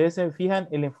 Si ustedes se fijan,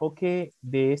 el enfoque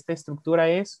de esta estructura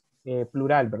es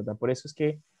plural, ¿verdad? Por eso es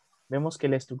que vemos que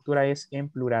la estructura es en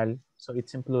plural. So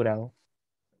it's in plural.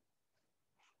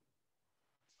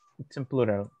 It's in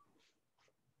plural.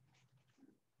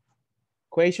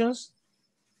 Questions?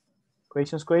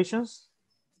 Questions?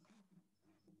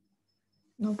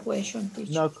 No question,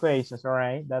 teacher. No questions, all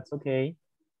right, that's okay.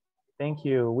 Thank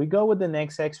you. We go with the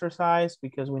next exercise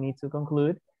because we need to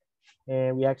conclude.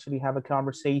 We actually have a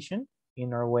conversation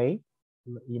in our way.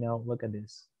 You know, look at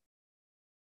this.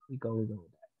 We go with that.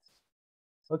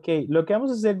 Ok, lo que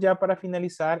vamos a hacer ya para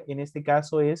finalizar en este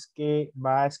caso es que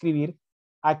va a escribir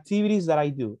activities that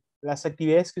I do, las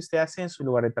actividades que usted hace en su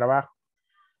lugar de trabajo.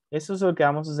 Eso es lo que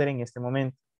vamos a hacer en este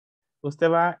momento.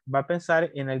 Usted va a pensar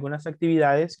en algunas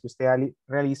actividades que usted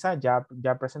realiza, ya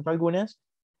presentó algunas,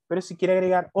 pero si quiere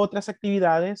agregar otras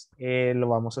actividades, lo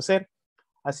vamos a hacer.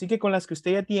 Así que con las que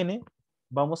usted ya tiene,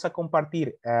 vamos a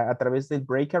compartir a través del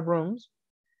breakout rooms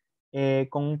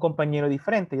con un compañero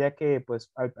diferente, ya que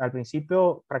pues al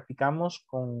principio practicamos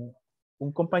con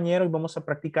un compañero y vamos a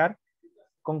practicar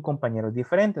con compañeros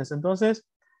diferentes. Entonces,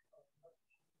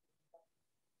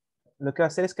 lo que va a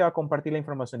hacer es que va a compartir la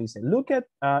información. Dice, look at,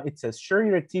 it says, share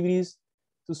your activities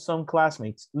to some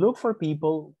classmates. Look for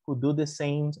people who do the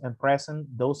same and present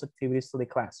those activities to the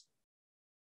class.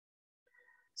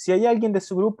 Si hay alguien de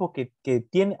su grupo que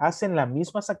hacen las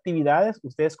mismas actividades,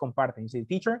 ustedes comparten. You say,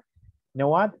 teacher, you know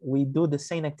what? We do the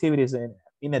same activities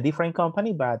in a different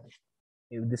company, but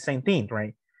the same thing,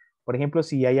 right? Por ejemplo,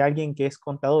 si hay alguien que es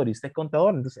contador y usted es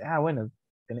contador, entonces, bueno,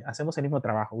 hacemos el mismo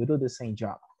trabajo. We do the same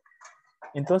job.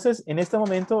 Entonces, en este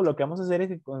momento, lo que vamos a hacer es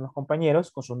que con los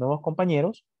compañeros, con sus nuevos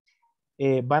compañeros,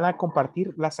 van a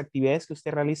compartir las actividades que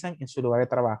ustedes realizan en su lugar de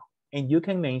trabajo. And you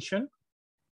can mention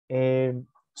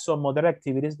some other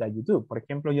activities that you do. Por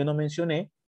ejemplo, yo no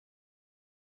mencioné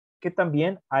que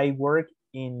también I work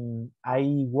in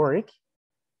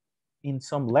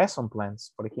some lesson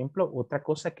plans. Por ejemplo, otra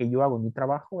cosa que yo hago en mi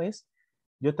trabajo es,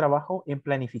 yo trabajo en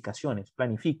planificaciones,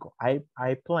 planifico.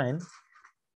 I plan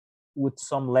with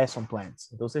some lesson plans.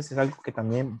 Entonces es algo que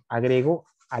también agrego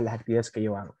a las actividades que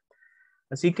yo hago.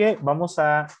 Así que vamos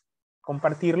a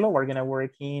compartirlo. We're going to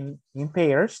work in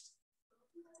pairs.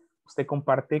 Usted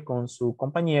comparte con su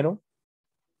compañero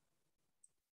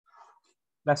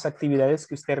las actividades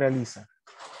que usted realiza.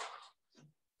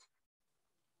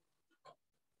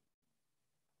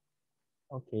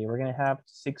 Okay, we're going to have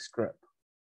 6 group.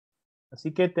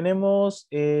 Así que tenemos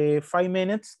 5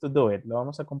 minutes to do it. Lo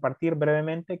vamos a compartir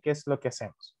brevemente qué es lo que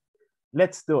hacemos.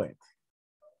 Let's do it.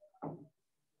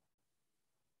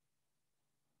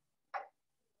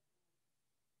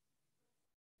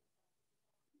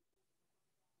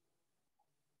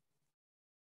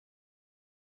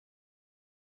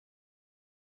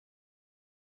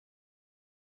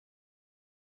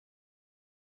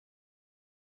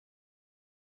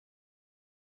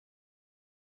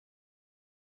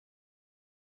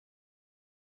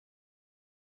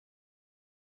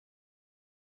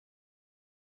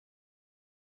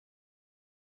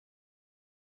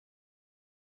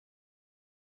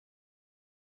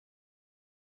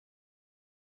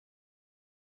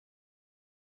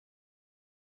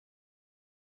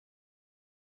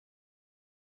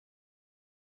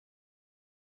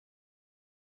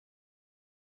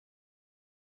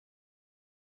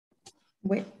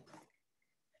 Bueno,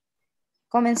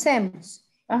 comencemos.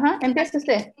 Ajá, empieza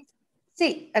usted.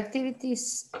 Sí,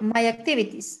 activities, my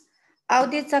activities.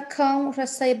 Audit account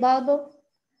receivable.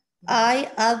 I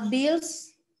add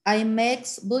bills. I make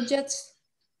budgets.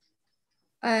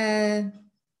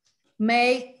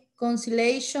 Make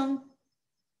conciliation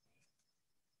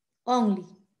only.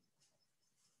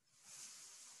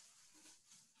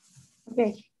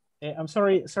 Okay. I'm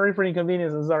sorry for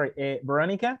inconvenience. I'm sorry.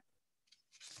 Veronica?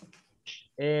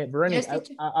 Veronica, Yes,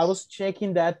 I was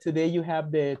checking that today you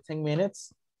have the 10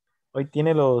 minutes. Hoy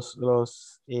tiene los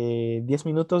 10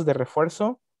 minutos de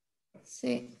refuerzo.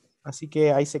 Sí. Así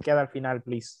que ahí se queda al final,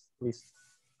 please.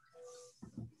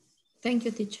 Thank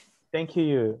you, teacher. Thank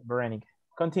you, Veronica.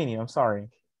 Continue, I'm sorry.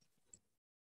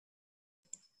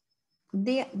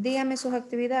 Dígame sus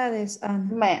actividades,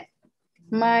 Ana.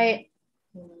 My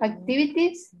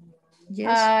activities. Yes.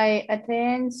 I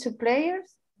attend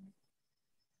suppliers.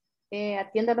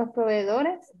 Atiendo a los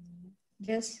proveedores.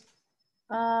 Yes.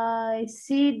 I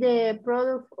see the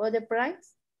product or the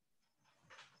price.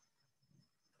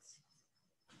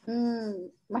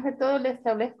 Más de todo le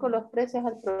establezco los precios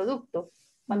al producto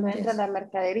cuando entra la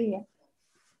mercadería.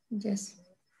 Yes.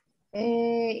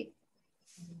 Y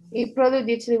product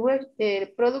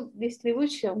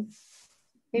distribution.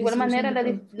 De igual manera la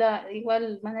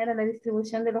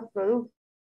distribución de los productos.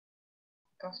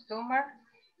 Customer.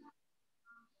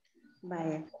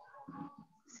 Vaya.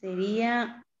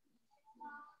 Sería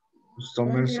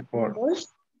Customer support.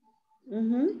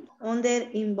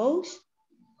 Under invoice.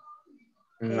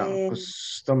 No,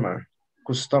 customer.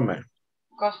 Customer.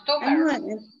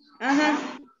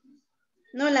 Ajá.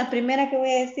 No, la primera que voy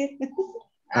a decir.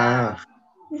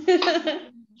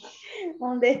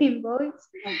 Under invoice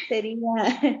sería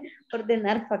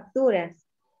ordenar facturas.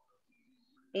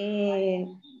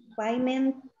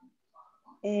 Payment.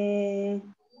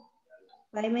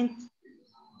 Payment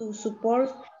to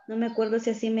support. No me acuerdo si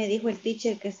así me dijo el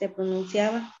teacher que se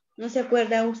pronunciaba. ¿No se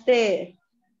acuerda usted?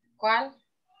 ¿Cuál?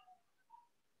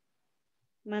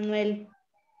 Manuel.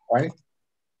 ¿Cuál?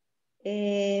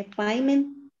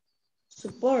 Payment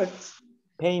support.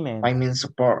 Payment. Payment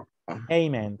support.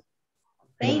 Payment.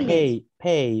 Payment.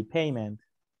 Payment.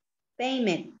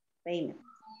 Payment.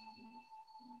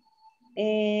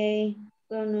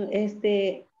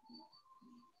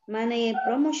 Money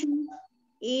promotion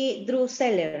y Drew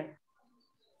Seller.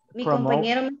 Mi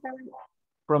compañero me estaba...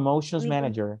 Promotions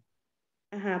manager.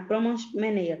 Ajá, promotion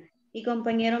manager. Mi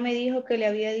compañero me dijo que le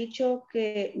había dicho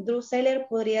que Drew Seller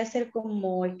podría ser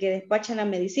como el que despacha la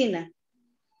medicina.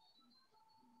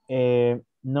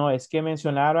 No, es que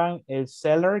mencionaban el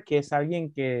seller, que es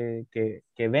alguien que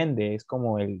vende, es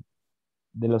como el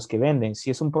de los que venden.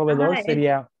 Si es un proveedor,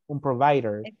 sería un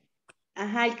provider.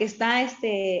 Ajá, el que está,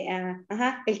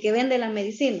 el que vende la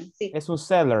medicina, sí. Es un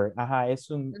seller, ajá, es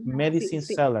un medicine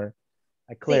seller,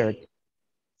 a clerk.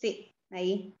 Sí,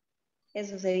 ahí,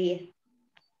 eso sería.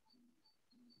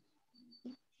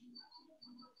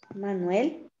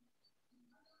 Manuel.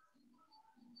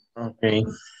 Okay.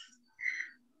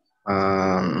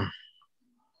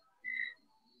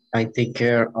 I take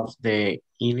care of the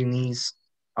illness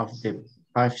of the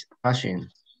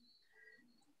patient.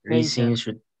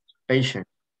 Patient.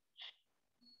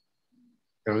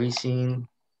 The reason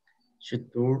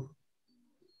should do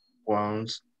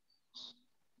once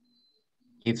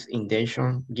give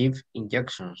injections.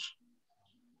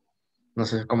 No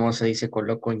sé cómo se dice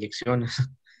coloco inyecciones.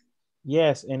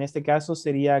 Yes, en este caso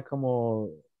sería como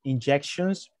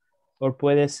injections o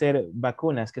puede ser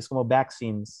vacunas, que es como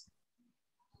vaccines.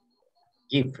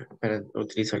 Give, pero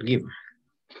utilizo el give.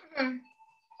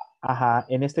 Ajá,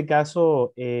 en este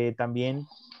caso también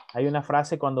hay una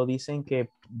frase cuando dicen que,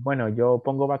 bueno, yo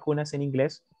pongo vacunas en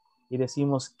inglés y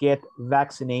decimos get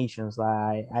vaccinations,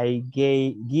 like I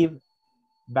give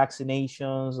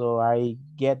vaccinations o I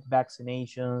get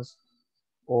vaccinations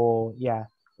o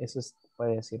eso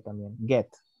puede decir también, get.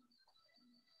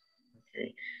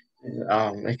 Okay.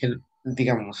 Es que,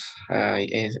 digamos,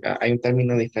 hay un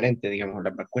término diferente, digamos,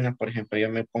 las vacunas, por ejemplo, yo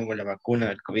me pongo la vacuna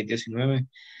del COVID-19,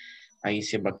 ahí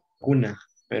sí es vacuna,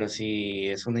 pero si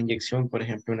es una inyección, por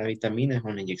ejemplo, una vitamina, es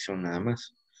una inyección nada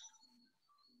más.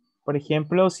 Por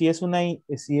ejemplo, si es una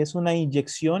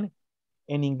inyección,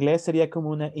 en inglés sería como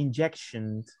una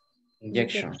injection.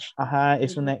 Injection. Ajá,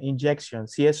 es una injection.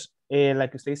 Si es la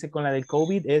que usted dice con la del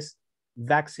COVID, es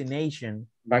vaccination.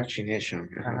 Vaccination.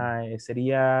 Ajá,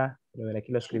 sería, a ver,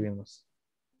 aquí lo escribimos.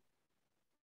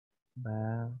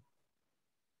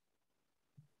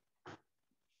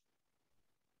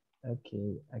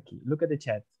 Aquí. Look at the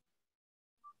chat.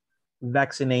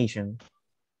 Vaccination.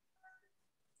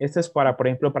 Este es para, por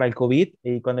ejemplo, para el COVID.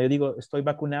 Y cuando yo digo estoy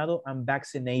vacunado, I'm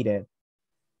vaccinated.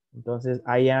 Entonces,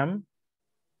 I am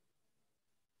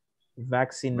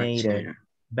vaccinated.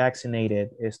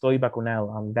 Vaccinated. Estoy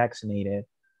vacunado. I'm vaccinated.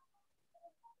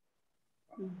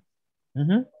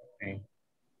 Okay.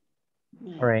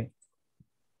 All right.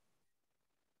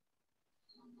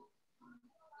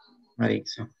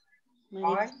 Marixa.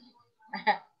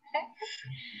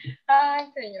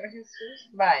 Ay, Señor Jesús.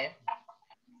 Vaya.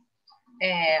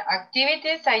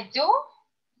 Activities I do.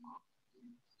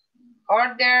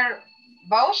 Order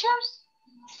vouchers.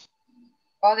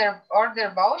 Order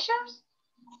vouchers.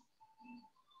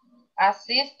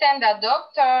 Assistant the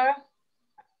doctor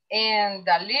in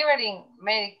delivering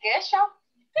medication.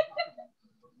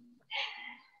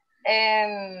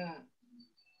 And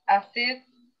assist,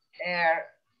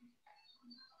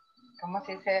 ¿cómo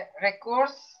se dice?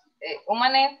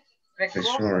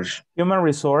 Human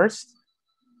resource.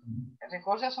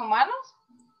 Recursos humanos.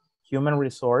 Human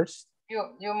resource.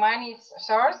 Human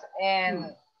resource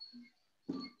and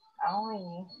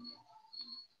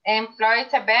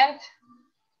employees event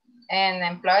and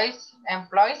employees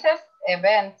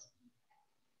event.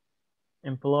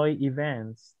 Employee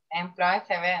events. Employees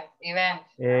event.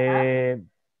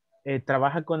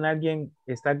 ¿Trabaja con alguien,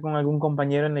 está con algún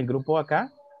compañero en el grupo acá?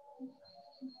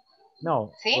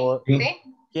 No. Sí, ¿Quién?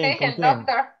 ¿Con el quién?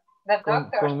 doctor.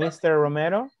 ¿Con Mr.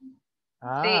 Romero?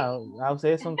 Ah,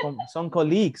 ustedes son colleagues. Son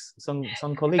colleagues.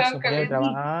 Son compañeros de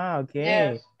trabajo. Ah, okay.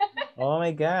 Yes. Oh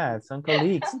my God, son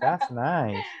colleagues. That's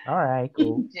nice. All right,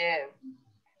 cool. Yes.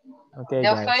 Okay,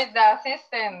 Yo guys. soy the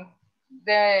assistant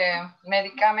de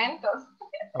medicamentos.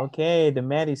 Okay, the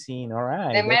medicine. All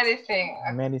right. De That's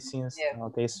medicine. medicines. Yes.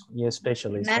 Okay, you're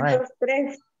specialist. Al All final right. los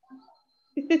tres.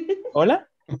 Hola.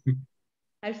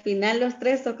 Al final los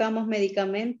tres tocamos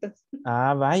medicamentos.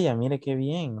 Ah, vaya, mire qué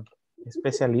bien.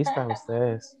 Especialistas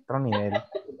ustedes. Otro nivel.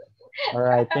 All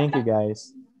right, thank you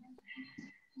guys.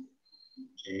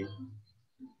 Okay.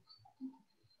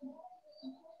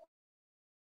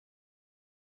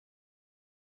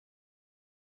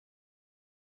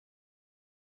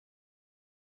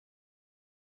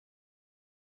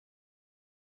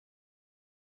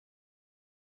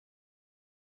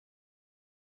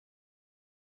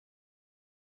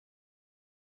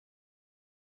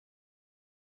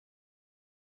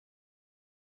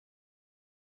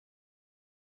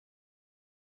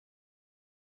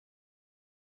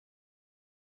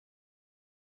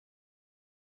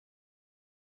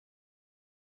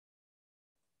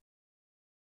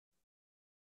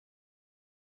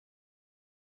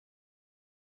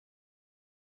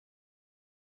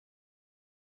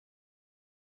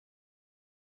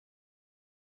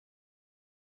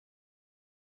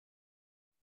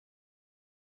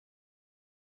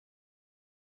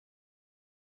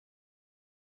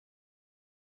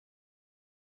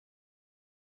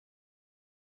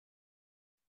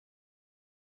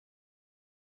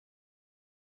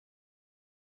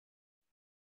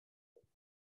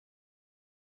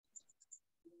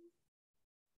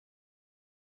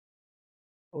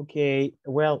 Okay,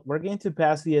 well, we're going to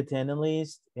pass the attendance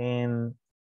list and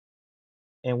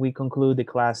we conclude the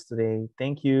class today.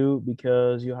 Thank you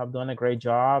because you have done a great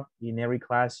job. In every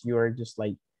class, you are just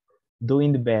like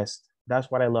doing the best.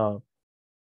 That's what I love.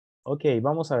 Ok,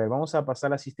 vamos a ver, vamos a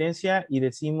pasar la asistencia y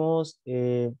decimos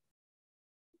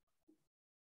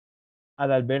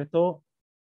Adalberto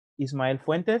Ismael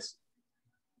Fuentes,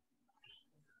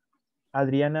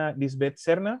 Adriana Lisbeth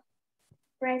Serna,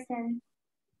 Present.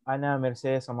 Ana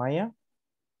Mercedes Amaya,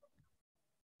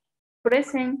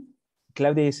 Present.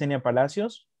 Claudia Yesenia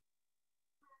Palacios.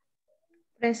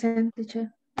 Present,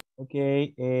 teacher. Ok,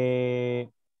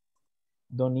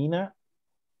 Donina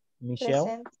Michelle.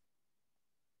 Present.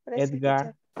 Present,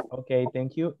 Edgar. teacher. Ok,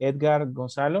 thank you. Edgar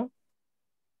Gonzalo.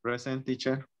 Present,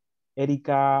 teacher.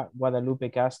 Erika Guadalupe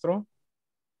Castro.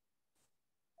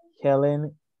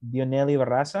 Helen Dionelli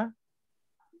Barraza.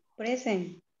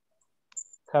 Present.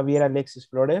 Javier Alexis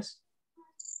Flores.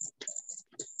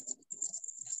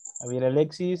 Javier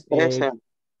Alexis. Present.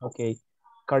 Ok.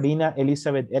 Carina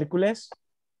Elizabeth Hércules.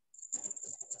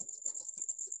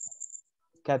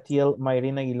 Catiel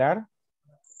Mayrina Aguilar.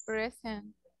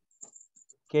 Present.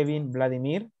 Kevin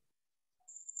Vladimir.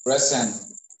 Present.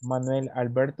 Manuel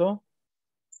Alberto.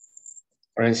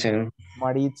 Present.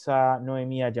 Maritza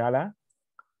Noemí Ayala.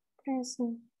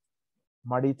 Present.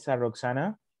 Maritza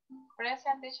Roxana.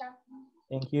 Present, teacher.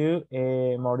 Thank you.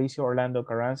 Mauricio Orlando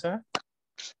Carranza.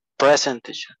 Present,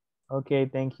 teacher. Okay,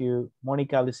 thank you.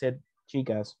 Mónica Lisset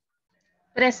Chicas.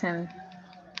 Present.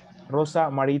 Rosa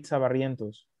Maritza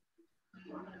Barrientos.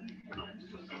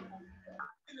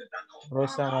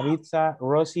 Rosa Maritza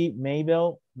Rosy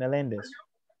Mabel Melendez.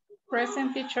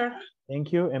 Present, teacher.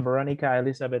 Thank you. And Veronica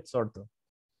Elizabeth Sorto.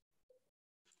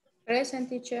 Present,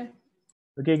 teacher.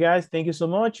 Okay, guys, thank you so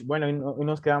much. Bueno, y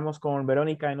nos quedamos con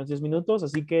Verónica en unos 10 minutos.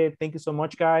 Así que thank you so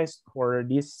much, guys, for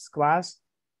this class.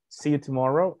 See you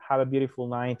tomorrow. Have a beautiful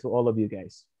night to all of you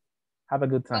guys. Have a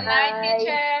good time. Good night,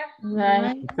 teacher.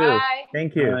 Bye. You too. Bye.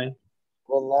 Thank you. Bye.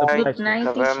 Good night,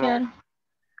 Nos vemos. teacher.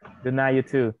 Good night, you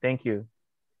too. Thank you.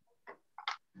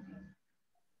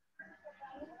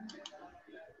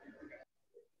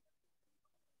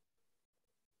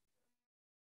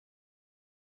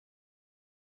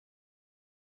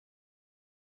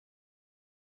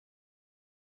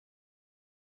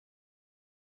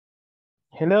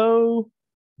 Hello,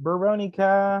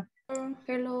 Veronica.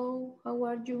 Hello, how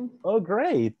are you? Oh,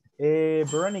 great.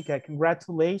 Veronica,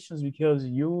 congratulations because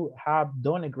you have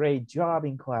done a great job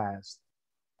in class.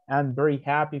 I'm very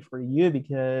happy for you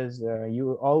because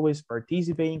you always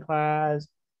participate in class.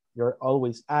 You're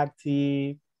always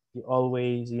active. You're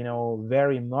always, you know,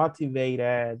 very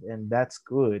motivated, and that's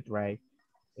good, right?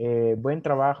 Buen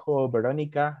trabajo,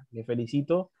 Veronica. Le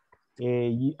felicito.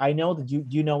 I know that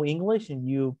you know English and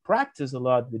you practice a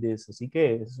lot with this, así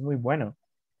que es muy bueno.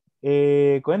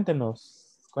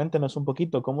 Cuéntenos un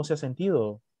poquito cómo se ha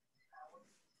sentido.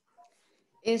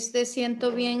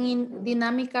 Siento bien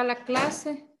dinámica la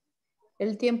clase.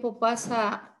 El tiempo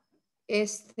pasa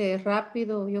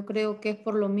rápido. Yo creo que es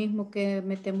por lo mismo que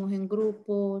metemos en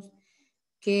grupos,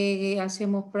 que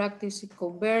hacemos practice y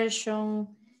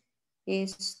conversion.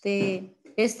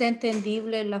 Está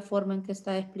entendible la forma en que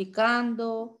está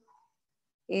explicando.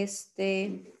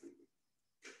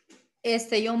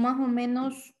 Yo más o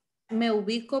menos me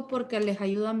ubico porque les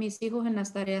ayudo a mis hijos en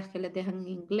las tareas que les dejan en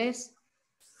inglés.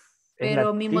 Es la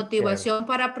Pero mi teacher. motivación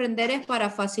para aprender es para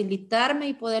facilitarme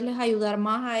y poderles ayudar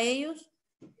más a ellos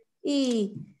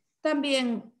y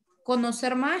también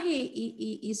conocer más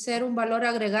y ser un valor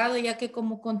agregado, ya que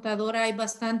como contadora hay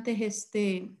bastantes,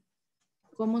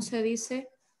 ¿cómo se dice?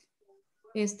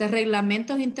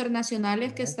 Reglamentos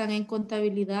internacionales que están en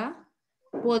contabilidad.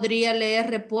 Podría leer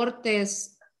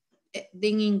reportes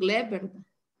en inglés, ¿verdad?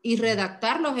 Y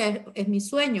redactarlos es mi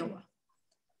sueño, ¿va?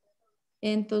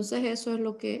 Entonces eso es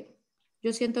lo que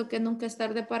yo siento, que nunca es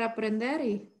tarde para aprender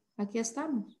y aquí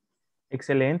estamos.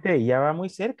 Excelente, ya va muy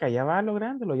cerca, ya va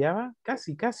lográndolo, ya va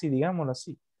casi, digámoslo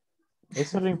así.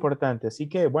 Eso es lo importante. Así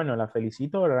que, bueno, la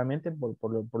felicito realmente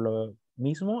por lo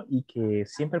mismo y que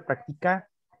siempre practica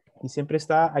y siempre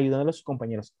está ayudando a sus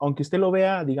compañeros. Aunque usted lo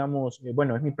vea, digamos,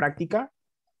 bueno, es mi práctica,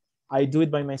 I do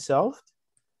it by myself,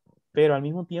 pero al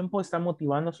mismo tiempo está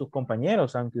motivando a sus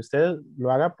compañeros, aunque usted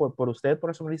lo haga por usted,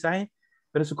 por su aprendizaje,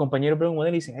 pero su compañero ve un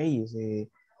modelo y dice, hey,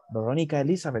 Verónica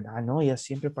Elizabeth, no, ella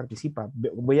siempre participa.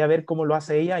 Voy a ver cómo lo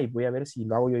hace ella y voy a ver si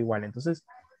lo hago yo igual. Entonces,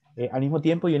 al mismo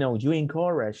tiempo, you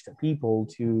encourage people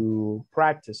to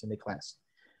practice in the class.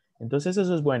 Entonces,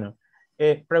 eso es bueno.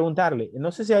 Preguntarle,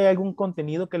 no sé si hay algún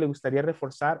contenido que le gustaría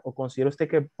reforzar o considera usted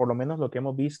que por lo menos lo que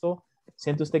hemos visto,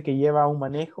 siente usted que lleva un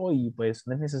manejo y pues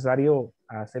no es necesario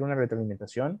hacer una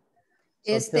retroalimentación.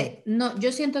 No,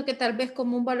 yo siento que tal vez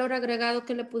como un valor agregado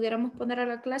que le pudiéramos poner a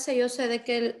la clase, yo sé de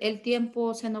que el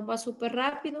tiempo se nos va súper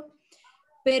rápido,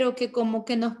 pero que como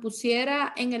que nos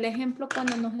pusiera en el ejemplo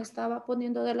cuando nos estaba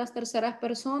poniendo de las terceras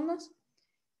personas,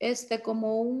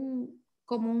 como un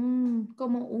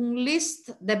list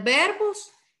de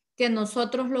verbos que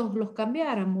nosotros los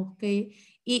cambiáramos,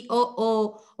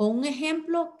 o un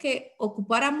ejemplo que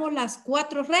ocupáramos las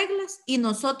 4 reglas y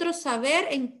nosotros saber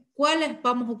en cuáles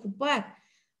vamos a ocupar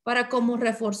para como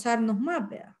reforzarnos más,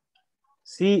 ¿verdad?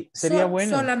 Sí, sería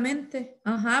bueno. Solamente,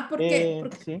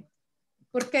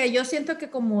 porque yo siento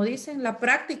que, como dicen, la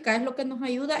práctica es lo que nos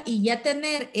ayuda y ya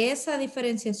tener esa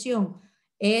diferenciación.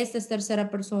 Esta es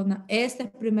tercera persona, esta es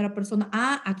primera persona.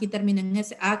 Aquí termina en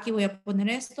ese, aquí voy a poner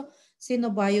esto. Sí,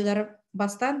 nos va a ayudar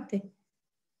bastante.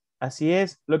 Así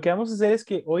es. Lo que vamos a hacer es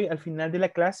que hoy, al final de la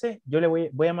clase, yo le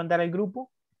voy a mandar al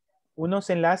grupo unos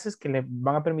enlaces que le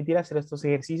van a permitir hacer estos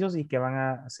ejercicios y que van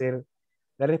a hacer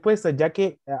la respuesta, ya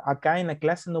que acá en la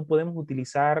clase no podemos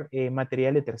utilizar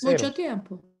material de terceros. Mucho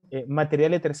tiempo.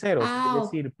 Material de terceros, es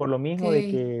decir, por lo mismo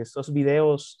de que estos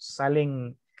videos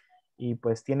salen y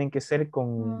pues tienen que ser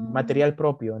con material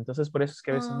propio. Entonces, por eso es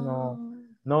que a veces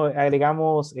no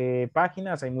agregamos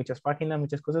páginas, hay muchas páginas,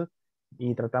 muchas cosas,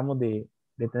 y tratamos de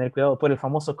tener cuidado por el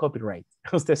famoso copyright,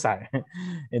 usted sabe.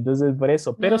 Entonces, por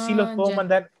eso, pero sí los puedo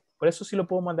mandar, por eso sí lo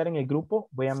puedo mandar en el grupo,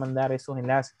 voy a mandar esos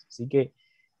enlaces. Así que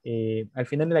al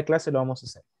final de la clase lo vamos a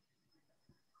hacer.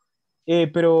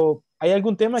 Pero, ¿hay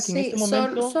algún tema que en este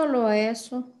momento? Solo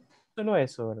eso. Solo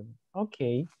eso, ¿verdad? Ok.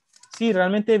 Sí,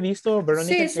 realmente he visto,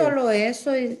 Verónica, sí, solo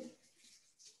eso.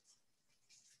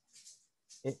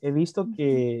 He visto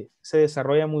que se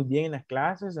desarrolla muy bien en las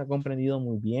clases, ha comprendido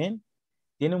muy bien,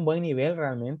 tiene un buen nivel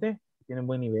realmente, tiene un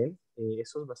buen nivel,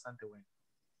 eso es bastante bueno.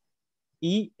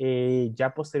 Y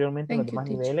ya posteriormente en los demás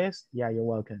niveles, you're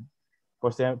welcome.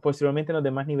 Posteriormente en los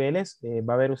demás niveles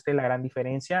va a ver usted la gran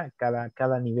diferencia,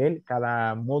 cada nivel,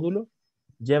 cada módulo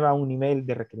lleva un nivel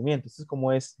de requerimiento. Esto es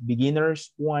como es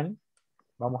Beginners 1,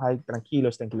 vamos a ir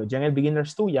tranquilos. Ya en el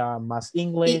Beginners 2 ya más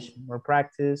English, more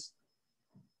practice.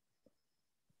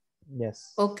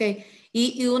 Yes. Ok.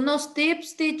 Y unos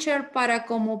tips, teacher,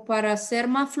 para ser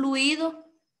más fluido.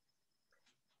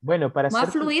 Bueno, para más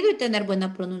ser fluido y tener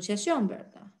buena pronunciación,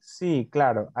 ¿verdad? Sí,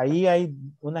 claro. Ahí hay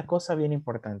una cosa bien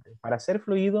importante. Para ser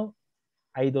fluido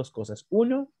hay 2 cosas.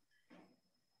 Uno,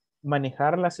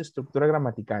 manejar las estructuras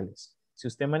gramaticales. Si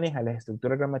usted maneja las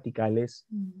estructuras gramaticales,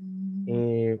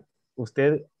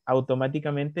 usted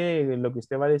automáticamente lo que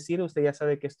usted va a decir, usted ya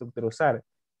sabe qué estructura usar.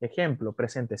 Ejemplo,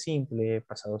 presente simple,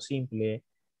 pasado simple,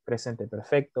 presente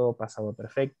perfecto, pasado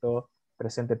perfecto,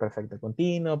 presente perfecto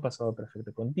continuo, pasado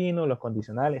perfecto continuo, los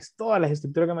condicionales, todas las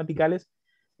estructuras gramaticales.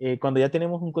 Cuando ya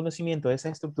tenemos un conocimiento de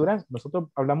esas estructuras, nosotros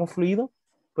hablamos fluido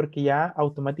porque ya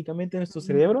automáticamente nuestro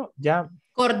cerebro ya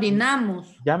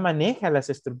coordinamos, ya maneja las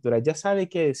estructuras, ya sabe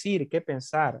qué decir, qué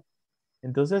pensar.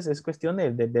 Entonces es cuestión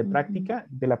de práctica,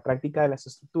 de la práctica de las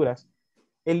estructuras.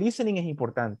 El listening es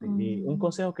importante. Un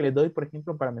consejo que les doy, por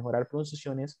ejemplo, para mejorar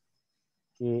pronunciaciones,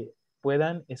 que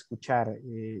puedan escuchar,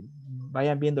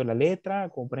 vayan viendo la letra,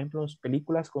 como por ejemplo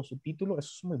películas con subtítulos,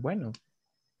 eso es muy bueno,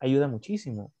 ayuda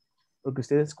muchísimo, porque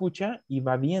usted escucha y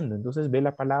va viendo, entonces ve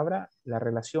la palabra, la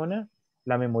relaciona,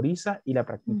 la memoriza y la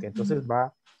practica, entonces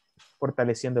va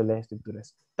fortaleciendo las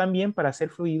estructuras. También para ser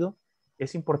fluido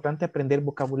es importante aprender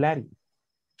vocabulario,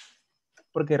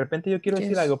 porque de repente yo quiero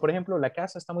decir algo, por ejemplo, la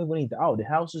casa está muy bonita, oh, the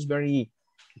house is very,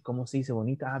 ¿cómo se dice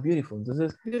bonita? Ah, beautiful.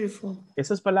 Entonces,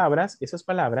 esas palabras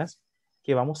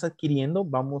que vamos adquiriendo,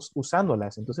 vamos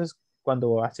usándolas. Entonces,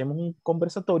 cuando hacemos un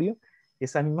conversatorio,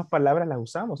 esas mismas palabras las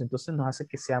usamos. Entonces, nos hace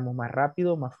que seamos más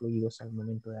rápidos, más fluidos al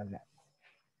momento de hablar.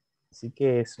 Así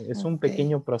que es un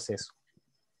pequeño proceso.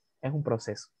 Es un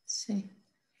proceso. Sí.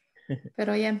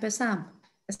 Pero ya empezamos.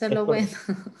 Esto es lo bueno.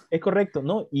 Es correcto,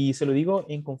 ¿no? Y se lo digo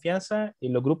en confianza,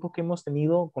 en los grupos que hemos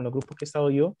tenido, con los grupos que he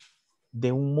estado yo,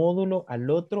 de un módulo al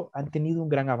otro han tenido un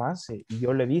gran avance y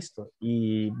yo lo he visto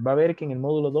y va a ver que en el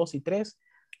módulo 2 y 3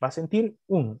 va a sentir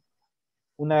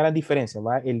una gran diferencia,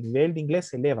 el nivel de inglés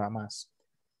se eleva más,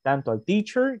 tanto al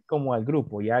teacher como al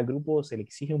grupo, ya al grupo se le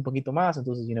exige un poquito más,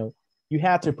 entonces, you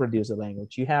have to produce a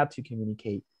language, you have to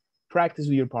communicate, practice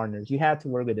with your partners, you have to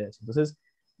work with this, entonces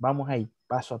vamos ahí,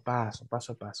 paso a paso,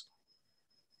 paso a paso.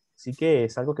 Así que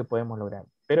es algo que podemos lograr.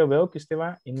 Pero veo que usted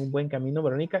va en un buen camino,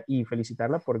 Verónica, y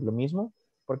felicitarla por lo mismo,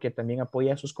 porque también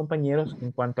apoya a sus compañeros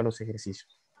en cuanto a los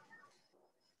ejercicios.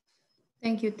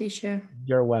 Thank you, teacher.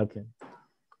 You're welcome.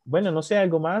 Bueno, no sé,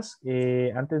 algo más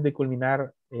antes de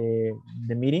culminar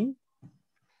the meeting.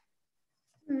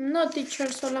 No, teacher,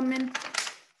 solamente.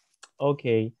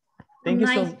 Okay. Thank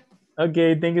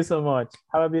you so much.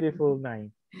 Have a beautiful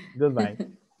night. Goodbye.